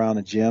watching him around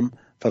the gym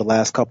for the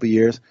last couple of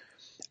years,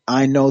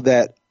 I know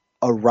that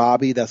a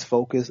Robbie that's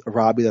focused, a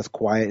Robbie that's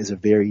quiet is a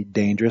very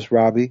dangerous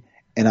Robbie,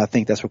 and I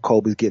think that's what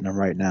Colby's getting him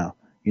right now.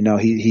 You know,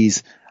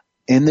 he's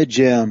in the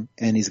gym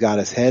and he's got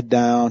his head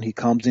down. He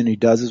comes in, he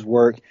does his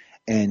work,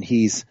 and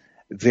he's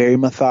very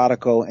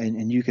methodical,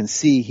 and you can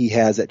see he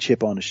has that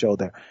chip on the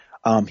shoulder.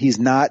 He's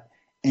not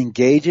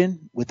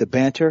engaging with the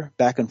banter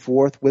back and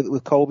forth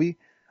with Colby,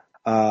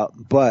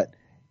 but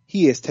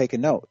he is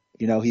taking note.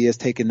 You know, he is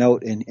taking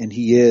note, and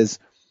he is,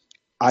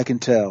 I can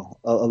tell,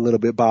 a little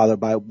bit bothered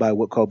by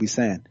what Colby's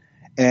saying.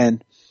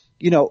 And,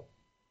 you know,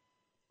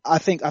 I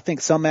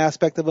think some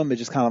aspect of him is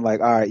just kind of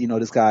like, all right, you know,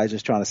 this guy is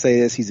just trying to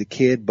say this. He's a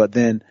kid. But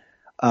then,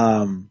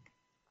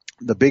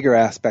 the bigger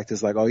aspect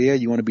is like, oh yeah,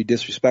 you want to be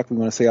disrespectful?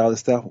 You want to say all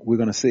this stuff? We're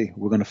going to see.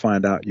 We're going to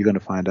find out. You're going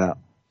to find out.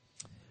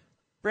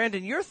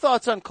 Brandon, your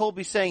thoughts on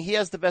Colby saying he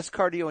has the best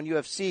cardio in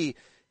UFC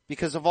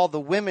because of all the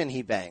women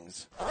he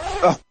bangs?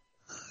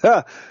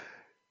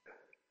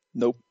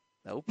 Nope.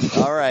 All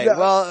right.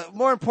 Well,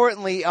 more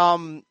importantly,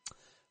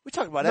 we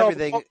talk about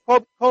everything.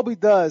 Colby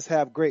does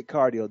have great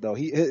cardio, though.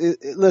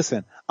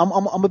 Listen, I'm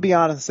gonna be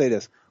honest and say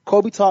this.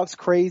 Colby talks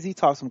crazy,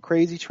 talks some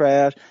crazy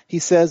trash. He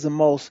says the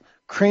most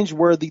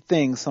cringeworthy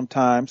things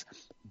sometimes,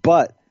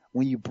 but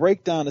when you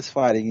break down his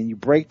fighting and you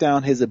break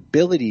down his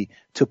ability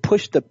to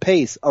push the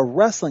pace, a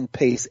wrestling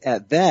pace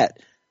at that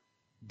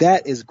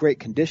is great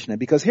conditioning.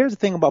 Because here's the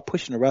thing about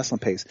pushing a wrestling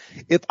pace.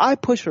 If I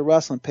push a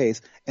wrestling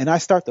pace and I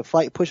start the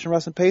fight pushing a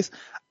wrestling pace,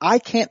 I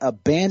can't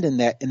abandon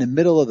that in the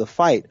middle of the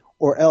fight,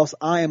 or else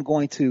my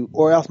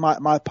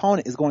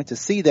opponent is going to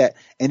see that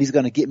and he's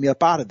going to get me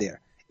up out of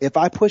there. If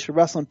I push a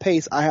wrestling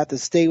pace, I have to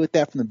stay with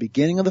that from the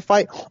beginning of the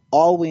fight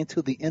all the way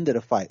until the end of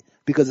the fight.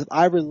 Because if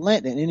I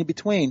relent in any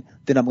between,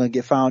 then I'm going to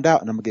get found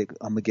out and I'm going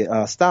to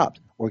get stopped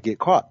or get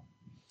caught.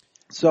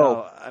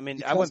 So, I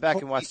went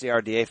back and watched the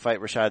RDA fight,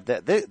 Rashad.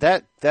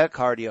 That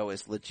cardio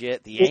is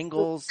legit. The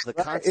angles, the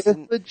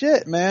constant. It's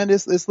legit, man.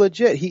 It's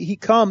legit. He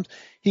comes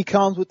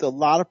with a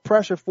lot of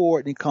pressure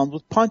forward, and he comes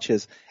with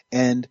punches,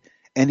 and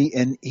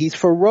he's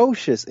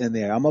ferocious in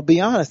there. I'm gonna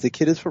be honest. The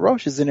kid is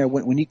ferocious in there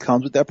when he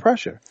comes with that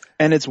pressure.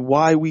 And it's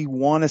why we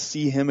want to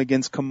see him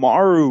against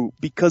Kamaru,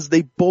 because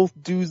they both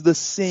do the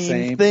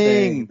same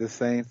thing. The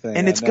same thing.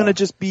 And it's going to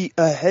just be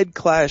a head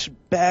clash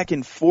back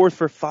and forth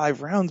for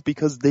 5 rounds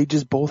because they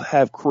just both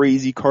have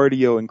crazy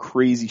cardio and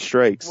crazy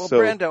strikes. Well,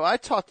 Brando, I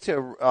talked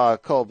to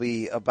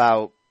Colby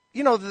about,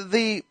 you know,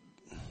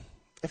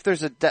 if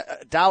there's a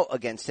doubt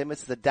against him,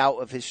 it's the doubt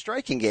of his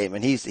striking game.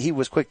 And he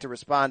was quick to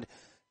respond,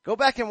 go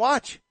back and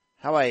watch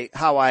how I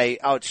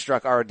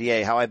outstruck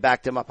RDA, how I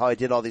backed him up, how I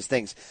did all these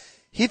things.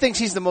 He thinks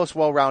he's the most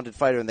well-rounded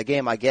fighter in the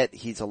game. I get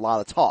he's a lot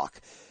of talk.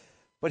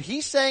 But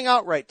he's saying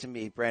outright to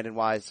me, Brandon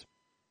Wise,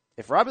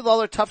 if Robbie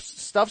Lawler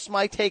stuffs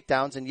my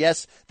takedowns, and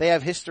yes, they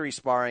have history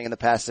sparring in the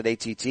past at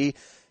ATT,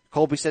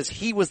 Colby says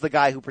he was the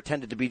guy who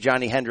pretended to be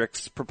Johnny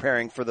Hendricks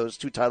preparing for those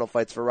 2 title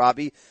fights for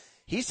Robbie.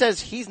 He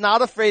says he's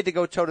not afraid to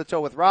go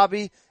toe-to-toe with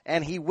Robbie,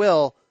 and he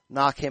will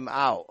knock him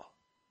out.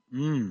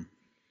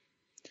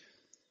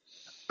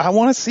 I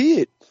want to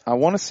see it.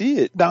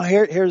 Now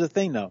here's the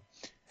thing though.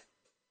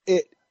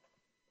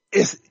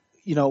 It's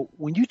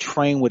when you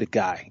train with a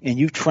guy and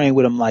you train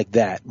with him like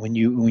that, when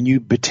you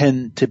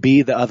pretend to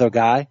be the other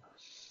guy,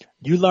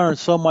 you learn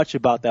so much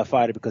about that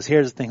fighter, because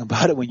here's the thing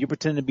about it. When you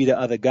pretend to be the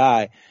other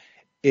guy,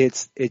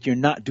 you're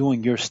not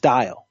doing your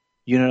style.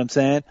 You know what I'm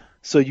saying?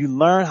 So you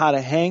learn how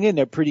to hang in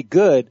there pretty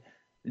good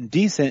and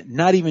decent,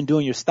 not even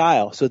doing your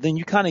style. So then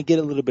you kind of get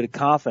a little bit of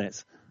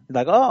confidence.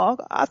 Like, oh,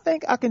 I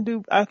think I can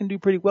do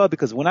pretty well,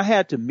 because when I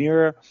had to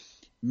mirror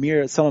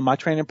some of my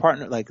training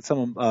partner, like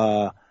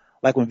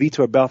like when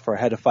Vitor Belfort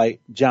had to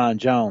fight John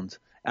Jones,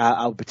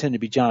 I would pretend to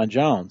be John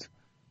Jones.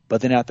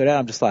 But then after that,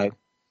 I'm just like,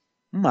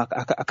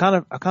 I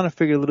kind of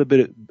figured a little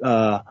bit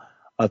of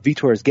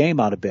Vitor's game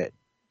out a bit,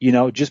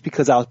 just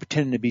because I was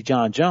pretending to be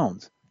John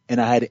Jones,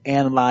 and I had to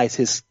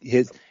analyze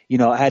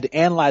I had to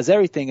analyze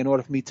everything in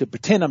order for me to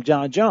pretend I'm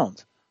John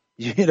Jones.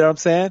 You know what I'm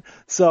saying?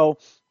 So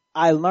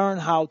I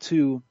learned how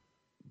to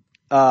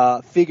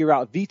figure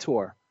out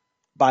Vitor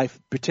by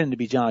pretending to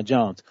be John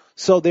Jones.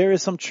 So there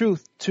is some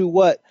truth to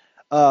what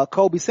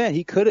Colby's saying.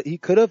 He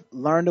could have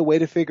learned a way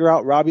to figure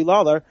out Robbie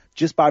Lawler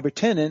just by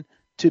pretending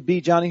to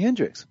be Johnny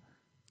Hendricks.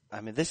 I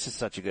mean, this is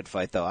such a good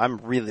fight, though. I'm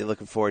really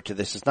looking forward to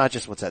this. It's not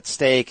just what's at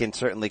stake, and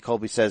certainly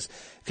Colby says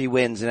if he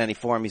wins in any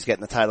form, he's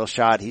getting the title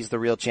shot. He's the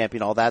real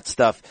champion, all that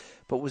stuff.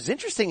 But what was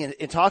interesting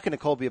in talking to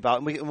Colby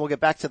about, and we'll get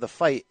back to the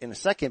fight in a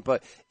second,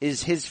 but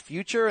is his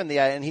future and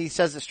he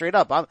says it straight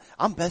up.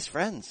 I'm best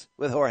friends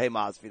with Jorge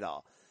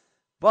Masvidal,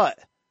 but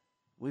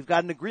we've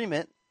got an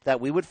agreement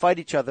that we would fight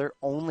each other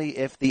only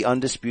if the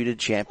undisputed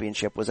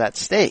championship was at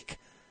stake.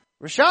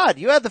 Rashad,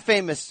 you had the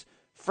famous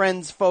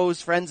friends,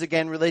 foes, friends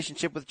again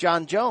relationship with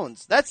John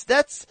Jones. That's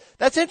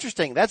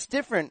interesting. That's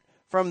different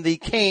from the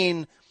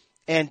Kane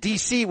and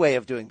DC way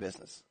of doing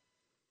business.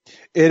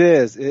 It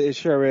is. It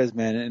sure is,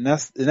 man. And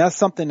that's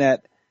something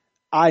that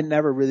I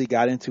never really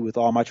got into with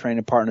all my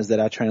training partners that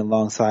I train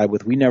alongside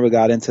with. We never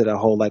got into the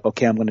whole like,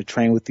 okay, I'm going to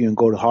train with you and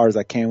go as hard as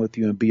I can with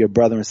you and be your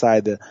brother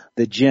inside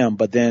the gym.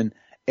 But then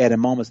at a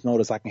moment's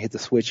notice, I can hit the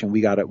switch and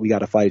we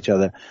gotta fight each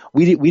other.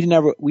 We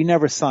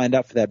never signed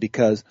up for that,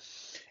 because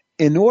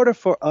in order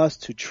for us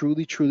to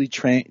truly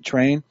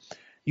train,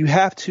 you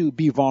have to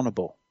be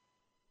vulnerable.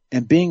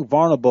 And being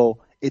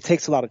vulnerable, it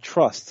takes a lot of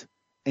trust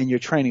in your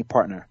training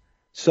partner.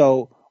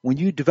 So when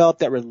you develop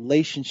that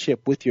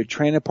relationship with your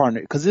training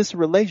partner, because it's a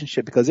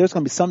relationship, because there's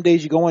going to be some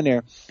days you go in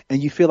there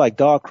and you feel like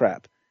dog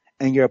crap,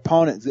 and your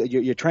opponent,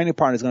 your training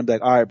partner is going to be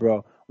like, all right,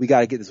 bro, we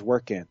got to get this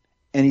work in.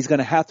 And he's going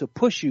to have to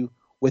push you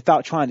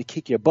without trying to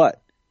kick your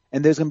butt.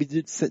 And there's going to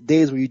be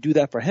days where you do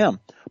that for him.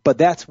 But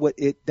that's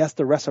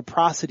the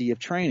reciprocity of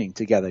training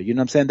together. You know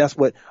what I'm saying? That's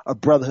what a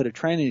brotherhood of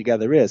training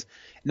together is.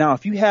 Now,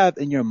 if you have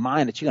in your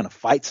mind that you're going to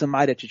fight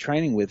somebody that you're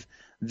training with,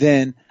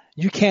 then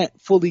you can't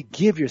fully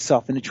give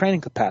yourself in the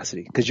training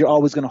capacity, because you're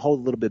always going to hold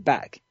a little bit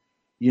back,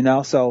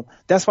 So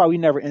that's why we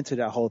never entered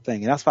that whole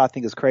thing. And that's why I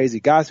think it's crazy.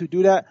 Guys who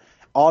do that,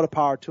 all the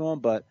power to them,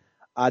 but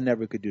I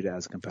never could do that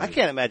as a competitor. I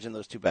can't imagine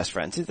those two best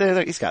friends. He's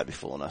got to be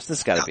fooling us. This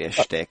has got to be a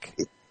shtick.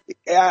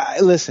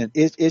 Listen,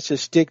 it's a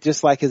shtick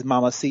just like his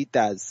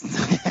mamacitas.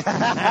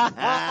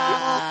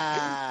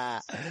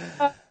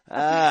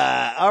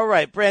 All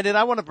right, Brandon,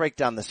 I want to break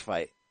down this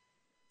fight.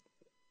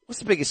 What's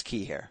the biggest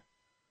key here?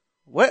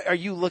 What are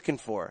you looking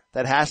for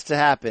that has to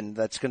happen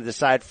that's going to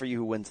decide for you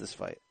who wins this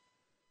fight?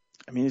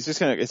 I mean, it's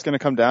going to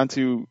come down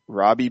to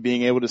Robbie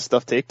being able to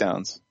stuff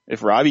takedowns.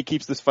 If Robbie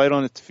keeps this fight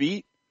on its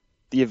feet,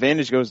 the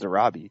advantage goes to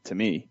Robbie, to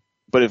me.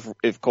 But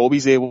if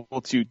Colby's able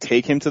to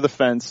take him to the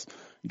fence,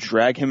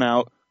 drag him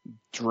out,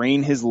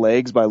 drain his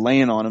legs by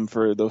laying on him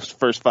for those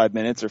first 5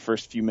 minutes or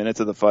first few minutes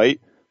of the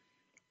fight,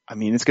 I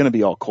mean, it's going to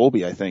be all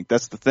Colby, I think.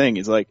 That's the thing,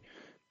 is like,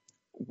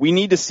 we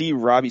need to see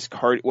what Robbie's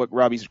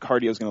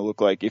cardio is going to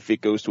look like if it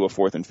goes to a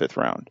 4th and 5th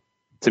round.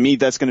 To me,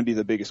 that's going to be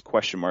the biggest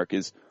question mark.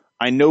 Is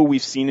I know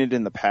we've seen it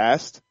in the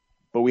past,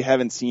 but we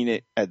haven't seen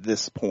it at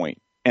this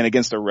point and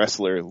against a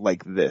wrestler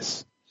like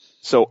this.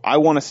 So I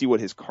want to see what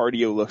his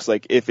cardio looks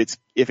like if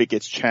it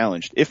gets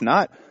challenged. If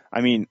not,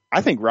 I mean,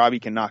 I think Robbie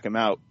can knock him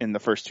out in the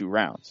first 2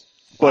 rounds.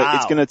 But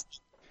wow.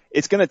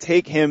 It's gonna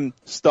take him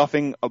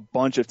stuffing a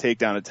bunch of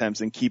takedown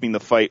attempts and keeping the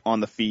fight on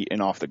the feet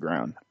and off the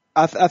ground.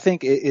 I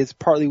think it's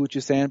partly what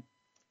you're saying,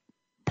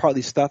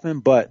 partly stuffing,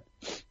 but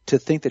to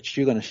think that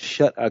you're going to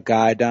shut a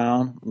guy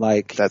down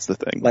like that's the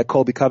thing, like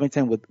Colby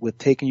Covington with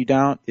taking you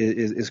down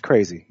is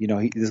crazy.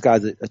 This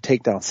guy's a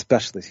takedown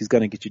specialist. He's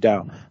going to get you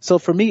down. So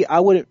for me, I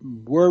wouldn't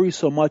worry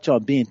so much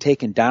on being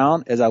taken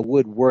down as I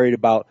would worried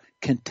about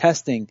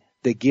contesting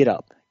the get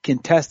up,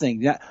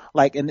 contesting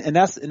like, and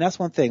that's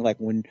one thing. Like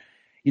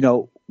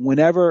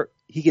whenever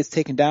he gets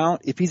taken down,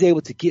 if he's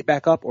able to get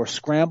back up or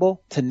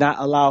scramble to not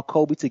allow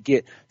Colby to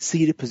get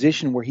seated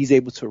position where he's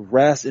able to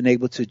rest and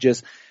able to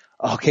just,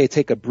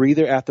 take a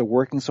breather after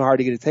working so hard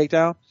to get a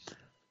takedown,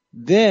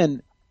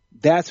 then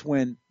that's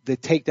when the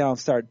takedowns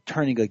start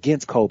turning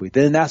against Colby.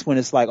 Then that's when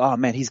it's like, oh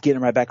man, he's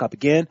getting right back up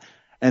again.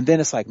 And then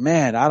it's like,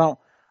 man, I don't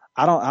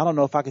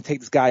know if I can take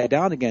this guy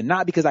down again.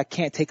 Not because I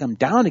can't take him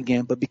down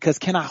again, but because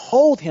can I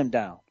hold him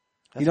down?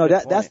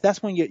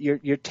 That's when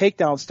your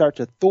takedowns start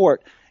to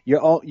thwart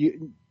your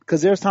own,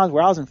 because there's times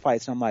where I was in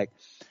fights and I'm like,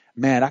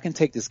 man, I can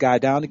take this guy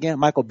down again.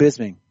 Michael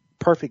Bisping,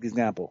 perfect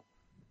example.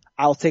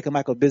 I was taking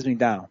Michael Bisping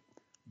down,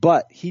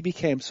 but he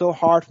became so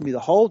hard for me to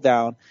hold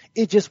down.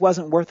 It just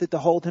wasn't worth it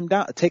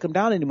to take him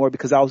down anymore,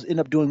 because I was end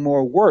up doing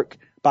more work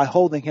by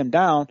holding him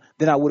down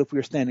than I would if we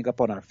were standing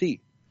up on our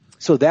feet.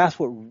 So that's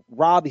what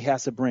Robbie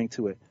has to bring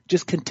to it.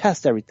 Just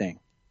contest everything.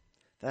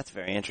 That's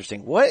very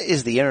interesting. What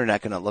is the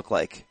internet going to look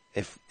like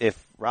if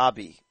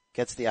Robbie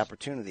gets the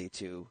opportunity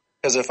to?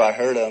 Because if I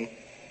hurt him,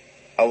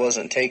 I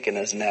wasn't taking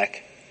his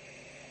neck.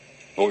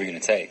 What were you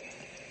going to take?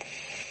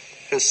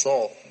 His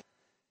soul.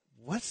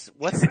 What's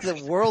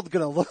the world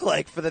going to look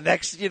like for the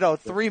next,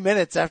 3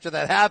 minutes after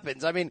that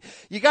happens? I mean,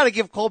 you got to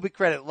give Colby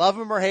credit. Love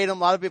him or hate him. A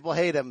lot of people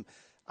hate him.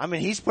 I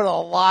mean, he's put a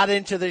lot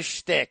into this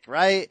shtick,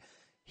 right?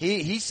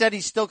 He said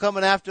he's still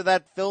coming after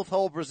that filth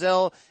hole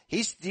Brazil.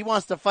 He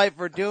wants to fight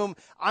for Doom.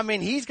 I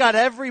mean, he's got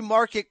every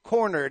market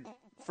cornered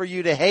for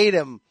you to hate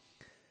him.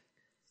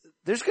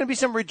 There's going to be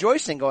some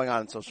rejoicing going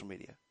on in social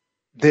media.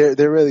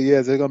 There really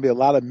is. There's going to be a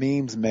lot of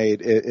memes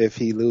made if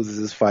he loses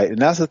his fight. And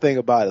that's the thing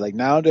about it. Like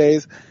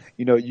nowadays,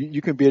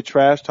 you can be a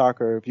trash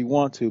talker if you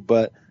want to,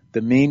 but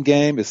the meme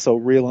game is so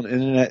real on the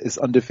internet. It's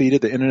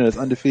undefeated. The internet is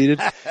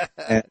undefeated.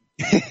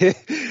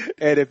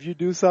 And if you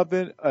do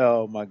something,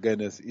 oh my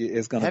goodness,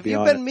 it's going to be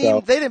on it. Have you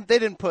been memed? They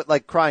didn't put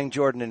like crying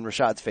Jordan and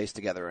Rashad's face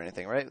together or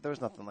anything, right? There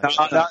was nothing like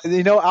that.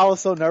 I was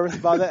so nervous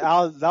about that.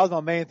 That was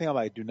my main thing. I'm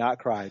like, do not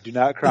cry, do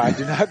not cry,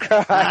 do not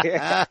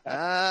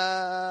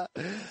cry.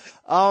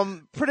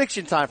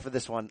 Prediction time for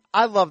this one.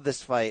 I love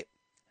this fight.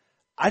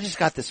 I just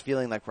got this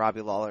feeling like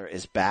Robbie Lawler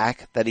is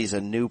back, that he's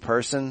a new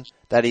person,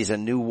 that he's a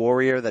new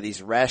warrior, that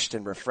he's reshed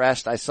and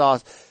refreshed. I saw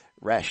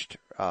rested.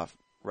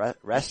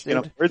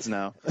 Words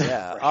now.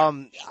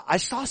 Yeah. I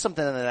saw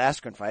something in that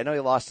Askren fight. I know he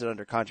lost it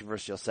under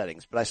controversial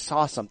settings, but I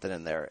saw something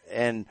in there,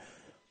 and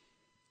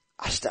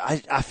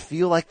I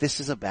feel like this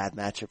is a bad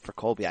matchup for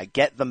Colby. I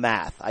get the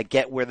math. I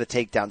get where the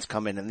takedowns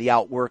come in and the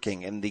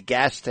outworking and the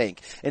gas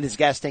tank, and his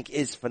gas tank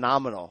is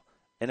phenomenal.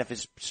 And if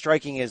his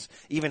striking is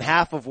even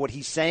half of what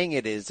he's saying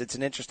it is, it's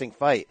an interesting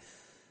fight.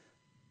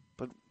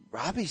 But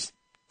Robbie's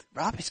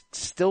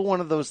still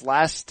one of those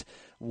last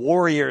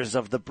warriors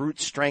of the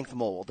brute strength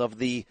mold, of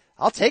the,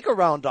 I'll take a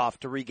round off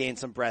to regain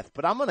some breath,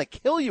 but I'm going to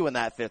kill you in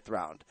that 5th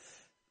round.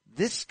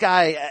 This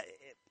guy,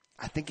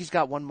 I think he's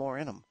got one more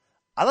in him.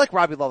 I like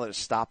Robbie Lawler to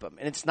stop him.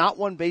 And it's not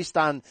one based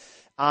on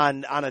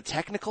a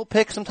technical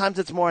pick. Sometimes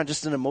it's more on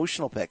just an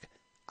emotional pick.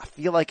 I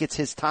feel like it's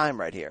his time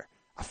right here.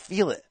 I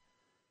feel it.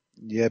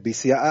 Yeah,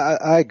 BC,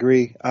 I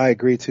agree. I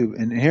agree too.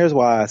 And here's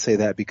why I say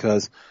that,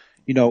 because,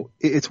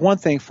 it's one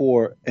thing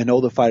for an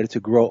older fighter to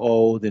grow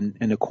old in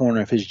the corner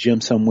of his gym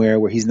somewhere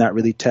where he's not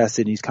really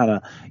tested and he's kind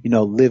of,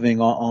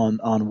 living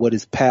on what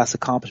his past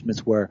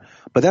accomplishments were.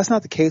 But that's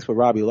not the case with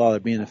Robbie Lawler,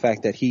 being the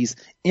fact that he's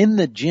in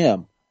the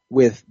gym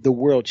with the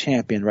world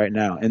champion right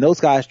now. And those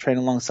guys train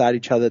alongside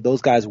each other.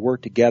 Those guys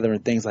work together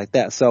and things like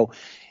that. So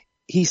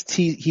he's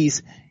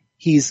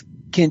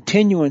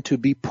continuing to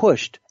be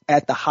pushed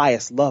at the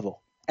highest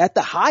level. At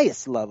the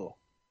highest level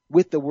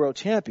with the world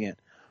champion.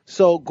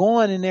 So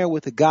going in there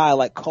with a guy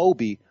like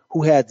Colby,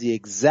 who had the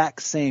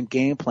exact same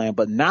game plan,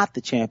 but not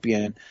the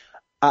champion,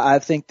 I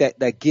think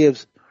that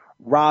gives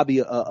Robbie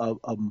a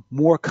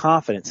more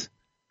confidence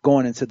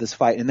going into this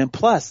fight. And then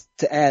plus,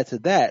 to add to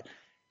that,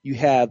 you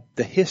have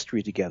the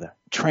history together,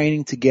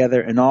 training together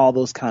and all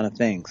those kind of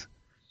things.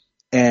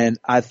 And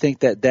I think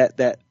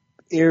that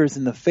errs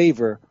in the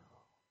favor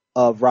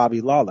of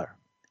Robbie Lawler.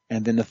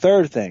 And then the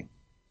third thing,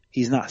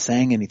 he's not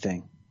saying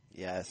anything.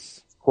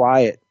 Yes.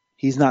 Quiet.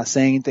 He's not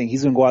saying anything.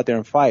 He's going to go out there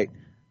and fight.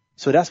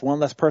 So that's one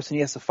less person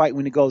he has to fight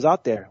when he goes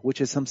out there, which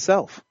is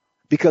himself.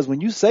 Because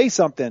when you say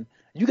something,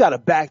 you got to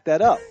back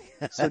that up.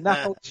 So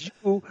now it's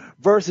you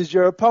versus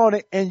your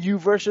opponent and you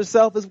versus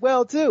yourself as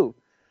well too.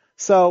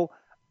 So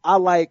I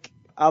like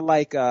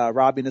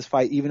Robbie in this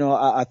fight, even though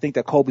I think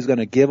that Colby's going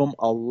to give him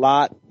a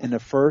lot in the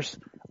first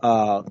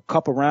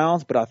couple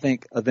rounds, but I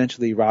think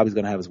eventually Robbie's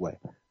going to have his way.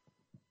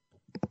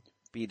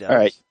 B-dubs. All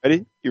right.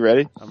 Ready? You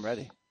ready? I'm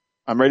ready.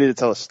 I'm ready to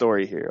tell a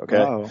story here, okay?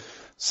 Oh.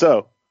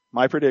 So,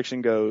 my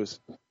prediction goes,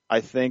 I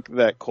think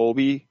that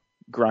Colby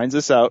grinds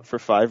this out for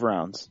 5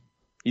 rounds.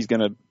 He's going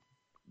to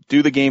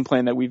do the game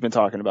plan that we've been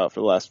talking about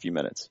for the last few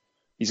minutes.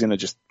 He's going to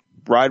just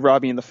ride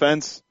Robbie in the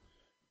fence,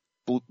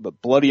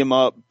 bloody him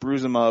up,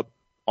 bruise him up,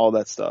 all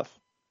that stuff.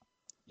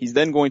 He's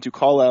then going to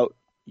call out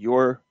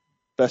your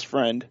best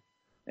friend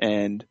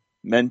and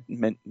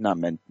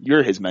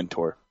you're his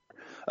mentor.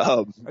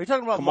 Are you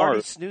talking about Kamaru.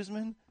 Marty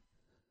Snoozman?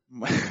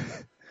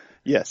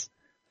 Yes.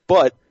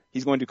 But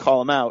he's going to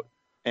call him out,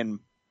 and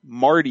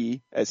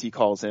Marty, as he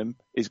calls him,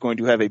 is going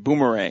to have a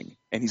boomerang,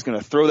 and he's going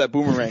to throw that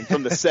boomerang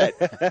from the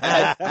set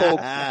at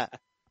Colby.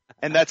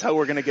 And that's how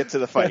we're going to get to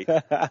the fight.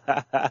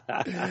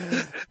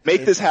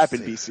 Make this happen,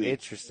 BC.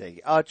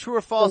 Interesting. True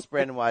or false,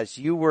 Brandon Wise,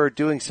 you were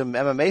doing some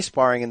MMA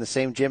sparring in the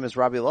same gym as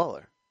Robbie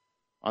Lawler.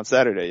 On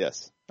Saturday,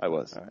 yes, I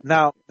was. Right.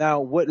 Now,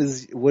 what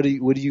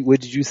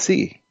did you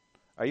see?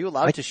 Are you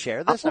allowed to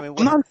share this? I mean,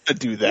 I'm not going to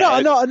do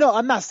that. No,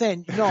 I'm not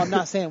saying,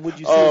 would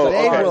you say?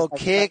 They will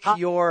kick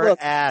your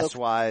ass,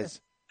 Wise.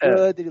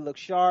 Good. Did he look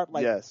sharp?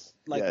 Like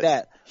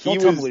that.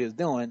 Don't tell me what he was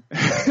doing.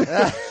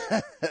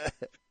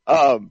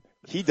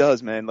 He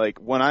does, man. Like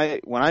when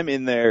I'm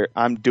in there,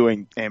 I'm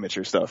doing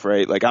amateur stuff,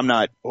 right? Like I'm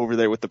not over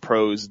there with the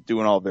pros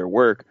doing all their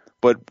work,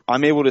 but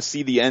I'm able to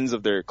see the ends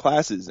of their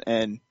classes.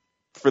 And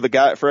for a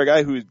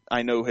guy who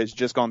I know has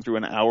just gone through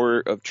an hour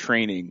of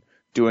training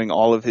doing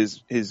all of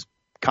his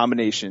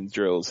combination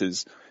drills,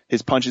 his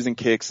punches and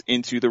kicks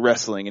into the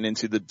wrestling and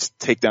into the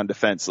takedown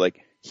defense, like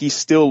he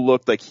still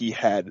looked like he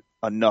had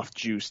enough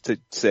juice to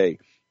say,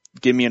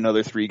 give me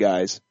another 3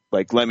 guys.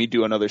 Like, let me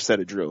do another set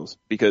of drills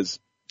because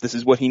this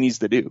is what he needs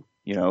to do.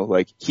 You know,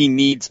 like he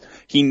needs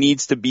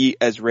to be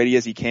as ready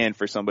as he can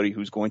for somebody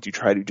who's going to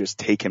try to just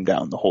take him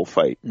down the whole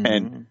fight. Mm-hmm.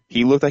 And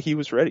he looked like he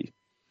was ready.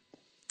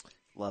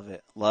 Love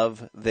it.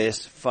 Love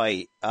this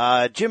fight.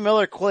 Jim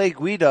Miller, Clay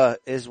Guida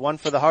is one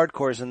for the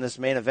hardcores in this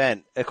main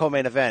event,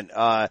 co-main event.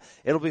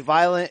 It'll be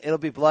violent. It'll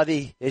be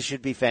bloody. It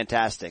should be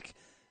fantastic.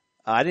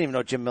 I didn't even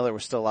know Jim Miller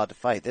was still allowed to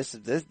fight.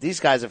 These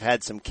guys have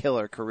had some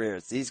killer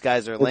careers. These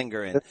guys are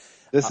lingering.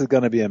 This is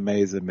going to be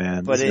amazing,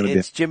 man. But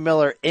it's Jim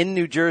Miller in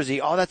New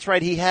Jersey. Oh, that's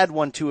right. He had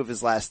won 2 of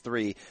his last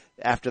 3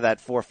 after that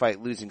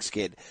 4-fight losing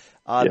skid.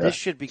 This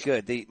should be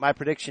good. My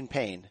prediction,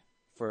 pain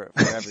for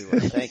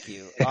everyone. Thank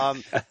you.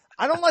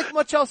 I don't like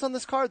much else on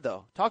this card,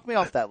 though. Talk me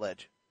off that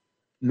ledge.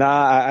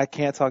 Nah, I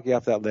can't talk you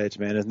off that ledge,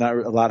 man. There's not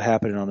a lot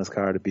happening on this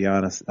card, to be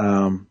honest.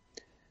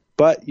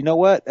 But you know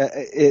what?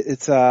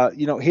 Here's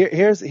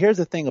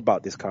the thing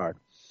about this card.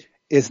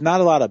 It's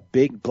not a lot of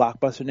big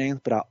blockbuster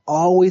names, but I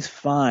always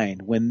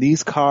find when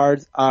these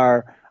cards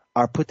are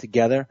put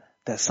together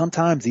that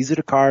sometimes these are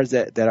the cards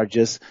that are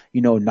just,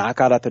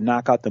 knockout after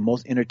knockout, the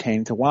most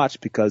entertaining to watch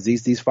because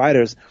these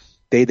fighters,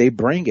 they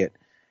bring it.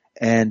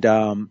 And,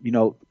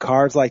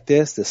 cards like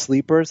this, the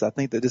sleepers, I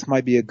think that this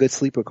might be a good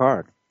sleeper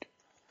card.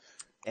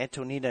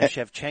 Antonina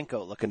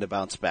Shevchenko looking to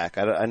bounce back.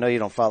 I know you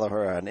don't follow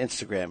her on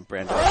Instagram,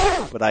 Brandon,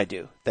 but I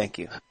do. Thank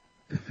you.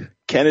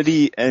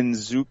 Kennedy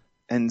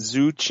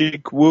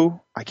Nzechukwu.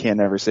 I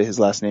can't ever say his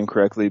last name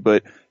correctly,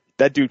 but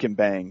that dude can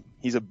bang.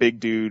 He's a big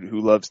dude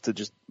who loves to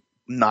just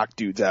knock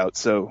dudes out.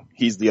 So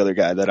he's the other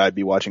guy that I'd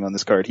be watching on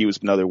this card. He was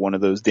another one of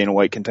those Dana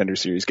White Contender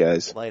Series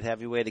guys. Light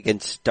heavyweight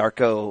against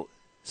Darko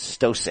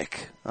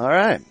Stosic. All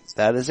right.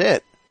 That is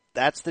it.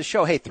 That's the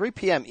show. Hey, 3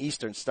 p.m.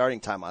 Eastern starting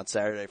time on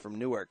Saturday from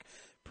Newark.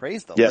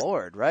 Praise the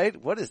Lord, right?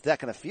 What is that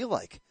going to feel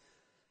like?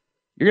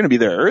 You're going to be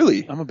there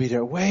early. I'm going to be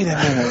there. Wait a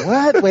minute.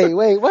 What? Wait,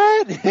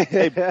 what?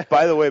 Hey,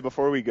 by the way,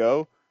 before we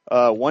go,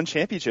 One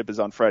Championship is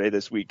on Friday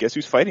this week. Guess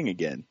who's fighting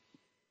again?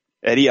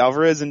 Eddie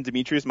Alvarez and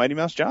Demetrius Mighty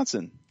Mouse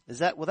Johnson.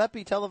 Will that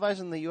be televised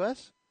in the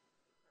U.S.?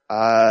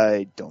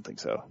 I don't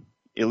think so.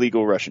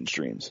 Illegal Russian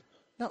streams.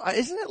 No,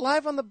 isn't it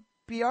live on the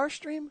BR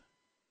stream?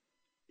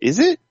 Is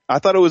it? I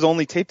thought it was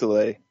only tape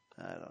delay.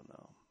 I don't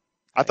know.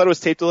 I thought it was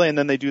tape delay, and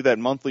then they do that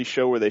monthly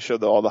show where they show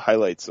all the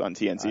highlights on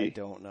TNT. I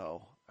don't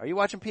know. Are you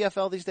watching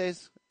PFL these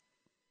days?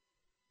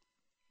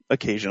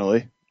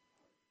 Occasionally.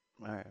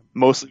 All right.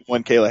 Mostly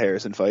when Kayla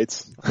Harrison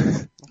fights.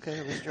 Okay,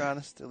 at least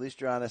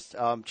you're honest.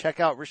 Check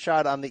out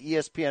Rashad on the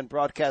ESPN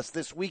broadcast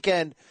this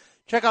weekend.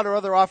 Check out our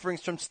other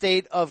offerings from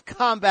State of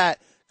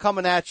Combat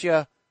coming at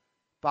you.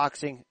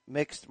 Boxing,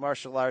 mixed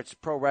martial arts,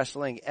 pro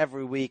wrestling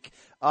every week.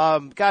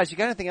 Guys, you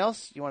got anything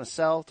else you want to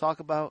sell, talk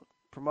about,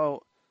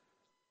 promote?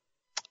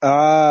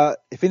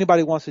 If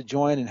anybody wants to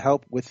join and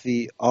help with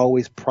the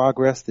Always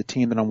Progress, the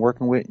team that I'm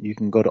working with, you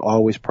can go to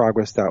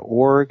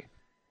alwaysprogress.org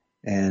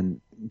and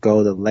go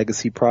to the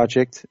Legacy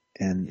Project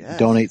and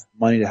donate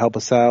money to help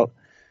us out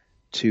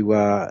to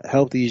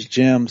help these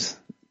gyms,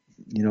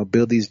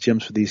 build these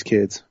gyms for these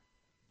kids.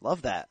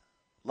 Love that.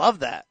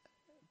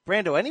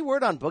 Brando, any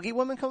word on Boogie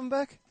Woman coming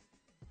back?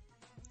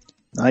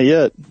 Not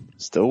yet.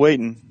 Still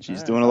waiting.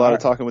 She's doing a lot of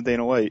talking with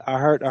Dana White. I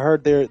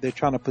heard they're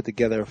trying to put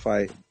together a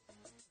fight.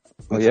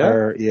 Oh, yeah?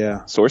 Her,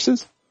 yeah.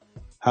 Sources?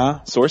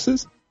 Huh?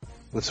 Sources?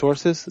 With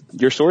sources?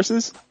 Your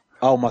sources?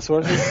 Oh, my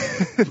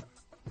sources?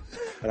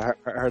 But I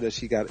heard that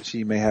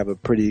she may have a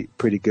pretty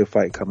good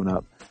fight coming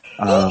up.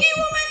 Boogie Woman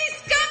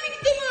is coming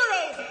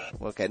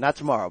tomorrow. Okay, not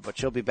tomorrow, but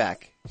she'll be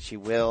back. She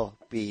will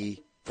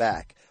be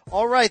back.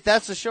 All right,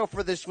 that's the show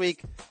for this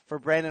week. For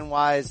Brandon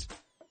Wise,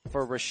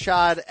 for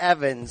Rashad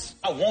Evans.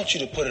 I want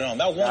you to put it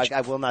on.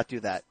 I will not do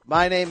that.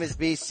 My name is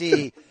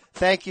BC.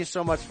 Thank you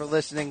so much for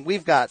listening.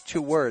 We've got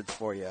 2 words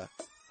for you.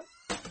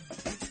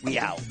 We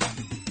out.